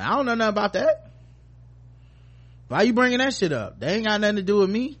 man, I don't know nothing about that. Why you bringing that shit up? They ain't got nothing to do with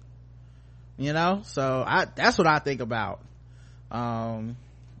me. You know, so that's what I think about.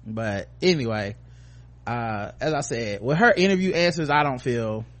 But anyway, as I said, with her interview answers, I don't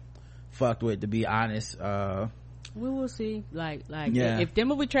feel fucked with, to be honest. We will see. Like yeah. If them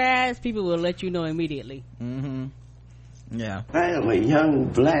movie trash, people will let you know immediately. Yeah, I am a young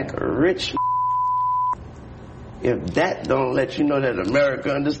black rich. If that don't let you know that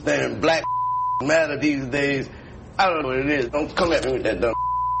America understand black matter these days, I don't know what it is. Don't come at me with that dumb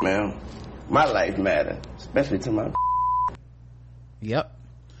man. My life matter, especially to my. Yep.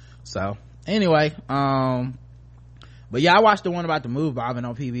 So anyway, but yeah, I watched the one about the MOVE bombing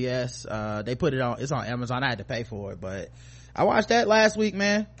on PBS. They put it on, it's on Amazon. I had to pay for it, but I watched that last week,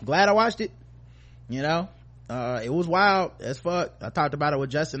 man. Glad I watched it. You know, it was wild as fuck. I talked about it with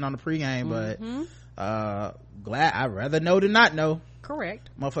Justin on the pregame, but glad, I'd rather know than not know. Correct.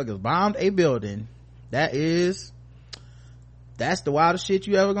 Motherfuckers bombed a building. That's the wildest shit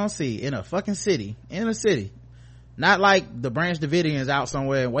you ever gonna see in a fucking city, in a city. Not like the Branch Davidians out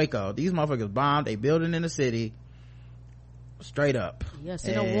somewhere in Waco. These motherfuckers bombed a building in the city straight up. Yeah,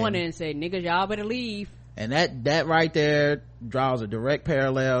 send a warning and say, niggas, y'all better leave. And that right there draws a direct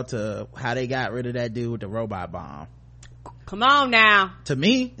parallel to how they got rid of that dude with the robot bomb. Come on now. To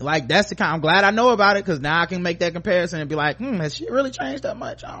me, like, that's the kind, I'm glad I know about it, because now I can make that comparison and be like, has shit really changed that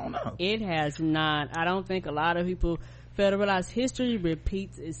much? I don't know. It has not. I don't think a lot of people fail to realize history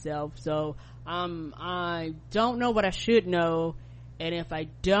repeats itself. So I don't know what I should know, and if I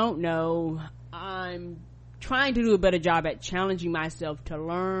don't know, I'm trying to do a better job at challenging myself to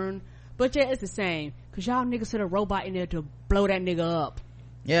learn. But yeah, it's the same, because y'all niggas put a robot in there to blow that nigga up.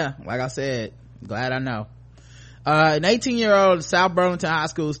 Yeah, like I said, glad I know. An 18-year-old South Burlington High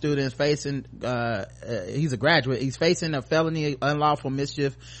School student is facing, he's a graduate. He's facing a felony unlawful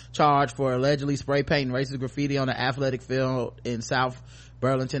mischief charge for allegedly spray painting racist graffiti on the athletic field in South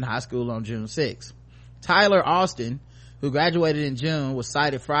Burlington High School on June 6th. Tyler Austin, who graduated in June, was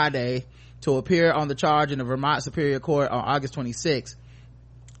cited Friday to appear on the charge in the Vermont Superior Court on August 26th.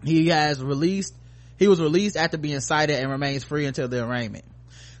 He was released after being cited and remains free until the arraignment.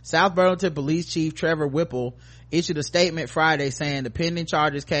 South Burlington Police Chief Trevor Whipple issued a statement Friday saying the pending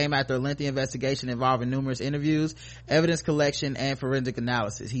charges came after a lengthy investigation involving numerous interviews, evidence collection, and forensic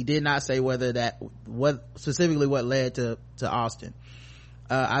analysis. He did not say what led to Austin.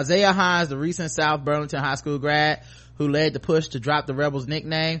 Isaiah Hines, the recent South Burlington High School grad who led the push to drop the Rebels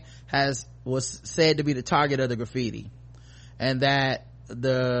nickname, was said to be the target of the graffiti, and that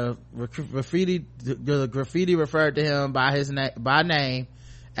the graffiti referred to him by name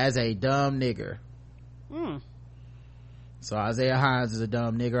as a dumb nigger. So Isaiah Hines is a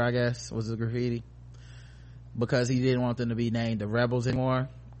dumb nigger, I guess, was the graffiti, because he didn't want them to be named the Rebels anymore,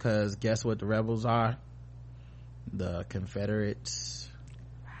 because guess what the Rebels are? The Confederates.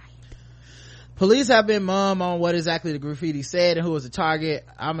 Police have been mum on what exactly the graffiti said and who was the target.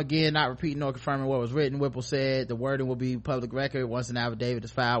 I'm again not repeating nor confirming what was written. Whipple said the wording will be public record once an affidavit is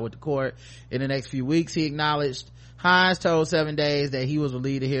filed with the court in the next few weeks. He acknowledged. Hines told 7 Days that he was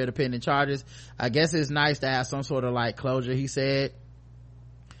relieved to hear the pending charges. I guess it's nice to have some sort of like closure, he said.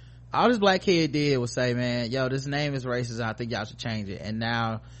 All this black kid did was say, man, yo, this name is racist. I think y'all should change it. And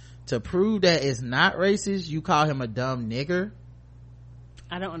now to prove that it's not racist, you call him a dumb nigger?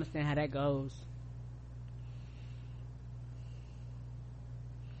 I don't understand how that goes.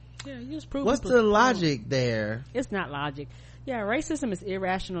 Yeah, you just prove. What's the logic there? It's not logic. Yeah, racism is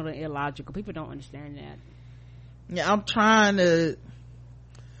irrational and illogical. People don't understand that. Yeah, I'm trying to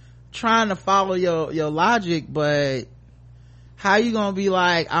follow your logic, but how you gonna be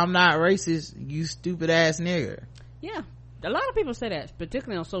like, I'm not racist, you stupid ass nigger? Yeah, a lot of people say that,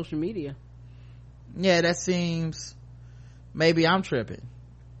 particularly on social media. Yeah, that seems, maybe I'm tripping.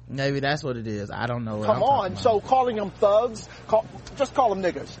 Maybe that's what it is. I don't know. Come on, so calling them thugs, just call them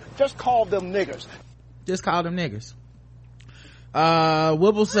niggers. Just call them niggers. Just call them niggers.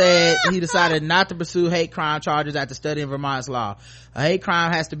 Whipple said he decided not to pursue hate crime charges after studying Vermont's law. A hate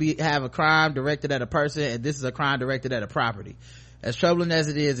crime has to have a crime directed at a person, and this is a crime directed at a property. As troubling as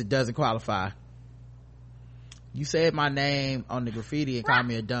it is, it doesn't qualify. You said my name on the graffiti and called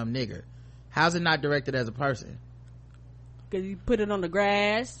me a dumb nigger. How's it not directed as a person? Because you put it on the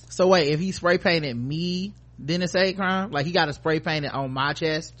grass. So wait, if he spray painted me, then it's a hate crime? Like he got to spray paint it on my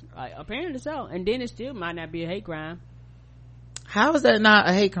chest? Apparently so. And then it still might not be a hate crime. How is that not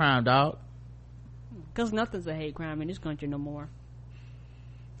a hate crime, dog? Because nothing's a hate crime in this country no more.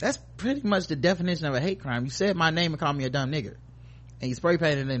 That's pretty much the definition of a hate crime. You said my name and called me a dumb nigger, and you spray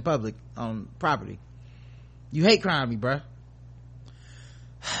painted it in public on property. You hate crime me, bruh.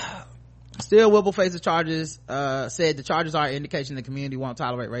 Still, Whipple faces charges, said the charges are an indication the community won't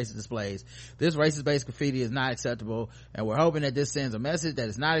tolerate racist displays. This racist-based graffiti is not acceptable, and we're hoping that this sends a message that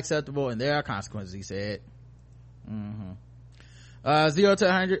it's not acceptable and there are consequences, he said. 0 to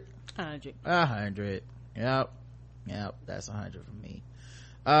 100? 100. Yep, that's 100 for me.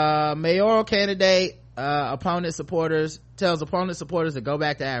 Mayoral candidate, tells opponent supporters to go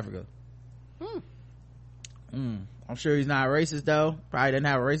back to Africa. I'm sure he's not racist though. Probably doesn't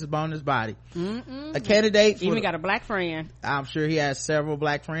have a racist bone in his body. A candidate for, even got a black friend. I'm sure he has several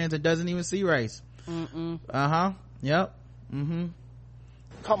black friends and doesn't even see race. Yep.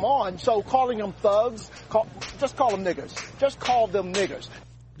 Come on, so calling them thugs, just call them niggers. Just call them niggers.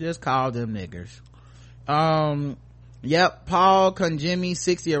 Yep, Paul Kangemi,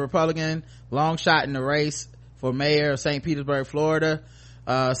 60, a Republican, long shot in the race for mayor of St. Petersburg, Florida,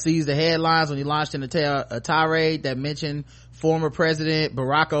 seized the headlines when he launched in a tirade that mentioned former President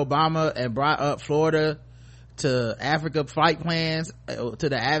Barack Obama and brought up Florida to Africa flight plans to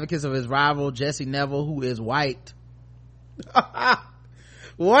the advocates of his rival Jesse Neville, who is white.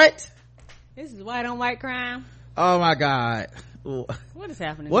 What? This is white on white crime. Oh my god, what is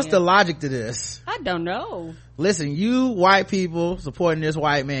happening? What's the logic to this? I don't know. Listen, you white people supporting this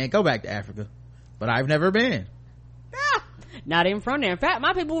white man, go back to Africa. But I've never been. Not even from there. In fact,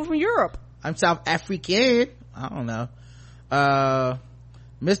 my people were from Europe. I'm South African. I don't know.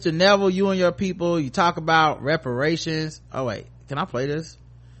 Mr. Neville, you and your people, you talk about reparations. Oh wait, can I play this?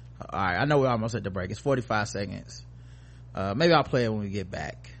 All right, I know we're almost at the break. It's 45 seconds. Maybe I'll play it when we get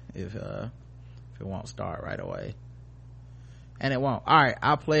back if it won't start right away, and it won't. All right,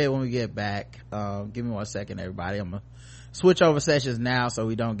 I'll play it when we get back. Give me 1 second, everybody. I'm gonna switch over sessions now so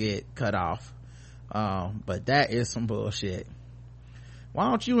we don't get cut off. But that is some bullshit. Why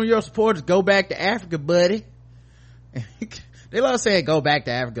don't you and your supporters go back to Africa, buddy? They love saying go back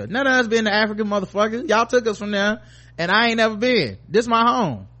to Africa. None of us been to Africa, motherfucker. Y'all took us from there, and I ain't never been. This my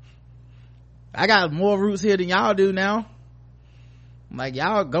home. I got more roots here than y'all do now. Like,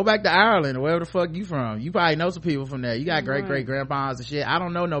 y'all go back to Ireland or wherever the fuck you from. You probably know some people from there. You got great grandpas and shit. I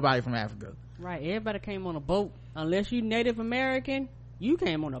don't know nobody from Africa. Right, everybody came on a boat. Unless you Native American, you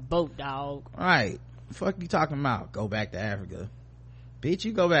came on a boat, dog. Right. Fuck you talking about? Go back to Africa. Bitch,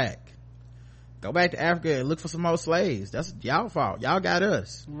 you go back to Africa and look for some more slaves. That's y'all fault. Y'all got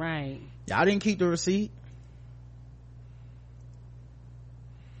us. Right. Y'all didn't keep the receipt.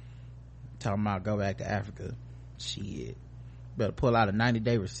 Talking about go back to Africa. Shit. Better pull out a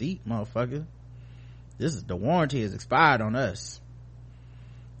 90-day receipt, motherfucker. The warranty is expired on us.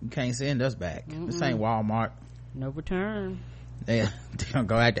 You can't send us back. This ain't Walmart. No return. Yeah, they gonna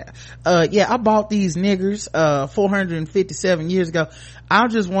go at that. I bought these niggers 457 years ago. I'm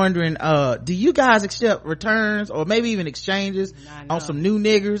just wondering, do you guys accept returns or maybe even exchanges on some new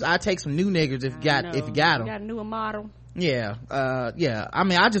niggers? I take some new niggers if you got them. You got a newer model. Yeah. I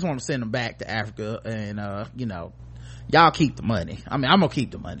mean, I just want to send them back to Africa, and y'all keep the money. I mean, I'm gonna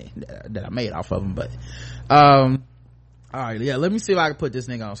keep the money that I made off of them, but all right, yeah, let me see if I can put this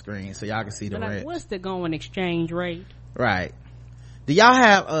nigga on screen so y'all can see the rent. What's the going exchange rate? Right. Do y'all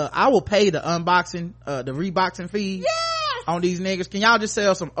have I will pay the unboxing the reboxing fees on these niggas. Can y'all just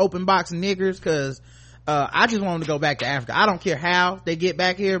sell some open boxing niggers? Because I just want them to go back to Africa. I don't care how they get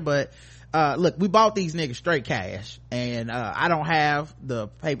back here, but look, we bought these niggas straight cash, and I don't have the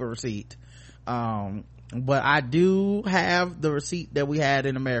paper receipt, but I do have the receipt that we had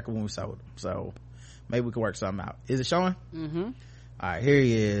in America when we sold them, so maybe we can work something out. Is it showing? All right, here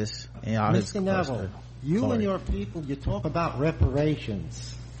he is. Mr. Neville, you and your people, you talk about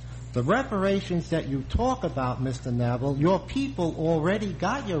reparations. The reparations that you talk about, Mr. Neville, your people already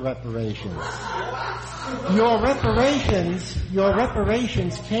got your reparations. Your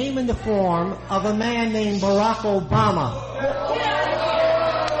reparations came in the form of a man named Barack Obama.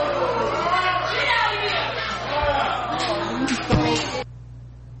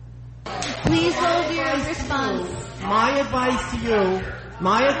 Please hold your response. My advice to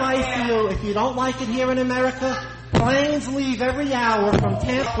you, if you don't like it here in America, planes leave every hour from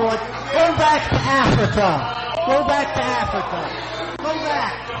Tamport. Go back to Africa. Go back.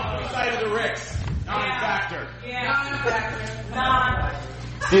 Side of the Ricks. Non-factor.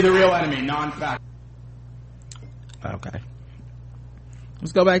 See the real enemy, non-factor. Okay.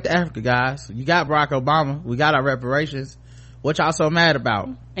 Let's go back to Africa, guys. You got Barack Obama. We got our reparations. What y'all so mad about?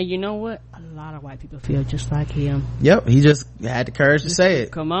 And you know what? A lot of white people feel just like him. Yep, he just had the courage to say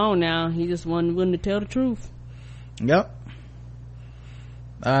it. Come on now. He just wasn't willing to tell the truth. Yep.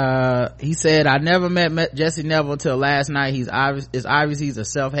 He said, I never met Jesse Neville until last night. It's obvious he's a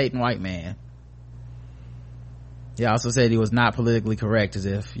self-hating white man. He also said he was not politically correct, as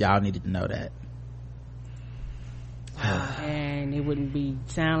if y'all needed to know that. And it wouldn't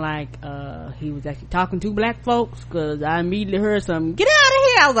sound like he was actually talking to black folks, because I immediately heard something, get out of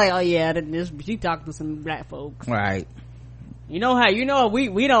here. I was like, oh yeah, she talking to some black folks. Right. We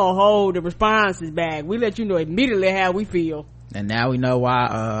don't hold the responses back. We let you know immediately how we feel. And now we know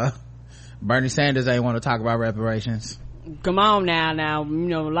why Bernie Sanders ain't want to talk about reparations. Come on now, a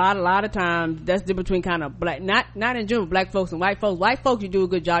lot of times that's the difference between kind of black, not in general, black folks and white folks. White folks, you do a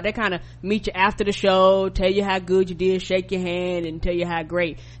good job. They kind of meet you after the show, tell you how good you did, shake your hand, and tell you how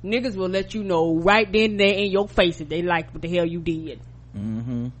great. Niggas will let you know right then and there in your face if they like what the hell you did.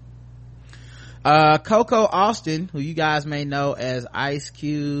 Coco Austin, who you guys may know as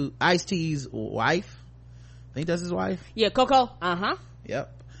Ice-T's wife. I think that's his wife. Yeah, Coco.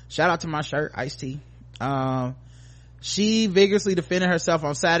 Yep. Shout out to my shirt, Ice-T. She vigorously defended herself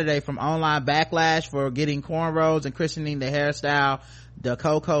on Saturday from online backlash for getting cornrows and christening the hairstyle the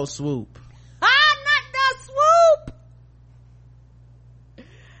Coco Swoop.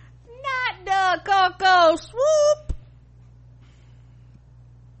 Not the Coco Swoop.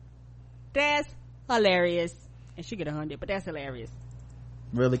 That's hilarious. And she get 100, but that's hilarious.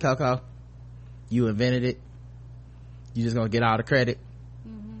 Really, Coco? You invented it? You just gonna get all the credit?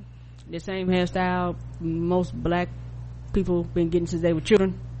 The same hairstyle most black people been getting since they were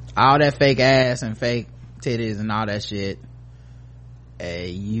children. All that fake ass and fake titties and all that shit. Hey,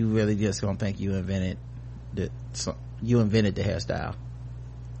 you really just gonna think you invented the hairstyle,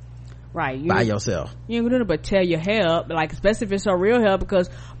 right? By yourself. You ain't gonna do it but tear your hair up, like especially if it's her real hair, because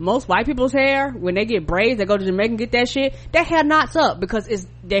most white people's hair, when they get braids, they go to Jamaica and get that shit, their hair knots up because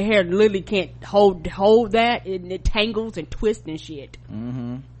their hair literally can't hold that, it tangles and twists and shit.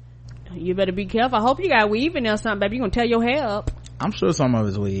 You better be careful. I hope you got weave in there or something, baby. You gonna tear your hair up. I'm sure some of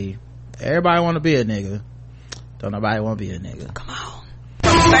it's weave. Everybody want to be a nigga. Don't nobody want to be a nigga. Come on.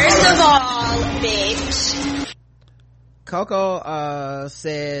 First of all, bitch. Coco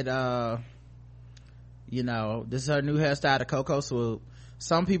said this is her new hairstyle, the Coco swoop.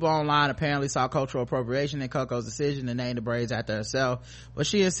 Some people online apparently saw cultural appropriation in Coco's decision to name the braids after herself, but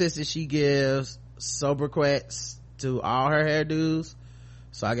she insisted she gives sobriquets to all her hairdos,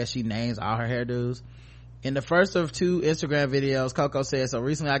 so I guess she names all her hairdos. In the first of 2 Instagram videos, Coco said, so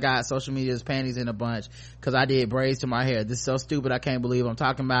recently I got social media's panties in a bunch because I did braids to my hair. This is so stupid, I can't believe I'm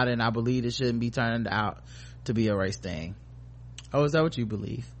talking about it, and I believe it shouldn't be turned out to be a race thing. Oh, is that what you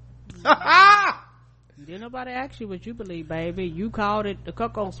believe? Didn't nobody ask you what you believe, baby. You called it the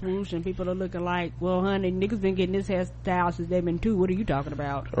Coco swoosh, and people are looking like, well, honey, niggas been getting this hairstyle since they've been 2. What are you talking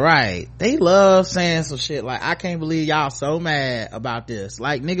about? Right. They love saying some shit like, I can't believe y'all so mad about this.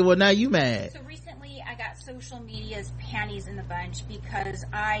 Like, nigga, well, now you mad. So recently I got social media's panties in the bunch because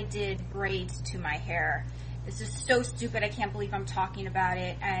I did braids to my hair. This is so stupid, I can't believe I'm talking about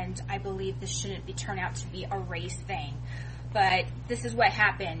it, and I believe this shouldn't be turned out to be a race thing. But this is what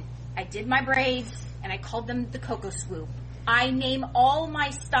happened. I did my braids, and I called them the Coco swoop. I name all my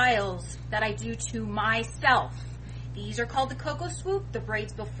styles that I do to myself. These are called the Coco swoop. The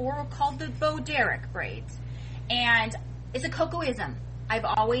braids before were called the Bo Derek braids. And it's a Cocoism. I've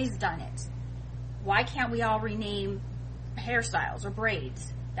always done it. Why can't we all rename hairstyles or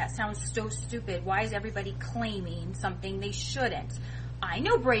braids? That sounds so stupid. Why is everybody claiming something they shouldn't? I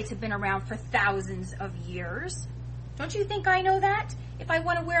know braids have been around for thousands of years. Don't you think I know that? If I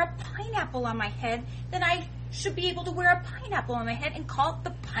want to wear a pineapple on my head, then I should be able to wear a pineapple on my head and call it the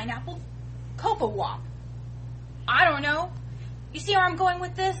pineapple Coco Wop. I don't know. You see where I'm going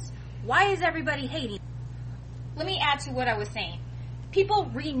with this? Why is everybody hating? Let me add to what I was saying.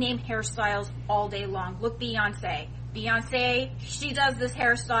 People rename hairstyles all day long. Look, Beyonce. Beyonce, she does this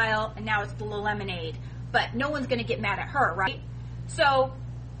hairstyle, and now it's the lemonade. But no one's going to get mad at her, right? So,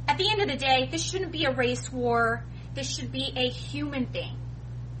 at the end of the day, this shouldn't be a race war. This should be a human thing,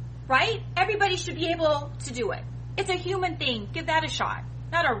 right? Everybody should be able to do it. It's a human thing. Give that a shot.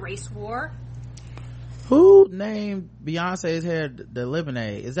 Not a race war. Who named Beyonce's hair the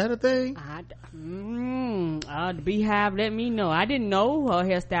lemonade? Is that a thing? The Beehive let me know. I didn't know her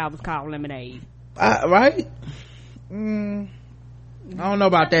hairstyle was called lemonade. Right? I don't know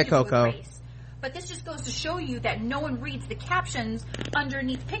about that, Coco. But this just goes to show you that no one reads the captions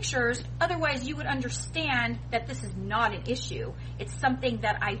underneath pictures. Otherwise, you would understand that this is not an issue. It's something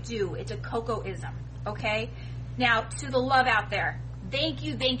that I do. It's a Cocoism, okay? Now, to the love out there, thank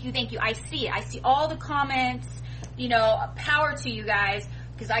you, thank you, thank you. I see it. I see all the comments. Power to you guys,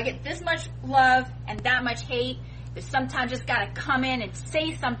 because I get this much love and that much hate. But sometimes just got to come in and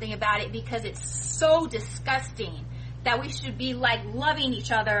say something about it because it's so disgusting. That we should be like loving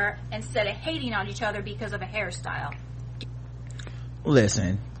each other instead of hating on each other because of a hairstyle.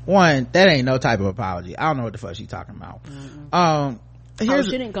 Listen, one, that ain't no type of apology. I don't know what the fuck she's talking about. She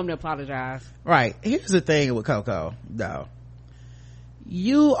didn't come to apologize. Right. Here's the thing with Coco, though.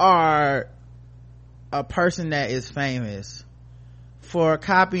 You are a person that is famous for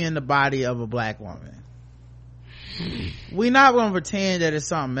copying the body of a black woman. We're not gonna pretend that it's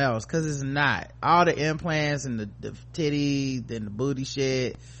something else, because it's not. All the implants and the titties and the booty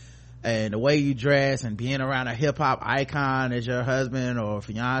shit and the way you dress and being around a hip-hop icon as your husband or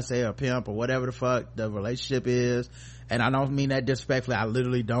fiance or pimp or whatever the fuck the relationship is, and I don't mean that disrespectfully, I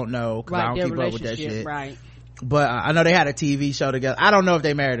literally don't know because I don't keep up with that shit, right? But I know they had a TV show together. I don't know if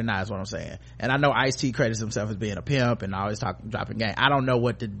they married or not is what I'm saying. And I know Ice-T credits himself as being a pimp and always dropping game. I don't know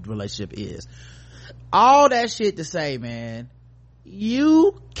what the relationship is. All that shit to say, man,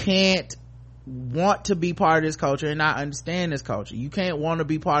 you can't want to be part of this culture and not understand this culture. You can't want to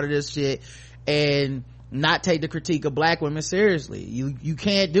be part of this shit and not take the critique of black women seriously. You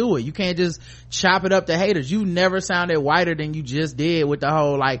can't do it. You can't just chop it up to haters. You never sounded whiter than you just did with the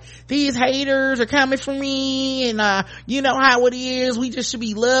whole like, these haters are coming for me and you know how it is, we just should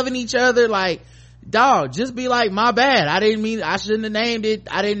be loving each other. Like, dog, just be like, my bad, I shouldn't have named it,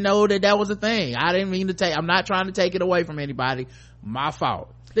 I didn't know that was a thing, I didn't mean to I'm not trying to take it away from anybody, my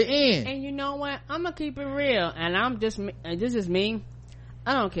fault. The end. And you know what, I'm gonna keep it real, and this is me,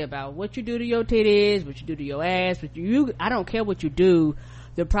 I don't care about what you do to your titties, what you do to your ass, I don't care what you do.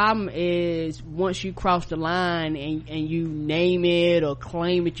 The problem is once you cross the line and you name it or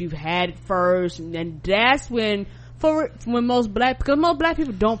claim that you've had it first, and then that's when most black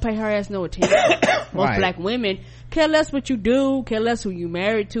people don't pay her ass no attention. Most right. Black women care less what you do, care less who you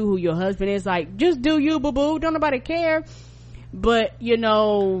married to, who your husband is. Like, just do you, boo boo, don't nobody care. But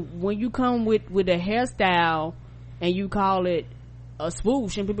when you come with a hairstyle and you call it a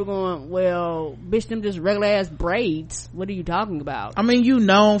swoosh, and people going, well, bitch, them just regular ass braids. What are you talking about? I mean, you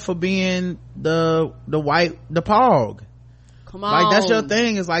known for being the pog. Come on, like that's your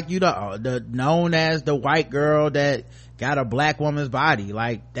thing. It's like you the known as the white girl that got a black woman's body.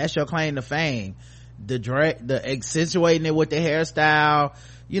 Like that's your claim to fame. The accentuating it with the hairstyle.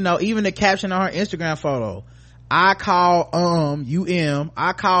 Even the caption on her Instagram photo. I call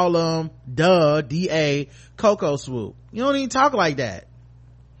I call DA Coco Swoop. You don't even talk like that.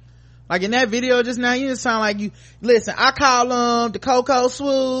 Like in that video just now, you just sound like you listen. I call the Coco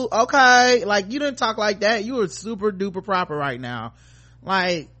Swoop. Okay, like you didn't talk like that. You were super duper proper right now.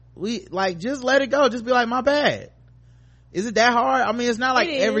 Like just let it go. Just be like, my bad. Is it that hard? I mean, it's not like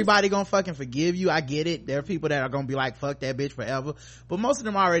everybody gonna fucking forgive you. I get it. There are people that are gonna be like, fuck that bitch forever. But most of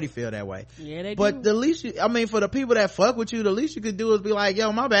them already feel that way. Yeah, they do. But the least for the people that fuck with you, the least you could do is be like,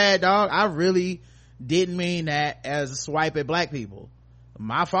 yo, my bad, dog. I really didn't mean that as a swipe at black people.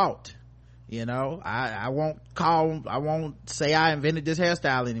 My fault. I won't say I invented this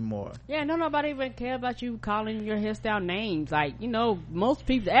hairstyle anymore. Yeah, nobody even care about you calling your hairstyle names. Like, most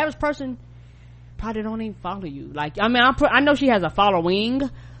people, the average person probably don't even follow you. Like, I mean, I know she has a following,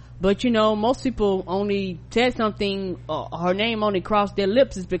 but most people only said something, her name only crossed their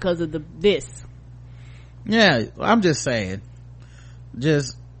lips is because of this. Yeah, I'm just saying,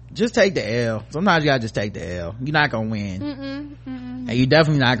 just take the L. Sometimes you gotta just take the L. You're not gonna win. And you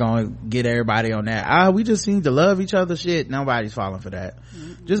definitely not gonna get everybody on that. We just seem to love each other. Shit, nobody's falling for that.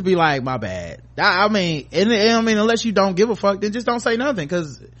 Just be like, my bad. I mean, unless you don't give a fuck, then just don't say nothing,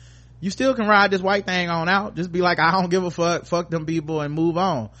 because you still can ride this white thing on out. Just be like, I don't give a fuck them people, and move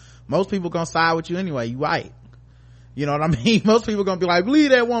on. Most people gonna side with you anyway. You white. You know what I mean? Most people gonna be like, leave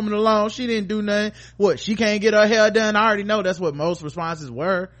that woman alone. She didn't do nothing. What, she can't get her hair done? I already know that's what most responses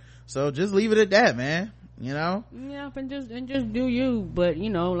were. So just leave it at that, man. Yeah, and just do you. But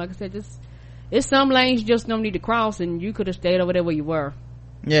like I said, it's some lanes you just don't need to cross, and you could have stayed over there where you were.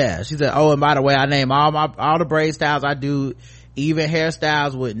 Yeah, she said, oh, and by the way, I name all the braid styles I do, even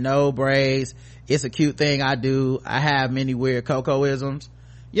hairstyles with no braids. It's a cute thing I do. I have many weird Coco-isms.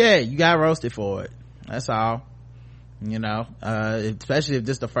 Yeah, you got roasted for it. That's all. Especially if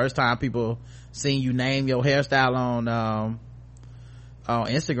this the first time people seen you name your hairstyle on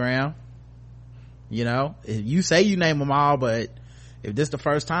Instagram. If you say you name them all, but if this the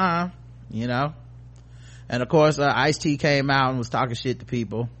first time, and of course Ice-T came out and was talking shit to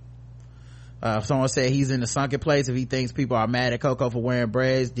people. Someone said he's in the sunken place if he thinks people are mad at Coco for wearing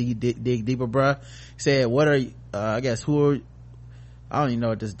braids. Dig deeper, bruh. He said, what are you, I guess, who are, I don't even know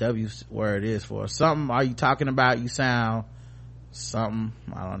what this W word is for. Something are you talking about? You sound something,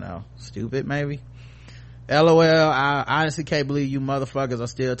 I don't know, stupid maybe. LOL, I honestly can't believe you motherfuckers are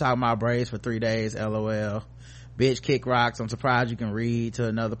still talking about braids for 3 days. LOL. Bitch kick rocks. I'm surprised you can read to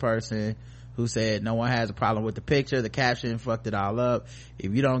another person who said no one has a problem with the picture. The caption fucked it all up.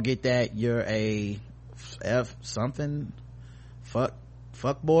 If you don't get that, you're a F something. Fuck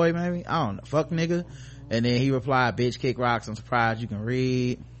boy maybe? I don't know. Fuck nigga. And then he replied, bitch kick rocks. I'm surprised you can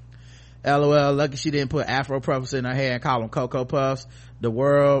read. LOL, lucky she didn't put Afro Puffs in her hair and call them Cocoa Puffs. The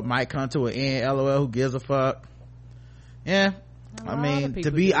world might come to an end. LOL, who gives a fuck? Yeah, I mean,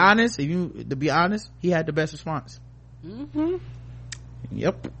 to be honest, he had the best response.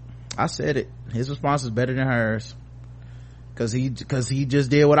 Yep, I said it. His response is better than hers, because he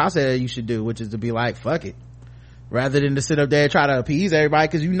just did what I said you should do, which is to be like, fuck it, rather than to sit up there and try to appease everybody,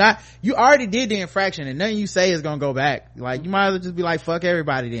 because you already did the infraction, and nothing you say is gonna go back. Like, you might as well just be like, fuck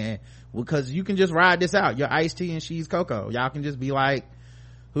everybody then. Because you can just ride this out. You're Ice-T and she's Coco. Y'all can just be like,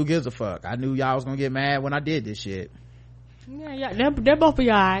 who gives a fuck? I knew y'all was gonna get mad when I did this shit. Yeah, they're both of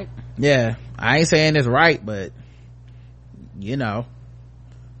y'all right. Yeah, I ain't saying it's right, but them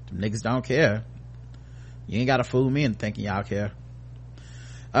niggas don't care. You ain't gotta fool me into thinking y'all care.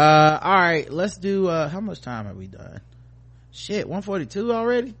 Alright, let's do how much time have we done? Shit, 1:42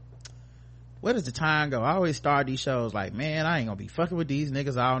 already? Where does the time go? I always start these shows like, man, I ain't gonna be fucking with these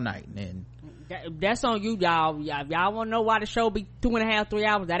niggas all night. And then that's on you, y'all. If y'all want to know why the show be 2.5, 3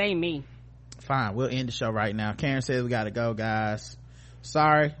 hours, that ain't me. Fine, we'll end the show right now. Karen says we gotta go, guys.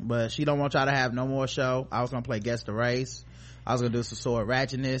 Sorry, but she don't want y'all to have no more show. I was gonna play Guess the Race. I was gonna do some sword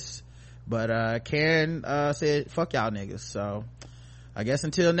ratchetness, but Karen said fuck y'all niggas. So I guess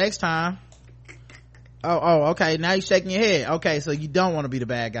until next time. Oh, okay, now you're shaking your head. Okay, so you don't want to be the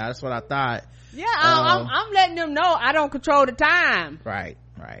bad guy. That's what I thought. Yeah, I'm letting them know I don't control the time. Right.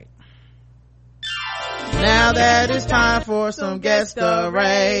 Now that it's time for some Guess the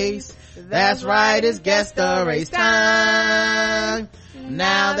Race. That's right, it's Guess the Race time.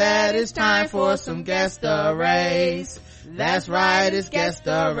 Now that it's time for some Guess the Race. That's right, it's Guess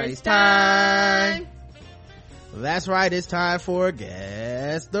the Race time. That's right, it's time for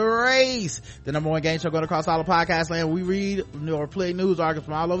Guess the Race, the number one game show going across all of podcast land. We read or play news articles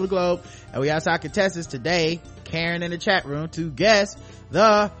from all over the globe, and we ask our contestants today, Karen in the chat room, to guess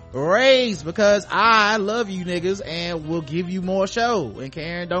the race, because I love you niggas and will give you more show, and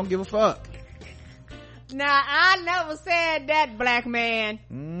Karen don't give a fuck. Now, I never said that, black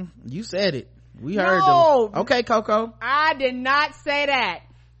man. You said it. We heard them. Okay, Coco. I did not say that.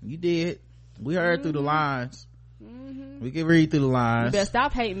 You did. We heard through the lines. We can read through the lines. You better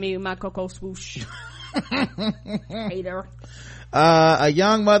stop hating me with my Coco swoosh. Hater. A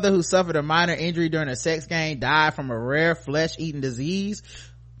young mother who suffered a minor injury during a sex game died from a rare flesh-eating disease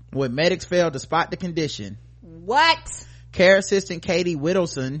when medics failed to spot the condition. What? Care assistant Katie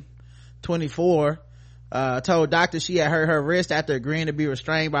Whittleson, 24, told doctors she had hurt her wrist after agreeing to be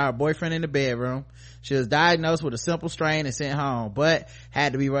restrained by her boyfriend in the bedroom. She was diagnosed with a simple strain and sent home, but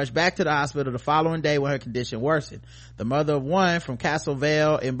had to be rushed back to the hospital the following day when her condition worsened. The mother of one from Castle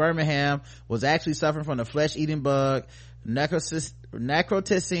Vale in Birmingham was actually suffering from the flesh-eating bug necrotizing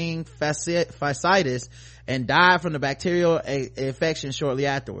fasciitis and died from the bacterial infection shortly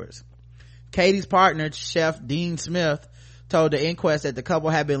afterwards. Katie's partner, Chef Dean Smith, told the inquest that the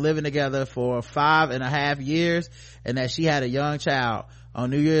couple had been living together for 5.5 years and that she had a young child. On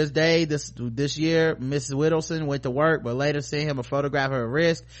New Year's Day this year, Mrs. Whittleson went to work, but later sent him a photograph of her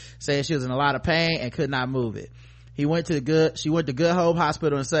wrist, saying she was in a lot of pain and could not move it. She went to Good Hope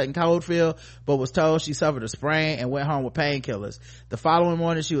Hospital in Sutton Coldfield, but was told she suffered a sprain and went home with painkillers. The following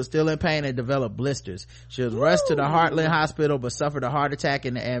morning, she was still in pain and developed blisters. She was rushed to the Heartland Hospital, but suffered a heart attack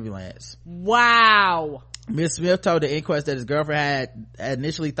in the ambulance. Wow. Ms. Smith told the inquest that his girlfriend had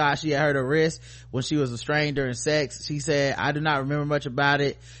initially thought she had hurt her wrist when she was restrained during sex. She said, "I do not remember much about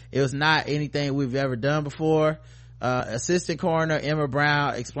it. It was not anything we've ever done before." Assistant coroner Emma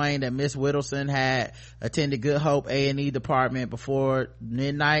Brown explained that Miss Whittleson had attended Good Hope A&E department before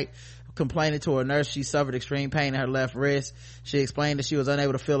midnight, complaining to her nurse she suffered extreme pain in her left wrist. She explained that she was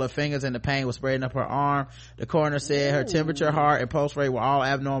unable to feel her fingers and the pain was spreading up her arm. The coroner said her temperature, heart, and pulse rate were all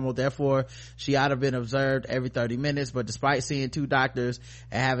abnormal, therefore she ought to have been observed every 30 minutes, but despite seeing 2 doctors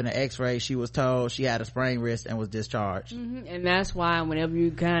and having an x-ray, she was told she had a sprained wrist and was discharged. And that's why whenever you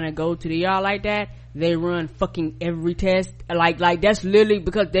kind of go to the ER like that, they run fucking every test. Like that's literally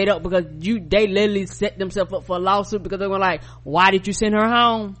because they literally set themselves up for a lawsuit because they were like, why did you send her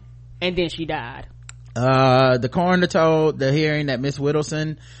home? And then she died. The coroner told the hearing that Miss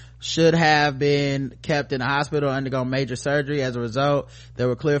Whittleson should have been kept in the hospital, undergo major surgery. As a result, there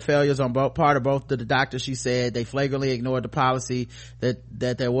were clear failures on part of both of the doctors. She said they flagrantly ignored the policy that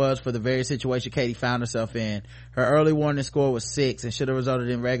there was for the very situation Katie found herself in. Her early warning score was 6 and should have resulted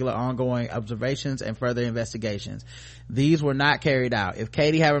in regular ongoing observations and further investigations. These were not carried out. If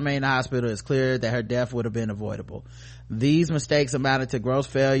Katie had remained in the hospital, it's clear that her death would have been avoidable. These mistakes amounted to gross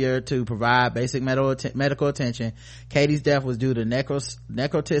failure to provide basic medical attention. Katie's death was due to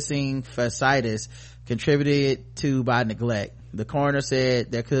necrotizing fasciitis contributed to by neglect. The coroner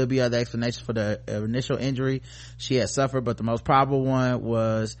said there could be other explanations for the initial injury she had suffered, but the most probable one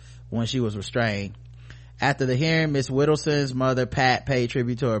was when she was restrained. After the hearing, Miss Whittleson's mother, Pat, paid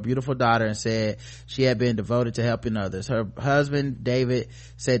tribute to her beautiful daughter and said she had been devoted to helping others. Her husband, David,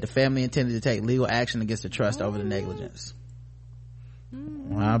 said the family intended to take legal action against the trust over the negligence.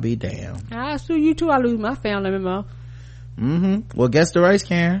 Well, I'll be damned. I sue you too. I lose my family member. Well, guess the race,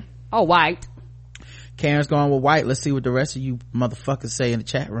 Karen. Oh, white. Karen's going with white. Let's see what the rest of you motherfuckers say in the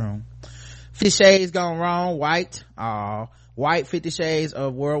chat room. 50 Shades gone wrong. White. White. 50 Shades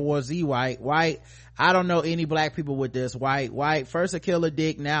of World War Z. White. I don't know any black people with this. White. First a killer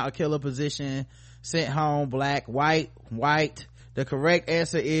dick, now a killer position. Sent home. Black. White. The correct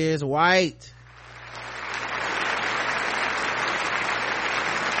answer is white.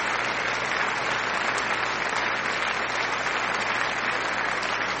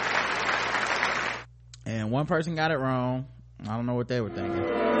 And one person got it wrong. I don't know what they were thinking.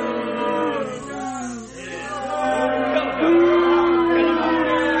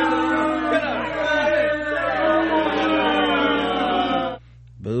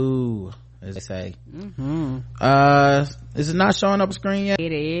 Boo, as they say. Is it not showing up a screen yet?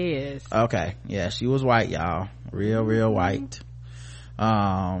 It is. Okay, yeah, she was white, y'all. Real white.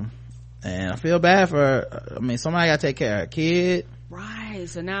 And I feel bad for her. I mean, somebody gotta take care of her kid. Right,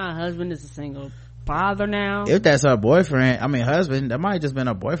 so now her husband is a single father now. If that's her husband, that might have just been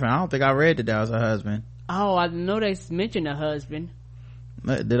her boyfriend. I don't think I read that was her husband. Oh, I know they mentioned her husband.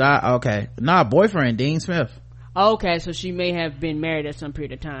 Okay. Nah, boyfriend, Dean Smith. Okay, so she may have been married at some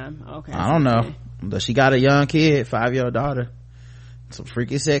period of time. Okay. I don't know. But she got a young kid, 5-year-old daughter. Some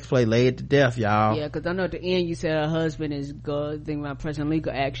freaky sex play laid to death, y'all. Yeah, because I know at the end you said her husband is good, thinking about pressing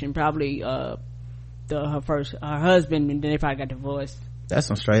legal action. Probably, her husband, and then they probably got divorced. That's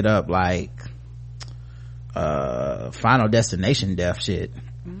some straight up, like, Final Destination death shit.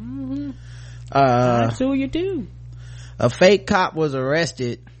 Mm-hmm. That's who you do. A fake cop was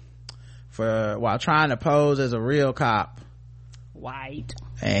arrested while trying to pose as a real cop. White.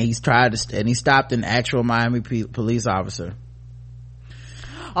 And he stopped an actual Miami police officer.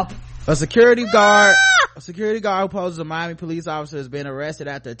 A security guard who poses as a Miami police officer has been arrested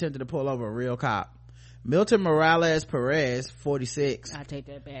after attempting to pull over a real cop. Milton Morales Perez, 46. I take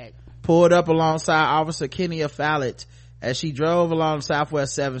that back. Pulled up alongside Officer Kenya Fallett as she drove along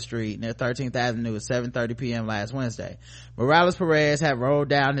Southwest 7th Street near 13th Avenue at 7:30 p.m. last Wednesday. Morales Perez had rolled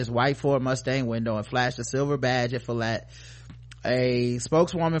down his white Ford Mustang window and flashed a silver badge at Fallett, a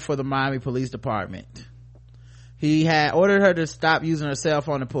spokeswoman for the Miami Police Department. He had ordered her to stop using her cell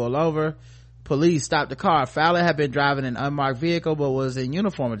phone and pull over. Police stopped the car. Fallett had been driving an unmarked vehicle but was in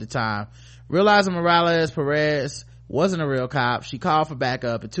uniform at the time. Realizing Morales Perez wasn't a real cop, she called for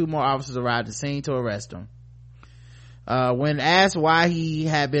backup and 2 more officers arrived at the scene to arrest him. When asked why he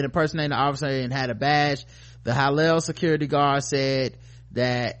had been impersonating the officer and had a badge, the Hallel security guard said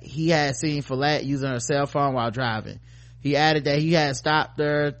that he had seen Fallett using her cell phone while driving. He added that he had stopped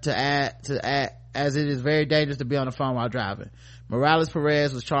her to add as it is very dangerous to be on the phone while driving. Morales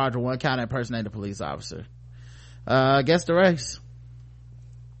Perez was charged with 1 count of impersonating a police officer. Guess the race.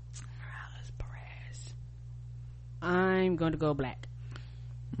 Morales Perez. I'm going to go black.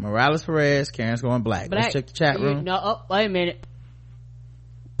 Morales Perez. Karen's going black. Let's check the chat room. No, wait a minute.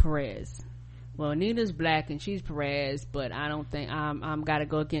 Perez. Well, Nina's black and she's Perez, but I don't think I'm gotta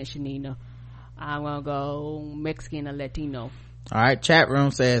go against Nina. I'm gonna go Mexican or Latino. All right, chat room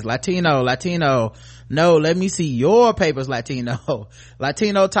says Latino. No, let me see your papers. Latino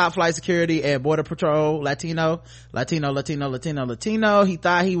top flight security and border patrol. Latino. He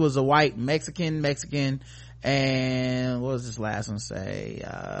thought he was a white Mexican. And what was this last one say?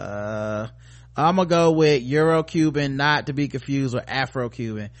 I'm gonna go with Euro-Cuban, not to be confused with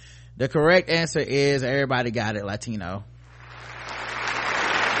Afro-Cuban. The correct answer is, everybody got it, Latino.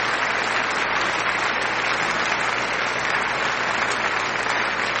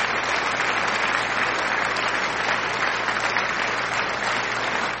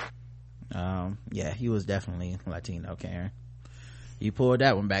 Yeah, he was definitely Latino, Karen. You pulled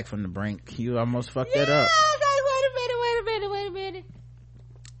that one back from the brink. You almost fucked that up. Wait a minute.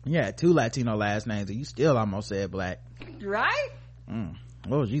 Yeah, 2 Latino last names and you still almost said black. Right?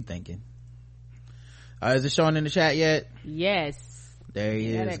 What was you thinking? Is it showing in the chat yet? Yes. There he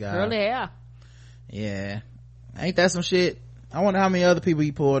is, that guys. curly hair. Yeah. Ain't that some shit? I wonder how many other people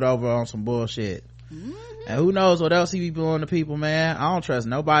he pulled over on some bullshit. And who knows what else he be doing to people, man. I don't trust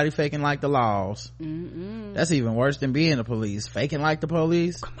nobody faking like the laws. That's even worse than being the police. Faking like the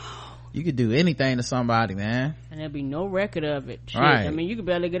police. Come on. You could do anything to somebody, man. And there'll be no record of it. Shit. Right. I mean, you could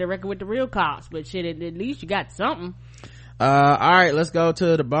barely get a record with the real cops, but shit, at least you got something. All right, let's go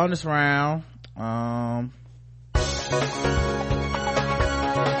to the bonus round.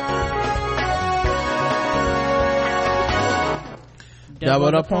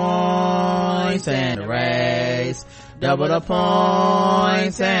 Double the points and the race. Double the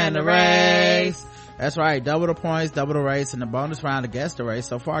points and the race. That's right, double the points, double the race, and the bonus round to guess the race.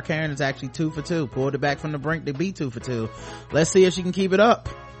 So far, Karen is actually 2 for 2. Pulled it back from the brink to be 2 for 2. Let's see if she can keep it up.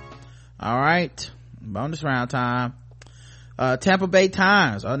 All right, bonus round time. Tampa Bay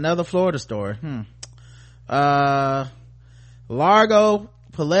Times, another Florida story. Largo,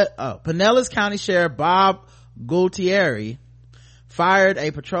 Pinellas County Sheriff Bob Gultieri fired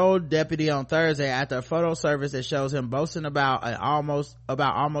a patrol deputy on Thursday after a photo surfaced that shows him boasting about almost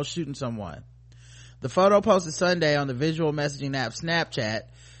shooting someone. The photo posted Sunday on the visual messaging app Snapchat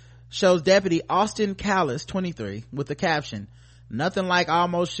shows Deputy Austin Callis, 23, with the caption, "Nothing like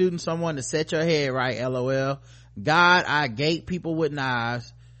almost shooting someone to set your head right, LOL. God, I gate people with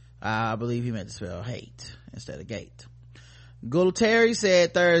knives." I believe he meant to spell hate instead of gate. Gultieri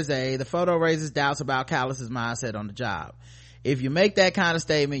said Thursday the photo raises doubts about Callis' mindset on the job. "If you make that kind of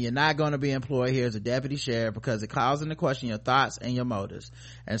statement, you're not going to be employed here as a deputy sheriff because it calls into question your thoughts and your motives,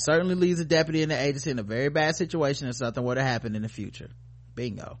 and certainly leaves a deputy in the agency in a very bad situation if something were to happen in the future."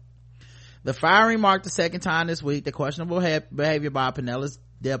 Bingo. The firing marked the second time this week that questionable behavior by Pinellas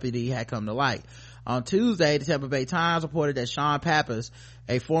deputy had come to light. On Tuesday, the Tampa Bay Times reported that Sean Pappas,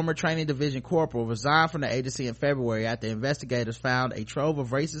 a former training division corporal, resigned from the agency in February after investigators found a trove of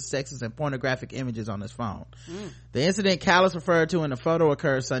racist, sexist, and pornographic images on his phone. The incident Callis referred to in the photo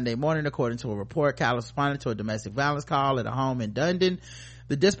occurred Sunday morning, according to a report. Callis responded to a domestic violence call at a home in Dundon.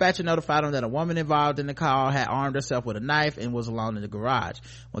 The dispatcher notified him that a woman involved in the call had armed herself with a knife and was alone in the garage.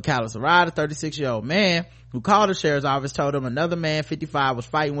 When Callis arrived, a 36-year-old man who called the sheriff's office told him another man, 55, was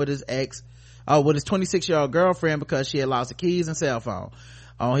fighting with his 26-year-old girlfriend because she had lost the keys and cell phone.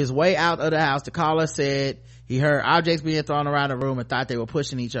 On his way out of the house, the caller said he heard objects being thrown around the room and thought they were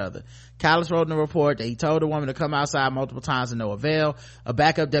pushing each other. Callis wrote in the report that he told the woman to come outside multiple times to no avail. A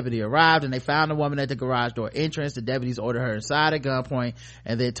backup deputy arrived and they found the woman at the garage door entrance. The deputies ordered her inside at gunpoint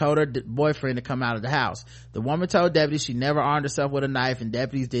and then told her boyfriend to come out of the house. The woman told deputies she never armed herself with a knife and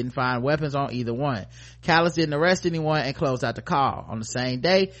deputies didn't find weapons on either one. Callis didn't arrest anyone and closed out the call. On the same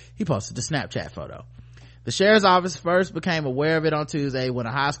day, he posted the Snapchat photo. The sheriff's office first became aware of it on Tuesday when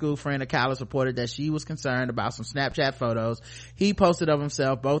a high school friend of Callis reported that she was concerned about some Snapchat photos he posted of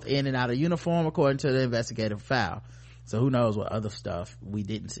himself both in and out of uniform, according to the investigative file. So who knows what other stuff we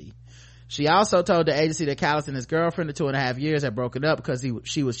didn't see. She also told the agency that Callis and his girlfriend of 2.5 years had broken up because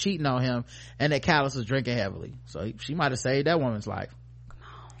she was cheating on him and that Callis was drinking heavily. So she might have saved that woman's life.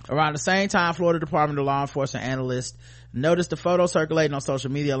 Around the same time, Florida Department of Law Enforcement analysts noticed the photo circulating on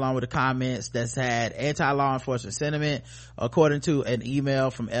social media along with the comments that had anti-law enforcement sentiment, according to an email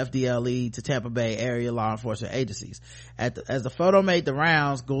from FDLE to Tampa Bay area law enforcement agencies. As the photo made the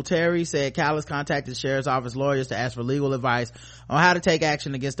rounds, Gualtieri said Callis contacted the sheriff's office lawyers to ask for legal advice on how to take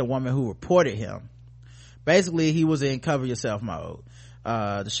action against the woman who reported him. Basically, he was in cover yourself mode.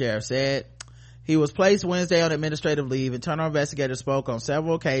 The sheriff said he was placed Wednesday on administrative leave. Internal investigators spoke on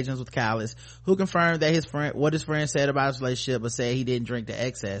several occasions with Callis, who confirmed that what his friend said about his relationship, but said he didn't drink to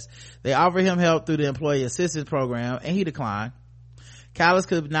excess. They offered him help through the employee assistance program and he declined. Callis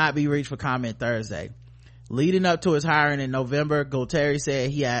could not be reached for comment Thursday. Leading up to his hiring in November, Gualtieri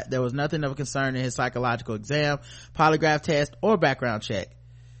said there was nothing of concern in his psychological exam, polygraph test, or background check.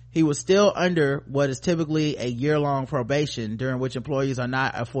 He was still under what is typically a year-long probation, during which employees are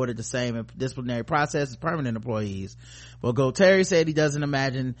not afforded the same disciplinary process as permanent employees. But Gualtieri said he doesn't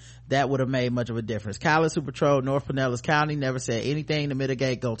imagine that would have made much of a difference. Callis, who patrolled North Pinellas County, never said anything to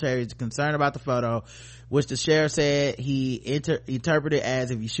mitigate Gualtieri's concern about the photo, which the sheriff said he interpreted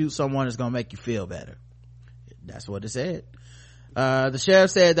as, if you shoot someone, it's gonna make you feel better. That's what it said. The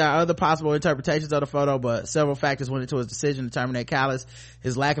sheriff said there are other possible interpretations of the photo, but several factors went into his decision to terminate Callis.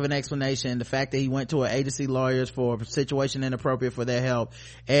 His lack of an explanation, the fact that he went to an agency lawyers for a situation inappropriate for their help,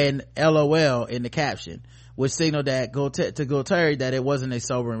 and LOL in the caption, which signaled that to Gualtieri that it wasn't a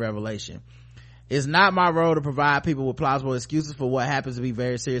sobering revelation. It's not my role to provide people with plausible excuses for what happens to be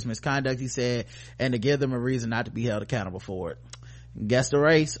very serious misconduct, he said, and to give them a reason not to be held accountable for it. Guess the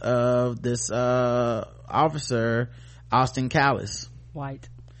race of this officer, Austin Callis. White.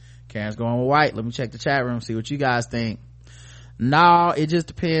 Karen's going with white. Let me check the chat room, see what you guys think. No, it just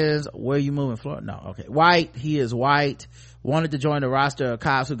depends where you move in Florida. No, okay. White. He is white. Wanted to join the roster of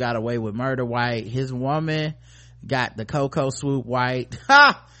cops who got away with murder. White. His woman got the Coco swoop. White.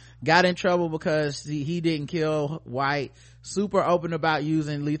 Ha! Got in trouble because he didn't kill. White. Super open about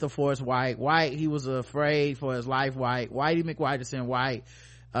using lethal force. White. He was afraid for his life. White. Whitey McWhiterson. White.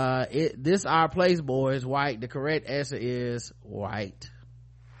 This our place, boys. White. The correct answer is white.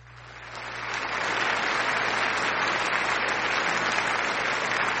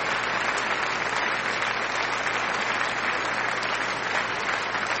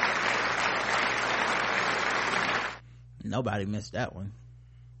 Nobody missed that one.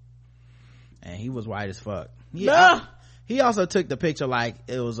 And he was white as fuck. Yeah. He also took the picture like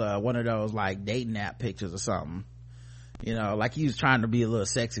it was one of those like dating app pictures or something. You know, like he was trying to be a little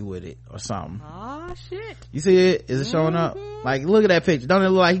sexy with it or something. Oh shit. You see it? Is it showing up? Like, look at that picture. Don't it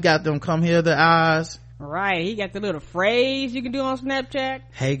look like he got them come here the eyes? Right. He got the little phrase you can do on Snapchat.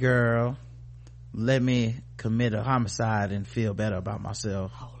 Hey girl, let me commit a homicide and feel better about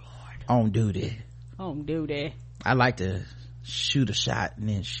myself. Oh Lord. On duty. On duty. I like to shoot a shot and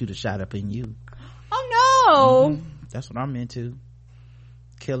then shoot a shot up in you. Oh no. That's what I'm into.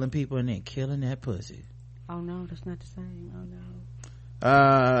 Killing people and then killing that pussy. Oh no, that's not the same. Oh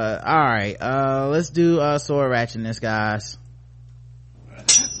no. All right. Let's do sword ratchetness, guys.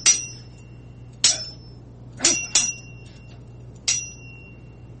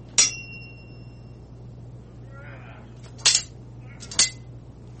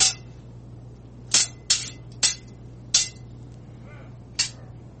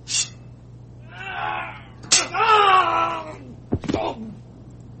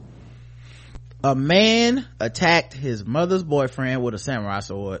 A man attacked his mother's boyfriend with a samurai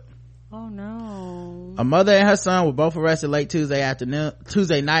sword. Oh no. A mother and her son were both arrested late Tuesday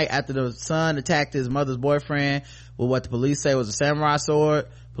night after the son attacked his mother's boyfriend with what the police say was a samurai sword.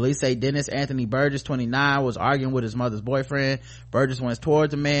 Police say Dennis Anthony Burgess, 29, was arguing with his mother's boyfriend. Burgess went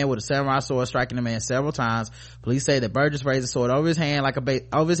towards the man with a samurai sword, striking the man several times. Police say that Burgess raised the sword over his head like a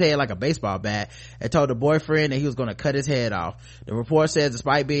baseball bat and told the boyfriend that he was going to cut his head off. The report says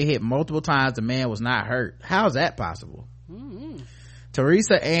despite being hit multiple times, the man was not hurt. How is that possible?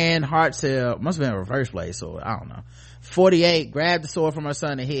 Teresa Ann Hartzell, must have been a reverse blade sword, I don't know, 48, grabbed the sword from her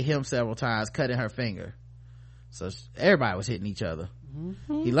son and hit him several times, cutting her finger. So everybody was hitting each other.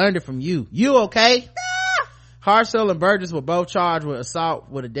 He learned it from you. You okay? Hartzell and Burgess were both charged with assault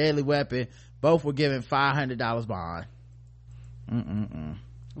with a deadly weapon. Both were given $500 bond.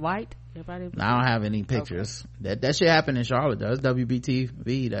 White? Everybody? I don't have any pictures. Okay. That shit happened in Charlotte though. It's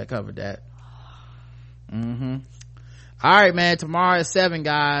WBTV that covered that. All right, man. Tomorrow at 7,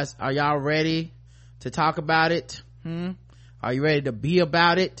 guys. Are y'all ready to talk about it? Are you ready to be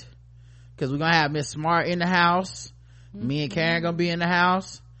about it? Because we're gonna have Miss Smart in the house. Me and Karen gonna be in the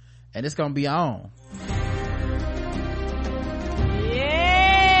house, and it's gonna be on.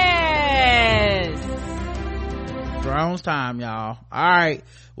 Yes. Thrones time, y'all. All right,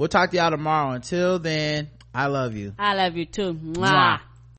 we'll talk to y'all tomorrow. Until then, I love you. I love you too. Mwah. Mwah.